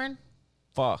Capricorn?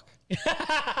 Fuck. Is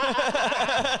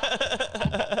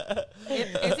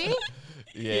he?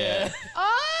 Yeah.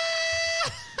 Oh!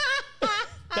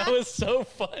 That was so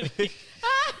funny.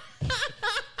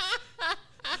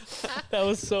 That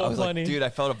was so I was funny. like, dude, I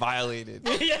felt violated.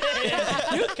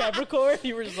 yeah. You a Capricorn?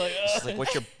 You were just like, She's like,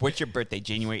 what's your birthday?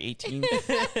 January 18th?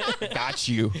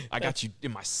 I got you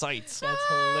in my sights. That's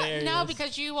hilarious. No,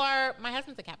 because my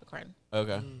husband's a Capricorn.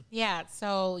 Okay. Yeah,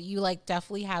 so you like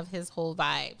definitely have his whole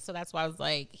vibe. So that's why I was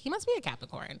like, he must be a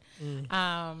Capricorn.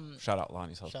 Shout out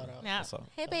Lonnie's husband. Shout out. Yeah. What's up?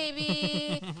 Hey,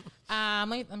 baby. Let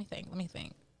me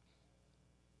think.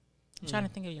 I'm trying to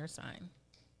think of your sign.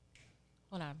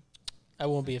 Hold on. I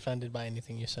won't be offended by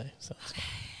anything you say. So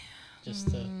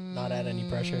just to not add any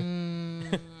pressure.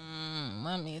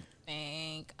 Let me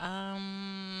think.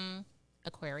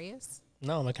 Aquarius.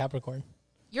 No, I'm a Capricorn.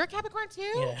 You're a Capricorn too?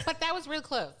 Yeah. But that was real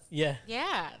close. Yeah.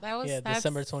 Yeah, that's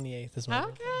December 28th is my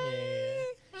birthday. Okay.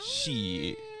 Yeah.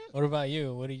 Shit. What about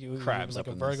you? What are you? Crabs like up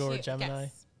a in Virgo or Yes. Gemini?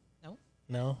 No.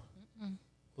 No.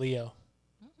 Leo.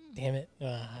 Damn it.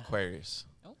 Aquarius.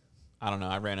 Nope. I don't know.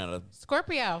 I ran out of.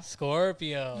 Scorpio.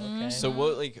 Scorpio. Okay. So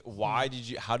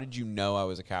how did you know I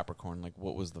was a Capricorn? Like,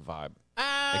 what was the vibe?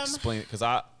 Explain it, because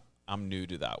I'm new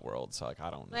to that world, so like I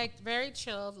don't know. Like very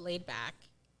chilled, laid back.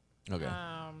 Okay.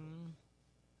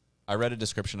 I read a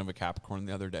description of a Capricorn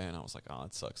the other day, and I was like, oh,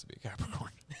 it sucks to be a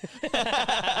Capricorn.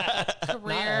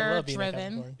 Career, love being a being a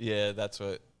driven. Capricorn. Yeah, that's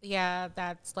what. Yeah,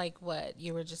 that's like what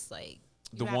you were just like.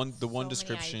 The you have one so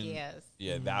description. many ideas.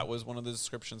 Yeah, that was one of the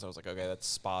descriptions. I was like, okay, that's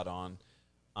spot on.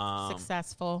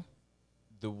 Successful.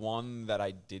 The one that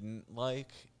I didn't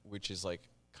like, which is like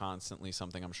constantly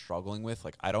something I'm struggling with,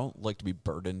 like I don't like to be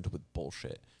burdened with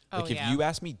bullshit. Like if you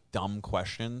ask me dumb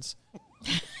questions,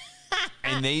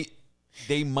 and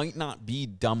they might not be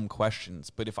dumb questions,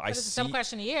 but if I It's a see dumb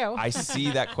question to you. I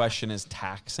see that question as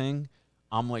taxing,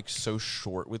 I'm like so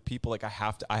short with people. Like I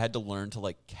had to learn to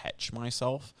like catch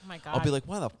myself. Oh my God. I'll be like,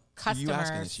 why the f- are you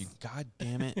asking Customers. this? You god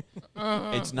damn it.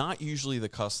 It's not usually the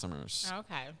customers.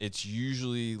 Okay. It's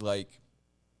usually like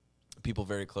people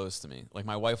very close to me. Like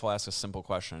my wife will ask a simple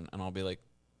question and I'll be like,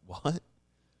 what?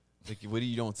 Like, what,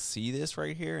 you don't see this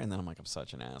right here? And then I'm like, I'm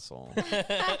such an asshole.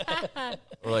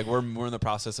 Or like we're in the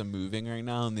process of moving right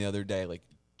now, and the other day, like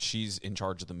she's in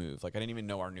charge of the move. Like I didn't even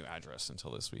know our new address until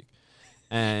this week.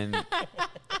 And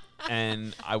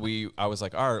I was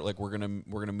like, all right, like we're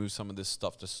gonna move some of this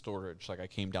stuff to storage. Like I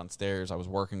came downstairs, I was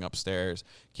working upstairs,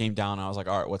 came down, and I was like,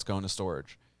 all right, what's going to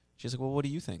storage? She's like, well, what do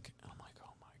you think? And I'm like,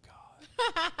 oh my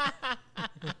God.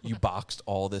 You boxed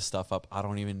all this stuff up. I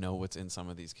don't even know what's in some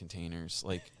of these containers.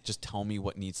 Like, just tell me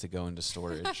what needs to go into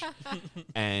storage.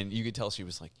 And you could tell she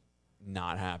was like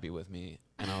not happy with me.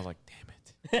 And I was like, damn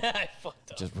it. I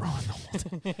fucked up. Just ruined the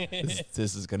whole thing.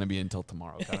 This is going to be until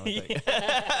tomorrow kind of thing.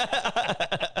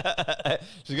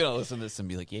 She's going to listen to this and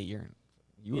be like, yeah,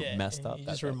 you have messed up. You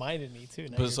that just day. reminded me too. Now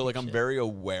But you're so like big I'm shit. very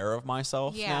aware of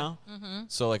myself now. Mm-hmm.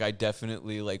 So like I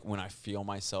definitely like when I feel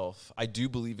myself, I do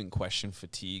believe in question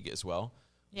fatigue as well.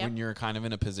 Yep. When you're kind of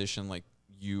in a position like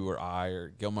you or I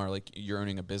or Gilmar, like you're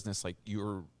owning a business, like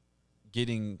you're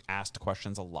getting asked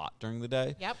questions a lot during the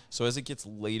day. Yep. So as it gets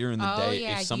later in the Oh, day,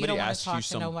 yeah, if you somebody don't wanna asks talk you to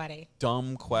some nobody.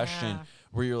 dumb question Yeah.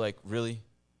 where you're like, really,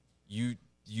 you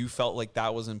felt like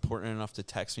that was important enough to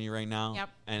text me right now Yep.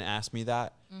 and ask me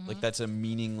that, like that's a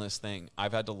meaningless thing.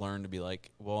 I've had to learn to be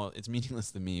like, well, it's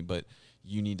meaningless to me, but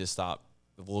you need to stop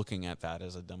looking at that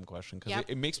as a dumb question because Yep.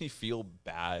 it makes me feel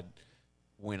bad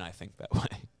when I think that way.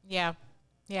 Yeah.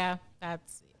 Yeah.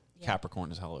 That's. Yeah.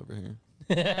 Capricorn is hell over here.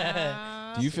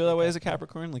 Uh, Do you feel that way as a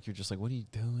Capricorn? Like you're just like, what are you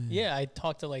doing? Yeah, I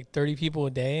talk to like 30 people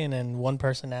a day, and then one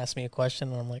person asks me a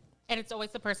question, and I'm like, and it's always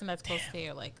the person that's close to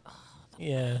you. Like, oh,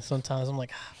 yeah. Sometimes I'm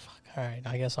like, fuck. All right,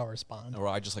 I guess I'll respond. Or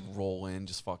I just like roll in,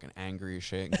 just fucking angry as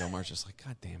shit, and Gilmar's just like,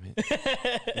 God damn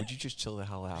it, would you just chill the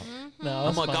hell out? No, I'm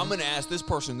it's like, fine. I'm gonna ask this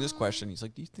person this question. He's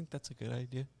like, do you think that's a good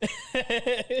idea?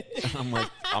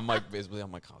 I'm like, basically,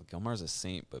 I'm like, oh, Gilmar's a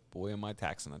saint, but boy, am I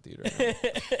taxing that dude right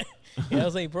now. Yeah, I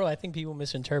was like, bro, I think people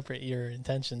misinterpret your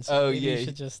intentions. Oh, Maybe yeah. You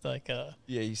should just like,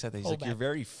 Yeah, he said that. He's Hold like, you're back.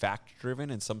 very fact driven,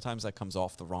 and sometimes that comes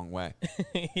off the wrong way.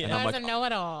 yeah. And I'm that's like, a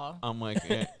know-it-all. I'm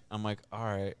like, all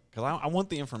right, because I want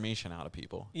the information out of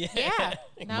people. Yeah. Yeah.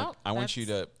 I'm No. like, I want you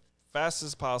to, fast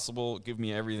as possible, give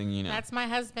me everything you know. That's my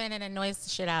husband, and it annoys the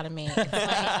shit out of me. It's like,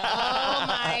 oh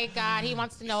my God, he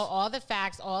wants to know all the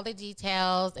facts, all the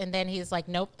details, and then he's like,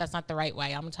 nope, that's not the right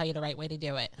way. I'm gonna tell you the right way to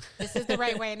do it. This is the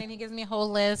right way, and then he gives me a whole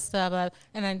list of,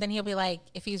 and then he'll be like,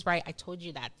 if he's right, I told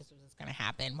you that this was gonna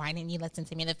happen. Why didn't you listen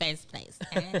to me in the first place?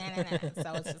 So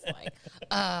it's just like,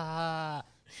 I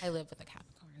live with a Capricorn.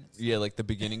 Yeah, like the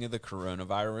beginning of the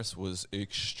coronavirus was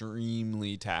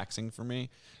extremely taxing for me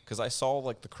because I saw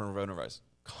like the coronavirus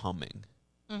coming.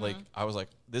 Like I was like,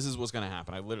 this is what's gonna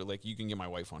happen. I literally like you can get my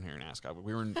wife on here and ask her.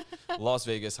 We were in Las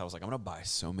Vegas. I was like, I'm gonna buy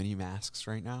so many masks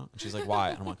right now. And she's like, why?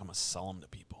 And I'm like, I'm gonna sell them to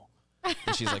people.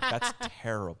 And she's like, that's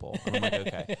terrible. And I'm like,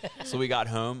 okay. So we got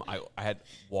home. I had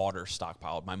water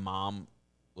stockpiled. My mom,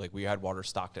 like we had water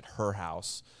stocked at her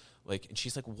house. Like, and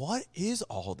she's like, what is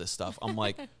all this stuff? I'm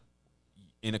like,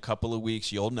 in a couple of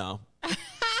weeks, you'll know.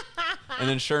 And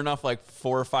then sure enough, like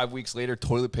 4 or 5 weeks later,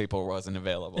 toilet paper wasn't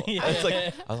available. Yeah. I was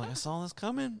like, I saw this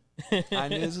coming. I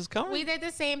knew this was coming. We did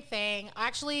the same thing.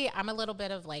 Actually, I'm a little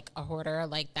bit of like a hoarder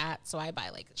like that. So I buy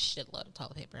like a shitload of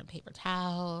toilet paper and paper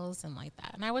towels and like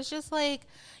that. And I was just like,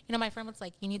 my friend was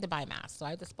like, you need to buy masks. So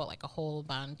I just bought like a whole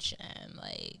bunch. And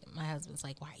like my husband's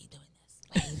like, why are you doing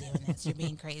this? Why are you doing this? You're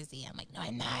being crazy. I'm like, no,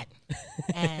 I'm not.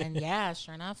 And yeah,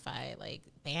 sure enough, I like,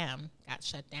 bam, got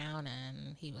shut down.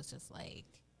 And he was just like,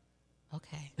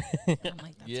 okay. I'm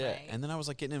like, that's yeah, right. and then I was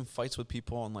like getting in fights with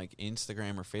people on like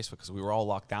Instagram or Facebook because we were all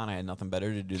locked down. I had nothing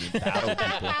better to do than battle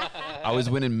people. I was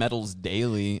winning medals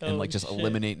daily and Oh, like just shit.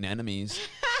 eliminating enemies.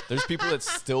 There's people that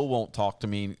still won't talk to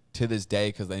me to this day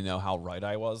because they know how right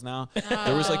I was now.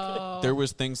 There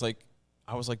was things like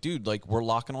I was like, dude, like we're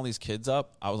locking all these kids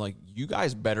up. I was like, you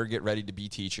guys better get ready to be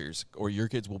teachers or your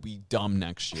kids will be dumb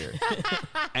next year.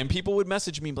 And people would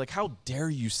message me like, how dare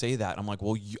you say that? I'm like,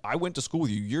 well, I went to school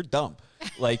with you. You're dumb.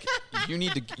 Like you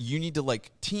need to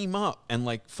like team up and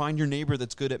like find your neighbor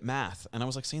that's good at math. And I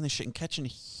was like saying this shit and catching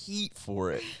heat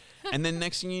for it. And then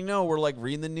next thing you know, we're like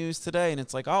reading the news today and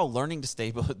it's like, oh, learning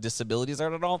disabilities are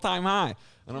at an all-time high.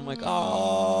 And I'm like,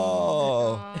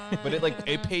 oh, but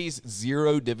it pays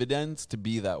zero dividends to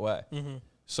be that way. Mm-hmm.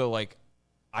 So like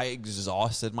I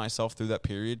exhausted myself through that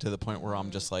period to the point where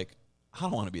I'm just like, I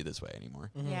don't want to be this way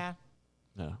anymore. Mm-hmm. Yeah.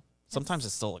 No. Sometimes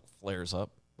it still like flares up,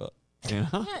 but you know.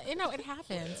 Yeah, you know, it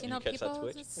happens. You know,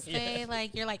 people just say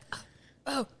like, you're like,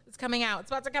 oh, it's coming out. It's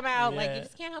about to come out. Like you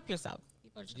just can't help yourself.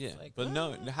 Like, but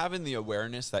no, having the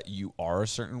awareness that you are a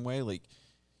certain way, like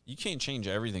you can't change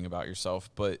everything about yourself,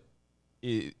 but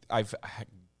I've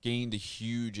gained a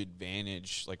huge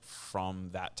advantage like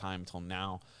from that time till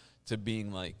now to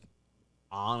being like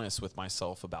honest with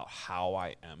myself about how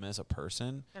I am as a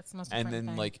person. That's the most and important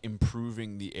then thing. like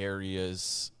improving the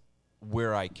areas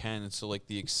where I can. And so like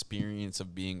the experience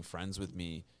of being friends with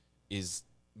me is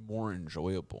more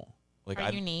enjoyable. Like,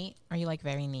 are you neat? Are you like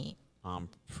very neat? I'm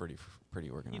pretty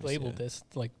organized. You labeled this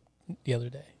like the other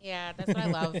day. Yeah, that's what I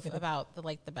love about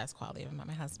the best quality about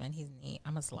my husband. He's neat.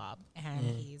 I'm a slob, and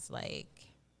he's like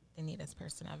the neatest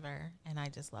person ever, and I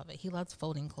just love it. He loves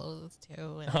folding clothes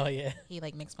too. And oh yeah, he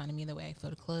like makes fun of me the way I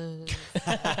fold clothes.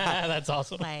 That's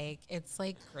awesome. Like it's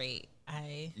like great.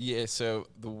 So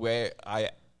the way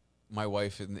my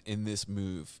wife in this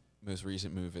most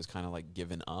recent move has kind of like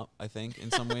given up, I think,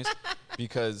 in some ways,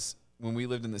 because when we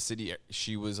lived in the city,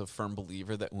 she was a firm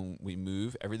believer that when we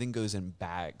move, everything goes in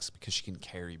bags because she can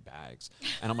carry bags.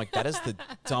 And I'm like, that is the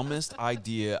dumbest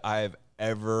idea I've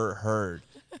ever heard.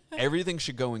 Everything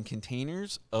should go in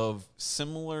containers of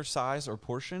similar size or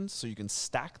portions so you can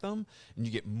stack them and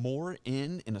you get more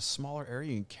in a smaller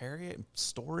area. You can carry it and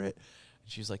store it.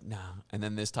 She's like, nah. And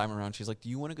then this time around, she's like, do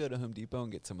you want to go to Home Depot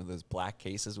and get some of those black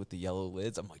cases with the yellow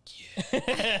lids? I'm like,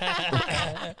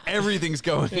 yeah. Everything's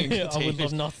going in containers. I would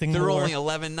love nothing They're more. only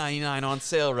 $11.99 on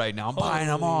sale right now. I'm buying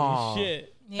them all.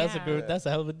 Shit. Yeah. That's a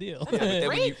hell of a deal. That's a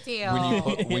great deal.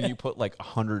 When you put like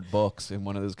 100 books in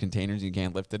one of those containers, you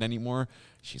can't lift it anymore.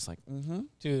 She's like,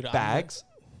 dude, bags.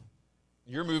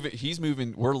 You're moving. He's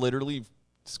moving. We're literally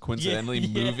coincidentally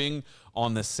moving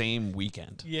on the same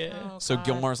weekend. Yeah. Oh, so God.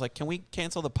 Gilmar's like, can we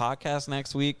cancel the podcast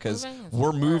next week? Because Moving is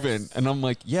we're the moving. worst. And I'm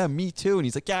like, yeah, me too. And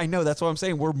he's like, yeah, I know. That's what I'm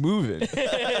saying. We're moving. It's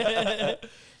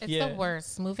Yeah. the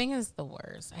worst. Moving is the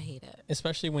worst. I hate it.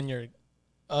 Especially when your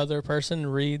other person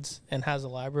reads and has a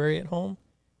library at home.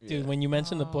 Dude, when you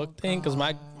mentioned the book thing, because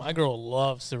my girl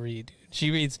loves to read, dude. She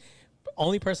reads.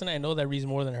 Only person I know that reads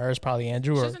more than her is probably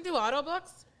Andrew. She Or doesn't do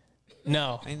audiobooks?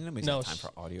 no, I know no. time for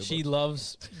audiobooks. She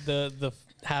loves the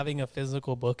having a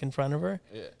physical book in front of her.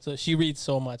 Yeah. So she reads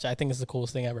so much. I think it's the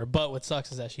coolest thing ever. But what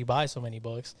sucks is that she buys so many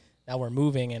books. Now we're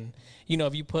moving, and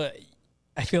if you put,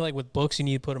 I feel like with books you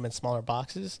need to put them in smaller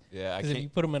boxes. Yeah, Because if you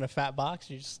put them in a fat box,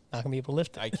 you're just not gonna be able to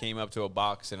lift it. I came up to a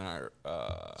box in our.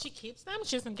 She keeps them?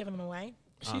 She doesn't give them away?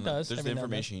 She does. There's every the now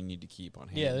and then. information you need to keep on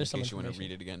hand. Yeah, there's in some case you want to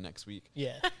information. read it again next week.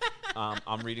 Yeah.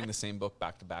 I'm reading the same book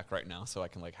back to back right now, so I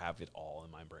can like have it all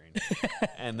in my brain.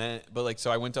 And then,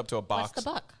 so I went up to a box. What's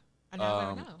the book? I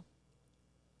don't know.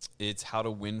 It's How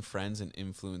to Win Friends and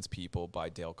Influence People by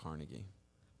Dale Carnegie.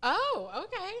 Oh,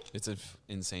 okay. It's an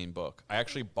insane book. I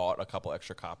actually bought a couple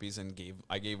extra copies and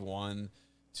gave one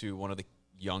to one of the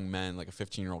young men, like a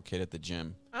 15-year-old kid at the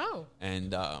gym. Oh.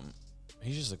 And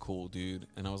he's just a cool dude.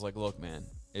 And I was like, look, man,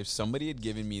 if somebody had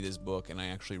given me this book and I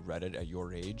actually read it at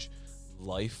your age,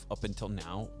 life up until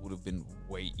now would have been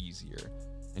way easier.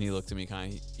 And he looked at me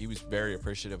he was very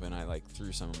appreciative, and I like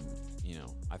threw some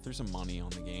money on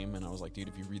the game, and I was like, dude,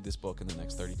 if you read this book in the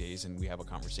next 30 days and we have a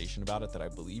conversation about it that I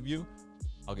believe you,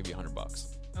 I'll give you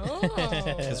 $100. Oh.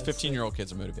 Because 15-year-old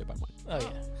kids are motivated by money. Oh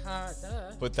yeah.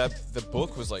 Duh. But the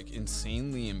book was like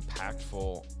insanely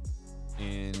impactful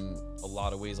in a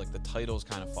lot of ways. Like the title's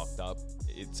kind of fucked up.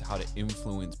 It's How to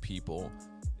Influence People.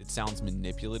 It sounds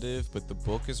manipulative, but the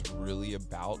book is really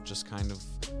about just kind of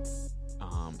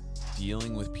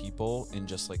dealing with people in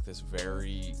just like this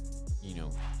very,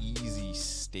 easy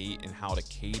state, and how to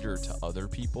cater to other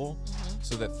people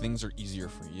so that things are easier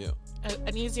for you.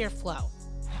 An easier flow.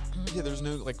 Yeah, there's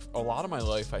no, like, a lot of my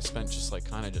life I spent just like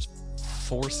kind of just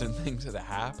forcing things to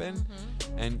happen.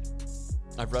 And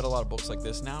I've read a lot of books like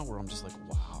this now where I'm just like,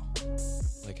 wow,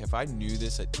 like if I knew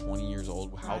this at 20 years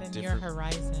old, how Broaden your different,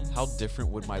 horizon. how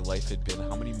different would my life have been?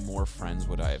 How many more friends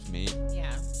would I have made?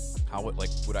 Yeah. like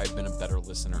would I have been a better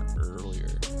listener earlier,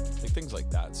 like things like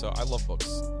that. So I love books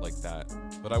like that.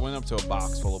 But I went up to a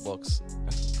box full of books.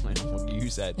 Like what you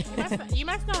said. You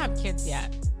must not have kids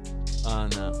yet. No.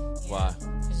 Yeah, Why?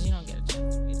 because you don't get a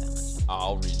chance to read that much.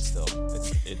 I'll read still.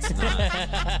 It's not.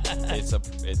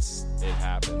 It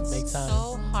happens. Makes sense.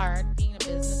 So hard being a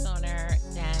business owner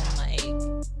and like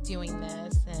doing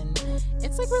this, and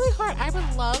it's like really hard. I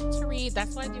would love to read.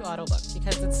 That's why I do audiobooks,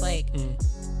 because it's like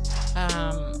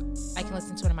I can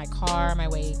listen to it in my car, my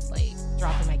way like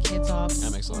dropping my kids off.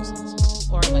 That makes a lot of sense.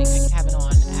 Or like I can have it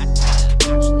on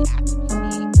actually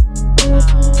actively.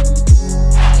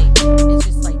 Like it's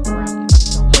just like where I'm going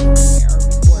somewhere or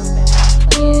before bed,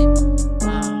 play it.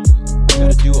 You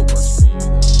gotta do what works for you,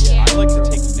 though. Yeah. I like to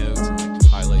take notes and like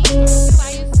highlight stuff.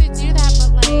 I used to do that, but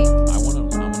like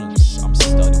I'm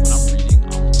studying. When I'm reading,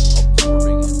 I'm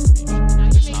absorbing information. now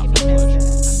It's you're not making for me pleasure.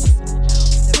 miss it. I'm missing it now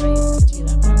because I used to do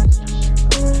that when I was younger.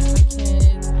 But when I had my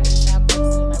kids, I used to have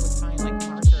books and I would find like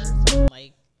markers on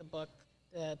like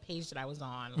the page that I was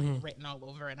on, like, written all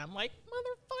over, and I'm like,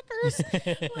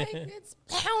 motherfuckers, like it's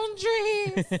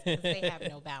boundaries. 'Cause they have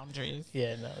no boundaries.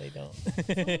 Yeah, no, they don't. It's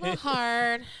a little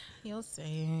hard. You'll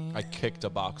see. I kicked a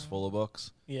box full of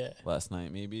books Yeah. last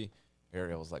night. Maybe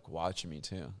Ariel was like watching me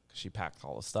too, because she packed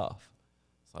all the stuff.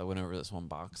 So I went over this one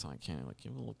box and I can't like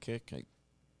give it a little kick. I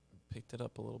picked it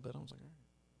up a little bit. I was like, all right.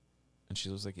 And she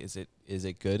was like, "Is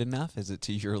it good enough? Is it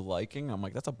to your liking?" I'm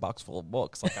like, "That's a box full of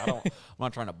books. Like I'm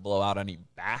not trying to blow out any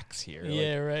backs here."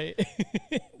 Yeah, right.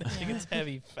 That shit gets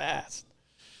heavy fast.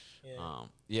 Yeah.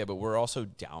 Yeah, but we're also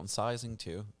downsizing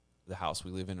too. The house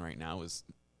we live in right now is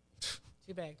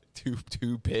Too big.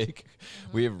 too big.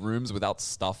 We have rooms without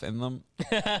stuff in them.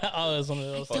 Oh, it's one of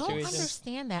those I don't situations.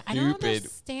 understand that. I don't Stupid.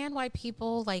 understand why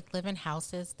people like live in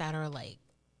houses that are like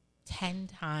 10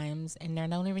 times and they're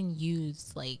not even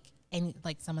used like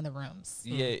some of the rooms.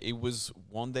 Yeah, it was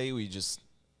one day we just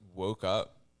woke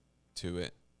up to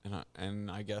it,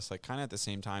 and I guess like kind of at the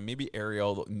same time, maybe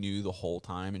Ariel knew the whole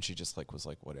time, and she just like was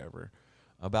like whatever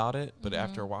about it. But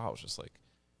after a while, it was just like,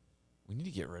 we need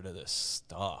to get rid of this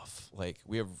stuff. Like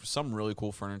we have some really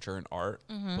cool furniture and art,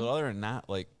 but other than that,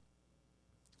 like,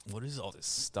 what is all this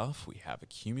stuff we have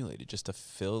accumulated just to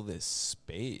fill this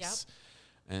space?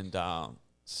 And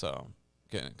so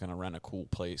gonna rent a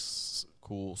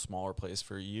cool smaller place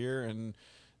for a year, and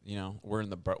you know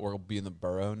we'll be in the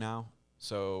borough now,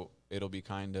 so it'll be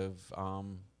kind of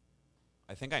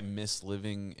I think I miss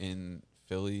living in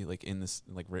Philly, like in this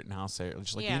like Rittenhouse area,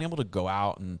 just like being able to go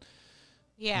out and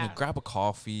you know, grab a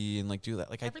coffee and like do that.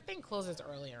 Like Everything closes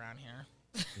early around here.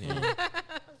 Yeah.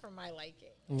 For my liking.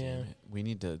 Yeah. We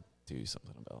need to do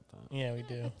something about that. Yeah, we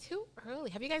do. Too early.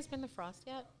 Have you guys been to Frost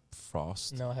yet?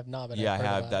 Frost. No, I have not. But Yeah, I I've heard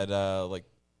have about that like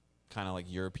kind of like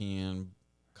European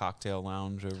cocktail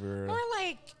lounge over. Or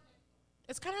like,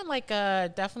 it's kind of like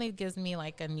definitely gives me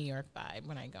like a New York vibe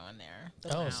when I go in there.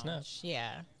 The Oh, lounge. snap.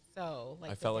 Yeah. So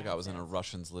like I felt like I was in a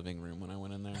Russian's living room when I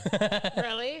went in there.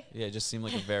 Really? Yeah, it just seemed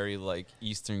like a very like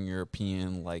Eastern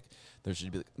European, like there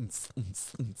should be like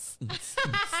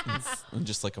and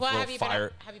just like a Well, little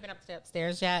fire have you been up to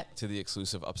upstairs yet? to the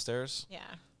exclusive upstairs. Yeah.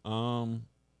 No.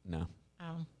 Oh.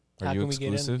 Are how you can we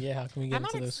exclusive? get in? Yeah, how can we get I'm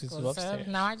not into the exclusive exclusive. upstairs?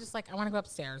 No, I just like I want to go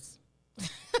upstairs.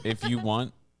 If you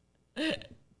want,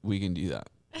 we can do that.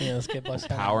 Yeah, let's get Bucks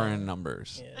County Power going. in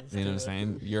numbers. Yeah, let's You know do what I'm it.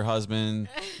 saying? Your husband,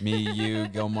 me, you,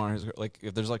 Gilmar. Like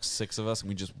if there's like 6 of us and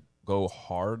we just go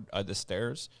hard at the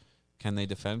stairs, can they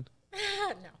defend?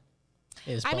 No.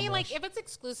 It's I bum mean, like, rush. if it's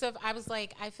exclusive, I was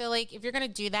like, I feel like if you're going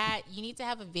to do that, you need to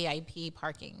have a VIP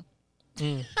parking.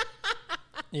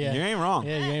 Yeah. You ain't wrong.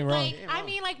 Yeah, you ain't wrong. Like, I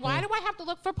mean, like, why do I have to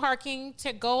look for parking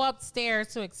to go upstairs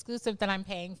to exclusive that I'm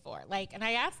paying for? Like, and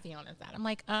I asked the owners that. I'm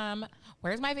like,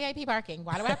 where's my VIP parking?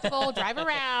 Why do I have to go drive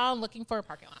around looking for a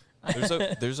parking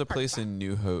lot? There's a place in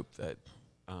New Hope that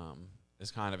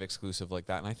is kind of exclusive like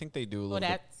that, and I think they do a little bit.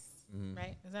 That's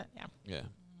right. Is that? Yeah. Yeah,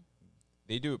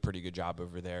 they do a pretty good job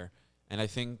over there, and I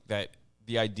think that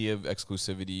the idea of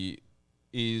exclusivity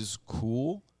is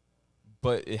cool,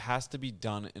 but it has to be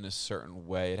done in a certain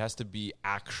way. It has to be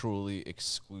actually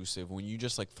exclusive. When you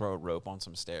just like throw a rope on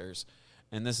some stairs,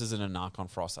 and this isn't a knock on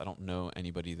Frost. I don't know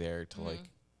anybody there to like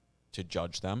to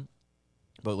judge them,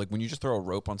 but like when you just throw a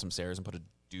rope on some stairs and put a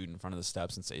dude in front of the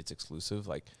steps and say it's exclusive,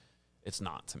 like it's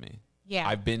not to me. Yeah.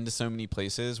 I've been to so many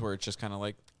places where it's just kind of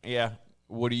like, yeah,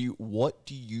 what do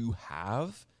you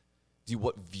have?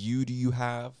 What view do you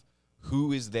have?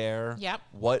 Who is there? Yep.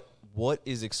 What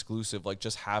is exclusive? Like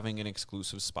just having an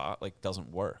exclusive spot like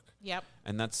doesn't work. Yep.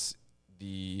 And that's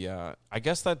the I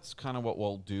guess that's kind of what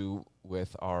we'll do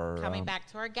with our Coming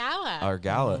back to our gala. Our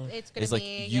gala. It's gonna like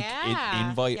be it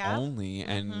invite only,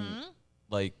 and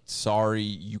like, sorry,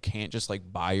 you can't just like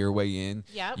buy your way in.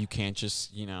 Yep. You can't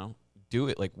just, do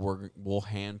it. Like we'll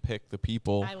handpick the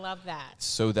people. I love that.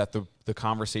 So that the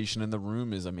conversation in the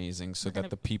room is amazing. So that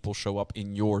the people show up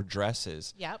in your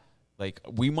dresses. Yep. Like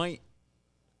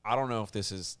I don't know if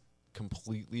this is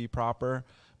completely proper,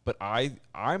 but I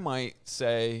might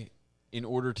say in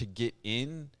order to get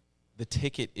in, the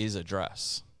ticket is a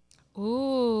dress.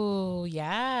 Ooh,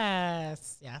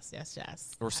 yes.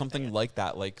 Or something like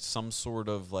that, like some sort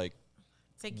of like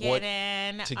to get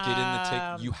in the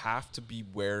ticket. You have to be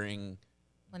wearing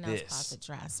Linnell's Closet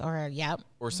dress,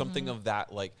 or something of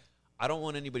that. Like, I don't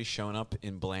want anybody showing up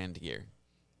in bland gear.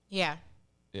 Yeah.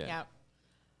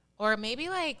 Or maybe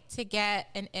like to get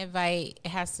an invite, it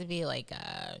has to be like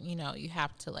you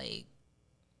have to like.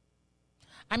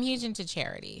 I'm huge into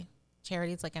charity.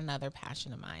 Charity is like another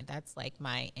passion of mine. That's like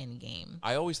my end game.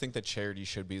 I always think that charity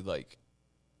should be like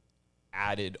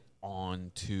added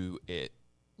on to it.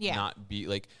 Yeah. Not be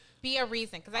like. Be a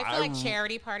reason. Because I feel like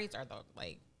charity parties are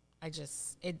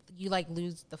you like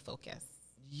lose the focus.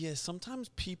 Yeah. Sometimes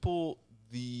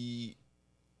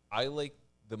I like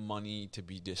the money to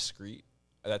be discreet.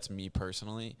 That's me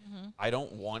personally. Mm-hmm. I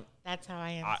don't want. That's how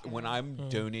I am. When I'm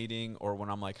donating or when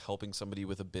I'm like helping somebody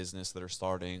with a business that are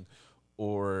starting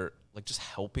or like just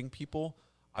helping people,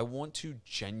 I want to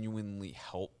genuinely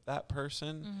help that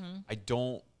person.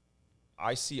 Mm-hmm.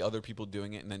 I see other people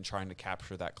doing it and then trying to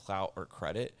capture that clout or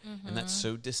credit. Mm-hmm. And that's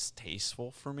so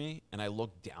distasteful for me. And I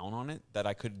look down on it that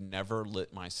I could never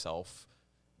let myself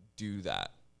do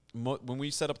that. When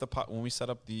we set up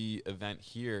the event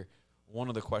here, one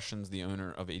of the questions the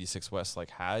owner of 86 West like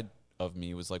had of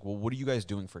me was like, well, what are you guys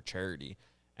doing for charity?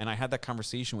 And I had that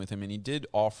conversation with him, and he did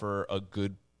offer a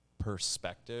good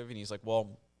perspective. And he's like,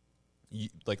 well,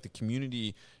 like the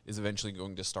community is eventually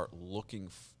going to start looking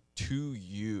to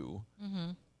you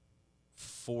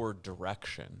for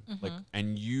direction. Like,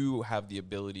 and you have the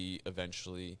ability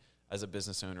eventually as a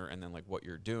business owner, and then like what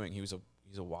you're doing. He's a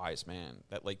wise man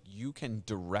that like you can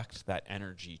direct that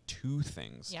energy to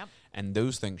things. Yep. And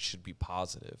those things should be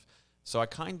positive. So I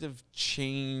kind of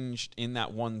changed in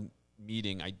that one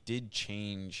meeting. I did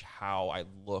change how I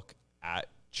look at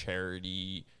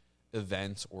charity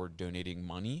events or donating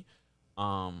money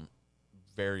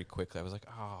very quickly. I was like,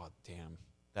 oh, damn,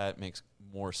 that makes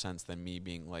more sense than me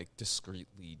being like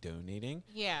discreetly donating.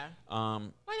 Yeah. But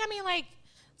I mean, like,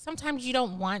 sometimes you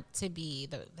don't want to be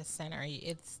the center.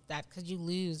 It's that because you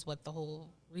lose what the whole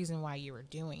reason why you were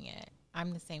doing it.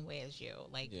 I'm the same way as you.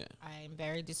 Like, I'm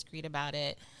very discreet about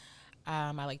it.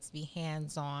 I like to be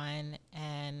hands-on,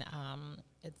 and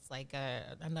it's like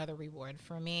another reward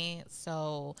for me.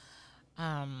 So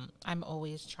I'm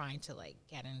always trying to, like,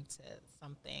 get into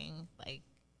something. Like,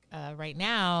 right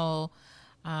now,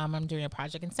 I'm doing a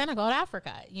project in Senegal,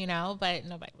 Africa, but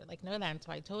nobody would like know that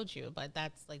until I told you. But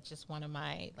that's like just one of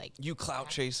my like. You clout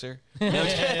chaser.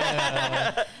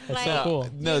 That's like, so cool.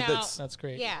 No, that's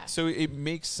great. Yeah. So it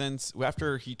makes sense.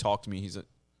 After he talked to me, he's a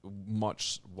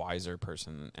much wiser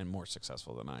person and more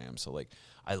successful than I am. So like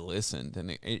I listened,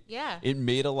 and it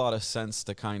made a lot of sense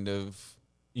to kind of,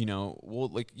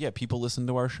 people listen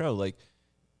to our show. Like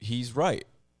he's right.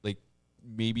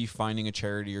 Maybe finding a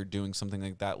charity or doing something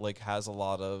like that like has a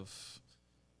lot of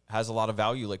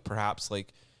value. Like perhaps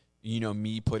like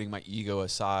me putting my ego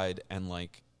aside and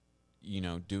like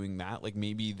doing that, like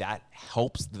maybe that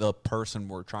helps the person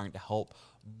we're trying to help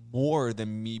more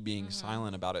than me being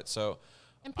silent about it. So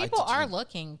and people are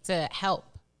looking to help.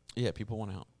 Yeah, people want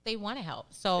to help. They want to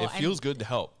help. So it feels good to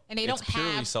help, and they don't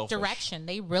have direction.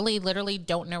 They really literally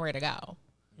don't know where to go.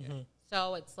 Mm-hmm.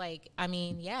 So it's like, I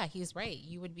mean, yeah, he's right.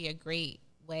 You would be a great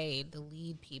way to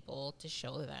lead people to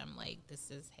show them, like, this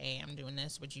is, hey, I'm doing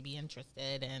this. Would you be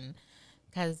interested? And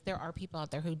because there are people out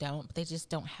there who don't, but they just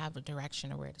don't have a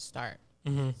direction or where to start.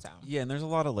 Mm-hmm. So yeah, and there's a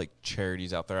lot of, like,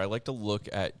 charities out there. I like to look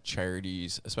at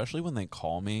charities, especially when they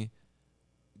call me.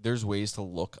 There's ways to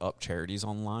look up charities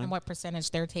online. And what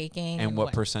percentage they're taking. And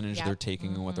what percentage they're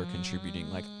taking and what they're contributing.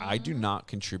 Like, I do not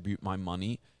contribute my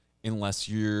money unless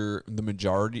you're the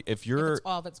majority. If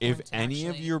any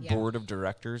of your board of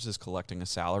directors is collecting a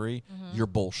salary, you're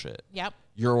bullshit. Yep.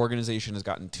 Your organization has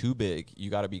gotten too big.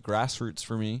 You got to be grassroots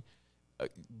for me,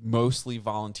 mostly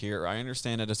volunteer. I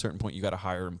understand at a certain point you got to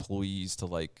hire employees to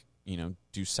like,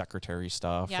 do secretary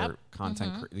stuff or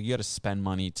content. You got to spend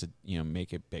money to,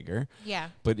 make it bigger. Yeah.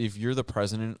 But if you're the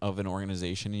president of an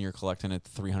organization and you're collecting a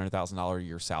 $300,000 a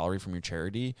year salary from your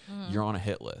charity, you're on a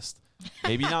hit list.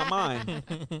 Maybe not mine,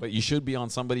 but you should be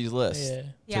on somebody's list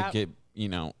to get,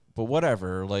 but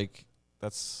whatever, like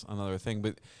that's another thing.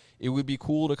 But it would be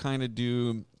cool to kind of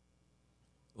do,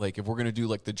 like, if we're going to do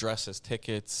like the dresses,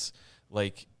 tickets,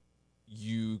 like,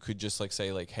 you could just like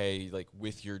say like, hey, like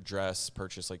with your dress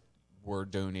purchase, like we're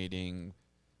donating,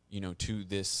 to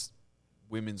this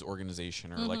women's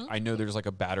organization, or like I know there's like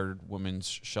a battered women's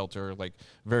shelter like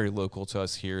very local to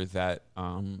us here that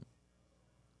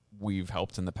we've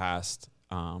helped in the past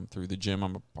through the gym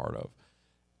I'm a part of.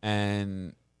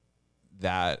 And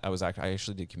that I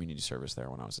actually did community service there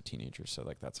when I was a teenager. So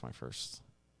like that's my first,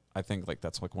 I think like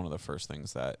that's like one of the first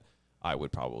things that I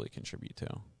would probably contribute to.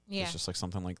 Yeah. It's just like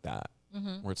something like that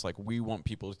where it's like we want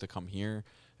people to come here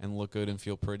and look good and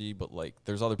feel pretty, but like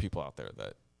there's other people out there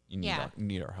that you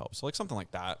need our help. So like something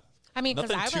like that. I mean, because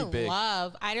I would big.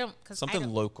 love, Something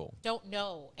local. Don't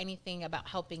know anything about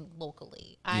helping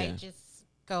locally. I just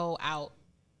go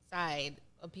outside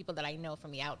of people that I know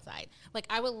from the outside. Like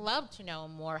I would love to know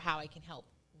more how I can help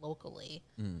locally,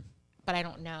 but I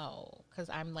don't know because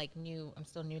I'm like new. I'm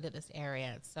still new to this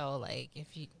area. So like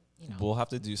if you know, we'll have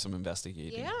to do some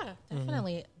investigating. Yeah,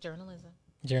 definitely journalism.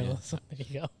 Journalism. There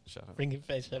you go. Shut up. Bring your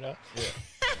face. Shut up.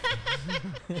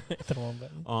 Yeah. The wrong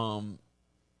button.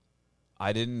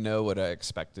 I didn't know what I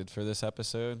expected for this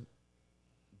episode,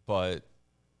 but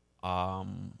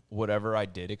whatever I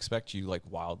did expect, you like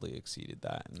wildly exceeded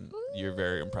that, and you're a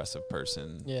very impressive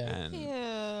person. Yeah. And Thank you.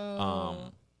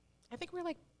 I think we're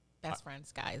like best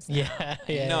friends, guys. Now.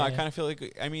 Yeah. No, I kind of feel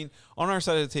like, I mean, on our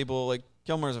side of the table, like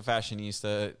Gilmore's a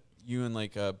fashionista. You in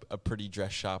like a pretty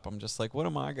dress shop. I'm just like, what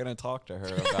am I gonna talk to her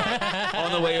about?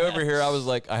 On the way over here, I was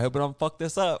like, I hope I don't fuck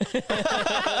this up.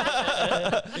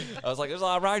 I was like, there's a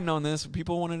lot of riding on this.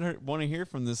 People want to hear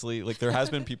from this lead. Like there has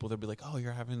been people that be like, oh,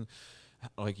 you're having,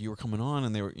 like you were coming on,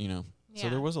 and they were, So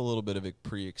there was a little bit of a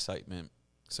pre-excitement.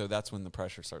 So that's when the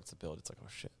pressure starts to build. It's like, oh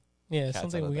shit. Yeah, it's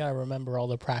something we gotta remember. All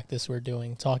the practice we're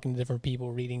doing, talking to different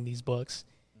people, reading these books.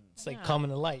 It's like coming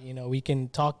to light. We can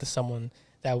talk to someone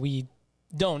that we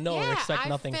don't know or expect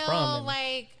nothing from. I feel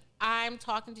like I'm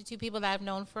talking to two people that I've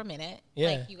known for a minute.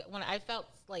 Yeah. Like when I felt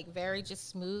like very just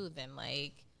smooth and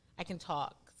like I can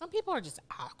talk. Some people are just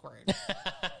awkward.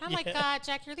 I'm like, God,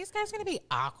 Jackie, are these guys going to be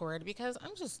awkward? Because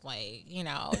I'm just like, you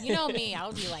know me.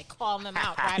 I'll be like calling them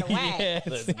out right away.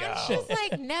 Let's and she's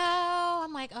like, no.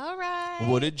 I'm like, all right.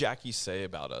 What did Jackie say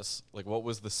about us? Like, what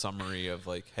was the summary of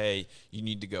like, hey, you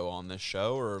need to go on this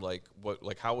show, or like what?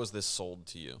 Like, how was this sold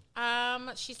to you?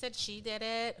 She said she did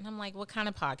it, and I'm like, what kind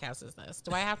of podcast is this?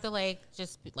 Do I have to like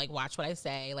just like watch what I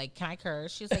say? Like, can I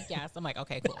curse? She's like, yes. I'm like,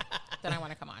 okay, cool. Then I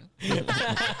want to come on.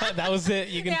 That was it.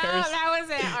 You can curse. That was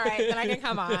it. All right, then I can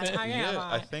come on.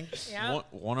 I think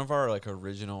one of our like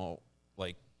original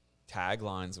like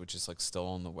taglines, which is like still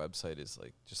on the website, is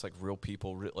like just like real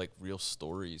people, like real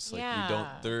stories. Like we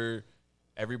don't.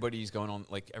 Everybody's going on,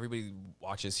 like everybody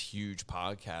watches huge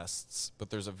podcasts, but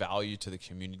there's a value to the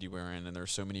community we're in, and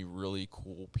there's so many really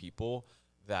cool people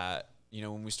that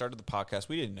when we started the podcast,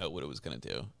 we didn't know what it was going to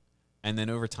do, and then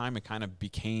over time, it kind of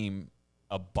became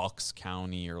a Bucks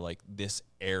County or like this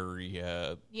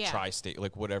area, tri-state,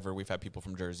 like whatever. We've had people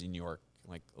from Jersey, New York,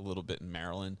 like a little bit in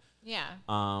Maryland. Yeah.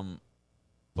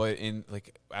 But in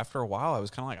like after a while, I was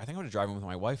kind of like, I think I was driving with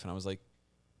my wife, and I was like,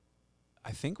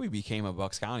 I think we became a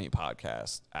Bucks County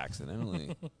podcast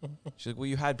accidentally. She's like, well,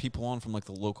 you had people on from like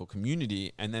the local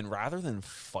community, and then rather than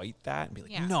fight that and be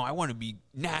like, no, I want to be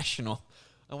national.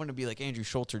 I want to be like Andrew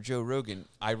Schultz or Joe Rogan.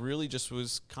 I really just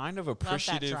was kind of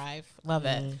appreciative. Love that drive. Love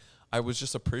it. I was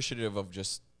just appreciative of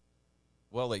just,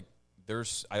 I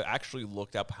actually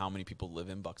looked up how many people live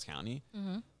in Bucks County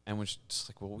and was just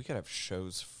like, well, we could have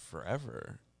shows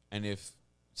forever. And if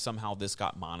somehow this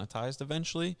got monetized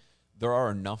eventually, there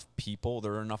are enough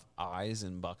eyes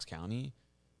in Bucks County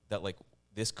that like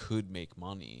this could make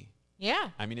money.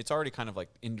 Yeah. I mean, it's already kind of like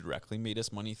indirectly made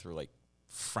us money through like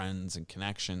friends and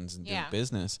connections and doing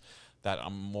business, that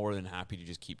I'm more than happy to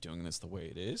just keep doing this the way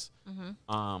it is.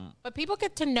 But people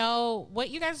get to know what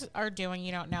you guys are doing.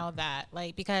 You don't know that,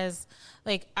 like, because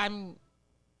like I'm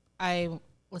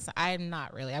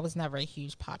not really, I was never a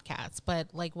huge podcast, but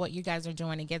like what you guys are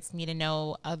doing, it gets me to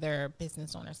know other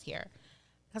business owners here.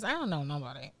 Cause I don't know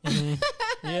nobody.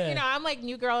 Yeah. I'm like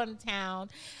new girl in town,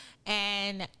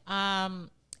 and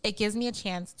it gives me a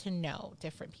chance to know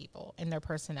different people and their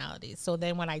personalities. So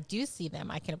then when I do see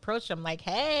them, I can approach them like,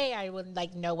 hey, I would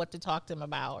like know what to talk to them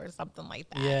about or something like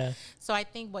that. Yeah. So I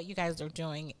think what you guys are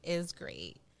doing is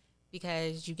great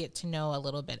because you get to know a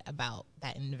little bit about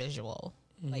that individual,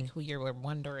 like who you're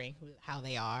wondering how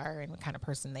they are and what kind of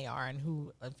person they are, and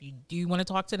who, if you do want to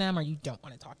talk to them or you don't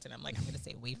want to talk to them, like I'm going to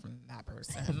stay away from that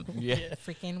person. Yeah.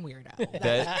 Freaking weirdo.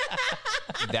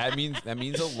 That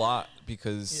means a lot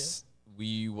because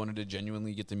we wanted to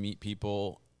genuinely get to meet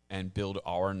people and build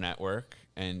our network,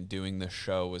 and doing the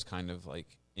show was kind of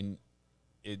like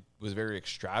it was very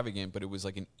extravagant, but it was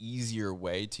like an easier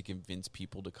way to convince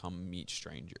people to come meet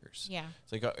strangers. Yeah.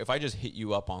 It's like if I just hit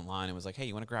you up online and was like, hey,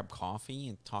 you want to grab coffee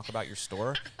and talk about your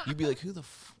store? You'd be like, who the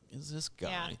is this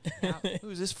guy? Yeah.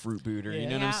 Who's this fruit booter? Yeah. You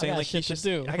know what I'm saying? I got Like, shit to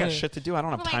do. I got shit to do. I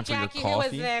don't have time for your Jackie,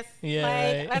 coffee. who is this? Yeah, like,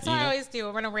 right. that's what You I know? always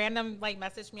do. When a random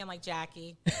message me, I'm like,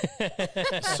 Jackie.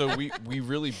 So we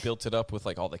really built it up with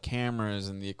like all the cameras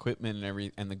and the equipment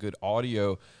and the good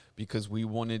audio, because we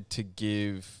wanted to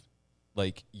give,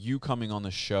 like, you coming on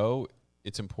the show,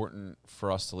 it's important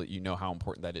for us to let you know how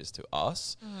important that is to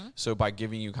us. Mm-hmm. So by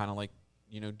giving you kind of like,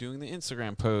 doing the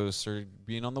Instagram posts or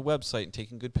being on the website and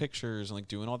taking good pictures and like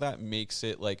doing all that makes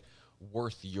it like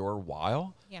worth your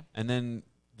while. Yeah. And then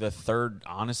the third,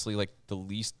 honestly, like the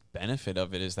least benefit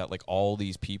of it is that like all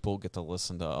these people get to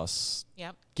listen to us.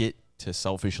 Yep. Get to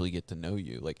selfishly get to know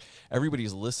you. Like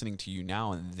everybody's listening to you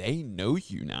now and they know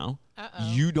you now.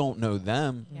 Uh-oh. You don't know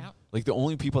them. Yep. Like the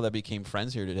only people that became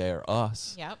friends here today are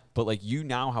us. Yep. But like you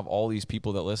now have all these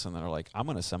people that listen that are like, I'm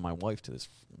going to send my wife to this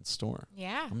store.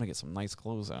 Yeah. I'm going to get some nice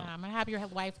clothes out. I'm going to have your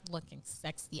wife looking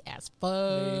sexy as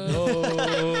There you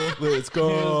fuck. go. Let's go.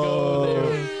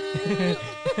 Let's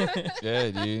go Yeah,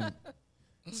 dude.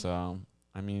 So,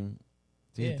 I mean,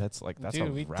 dude, Yeah. that's Dude,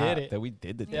 a we wrap. did it. That we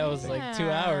did the That was thing. like 2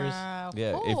 hours.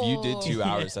 Yeah, if you did 2 Cool.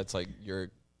 hours, that's like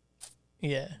you're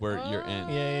Yeah. where you're in.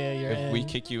 Yeah, you're If in. we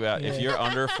kick you out, if Yeah. you're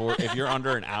under if you're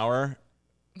under an hour,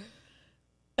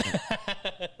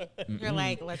 You're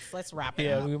like, let's wrap it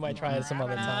Yeah, up. we might try it some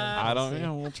other time. I don't. See.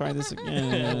 Yeah, we'll try this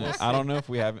again. I don't know if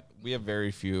we have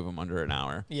very few of them under an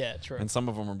hour, Yeah, true. and some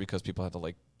of them are because people had to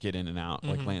like get in and out.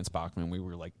 Like Lance Bachman, we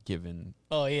were like given.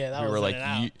 Oh yeah, that We was were in like,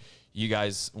 and out. you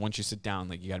guys, once you sit down,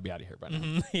 like you got to be out of here by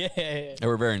now. Yeah. They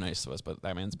were very nice to us, but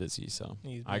that man's busy, so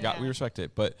He's we busy. respect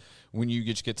it. But when you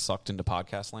just get sucked into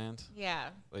podcast land, Yeah.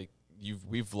 like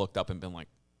we've looked up and been like,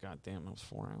 God damn, that was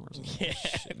 4 hours. I'm like, Yeah.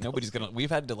 shit, nobody's gonna.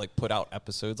 We've had to like put out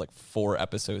episodes, like 4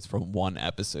 episodes from one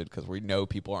episode, because we know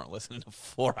people aren't listening to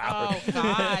 4 hours. Oh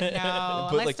God, no! But,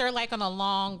 Unless like- they're like on a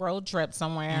long road trip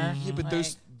somewhere. Yeah, but Like,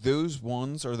 those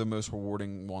ones are the most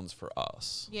rewarding ones for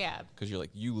us, Yeah. because you're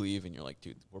like, you leave and you're like,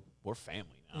 dude, we're family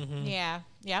now. Yeah.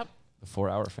 Yep. The 4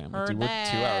 hour family, Heard dude. We're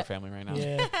that. 2 hour family right now.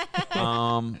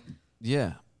 Yeah.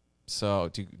 Yeah. So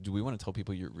do we want to tell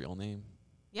people your real name?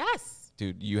 Yes.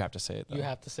 Dude, you have to say it though. You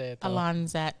have to say it. Though.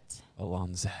 Alonzette.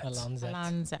 Alonzette. Alonzette.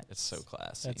 Alonzette. It's so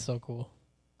classy. That's so cool.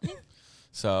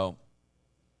 So,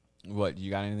 what,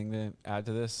 you got anything to add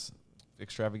to this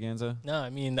extravaganza? No, I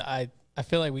mean, I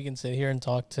feel like we can sit here and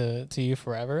talk to you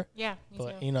forever, Yeah. me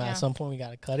but too. you know, yeah. at some point we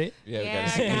gotta cut it. Yeah,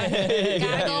 Yeah, we gotta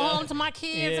gotta go home to my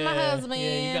kids and my husband.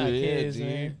 Yeah, you got kids,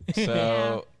 man.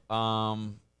 So,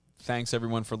 thanks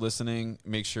everyone for listening.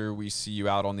 Make sure we see you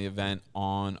out on the event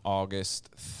on August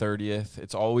 30th.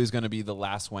 It's always going to be the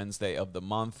last Wednesday of the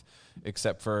month,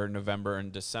 except for November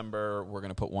and December. We're going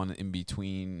to put one in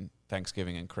between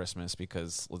Thanksgiving and Christmas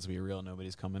because, let's be real,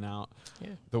 nobody's coming out Yeah.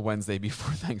 the Wednesday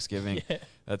before Thanksgiving. Yeah.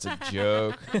 That's a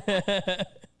joke.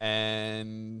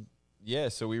 And yeah,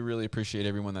 so we really appreciate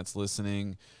everyone that's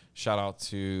listening. Shout out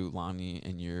to Lonnie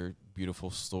and your beautiful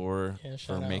store Yeah, for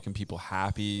shout out. making people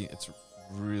happy. It's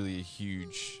really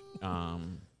huge.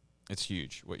 It's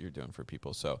huge what you're doing for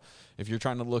people. So if you're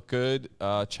trying to look good,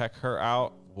 check her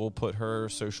out. We'll put her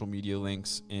social media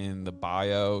links in the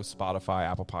bio, Spotify,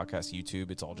 Apple Podcasts,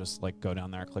 YouTube. It's all just like go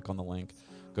down there, click on the link,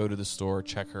 go to the store,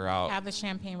 check her out. Have the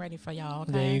champagne ready for y'all.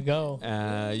 Okay? There you go.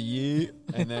 Yeah.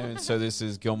 And then, so this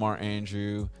is Gilmar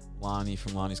Andrew, Lonnie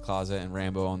from Lonnie's Closet, and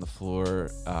Rambo on the floor.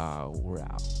 We're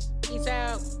out. Peace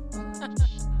out.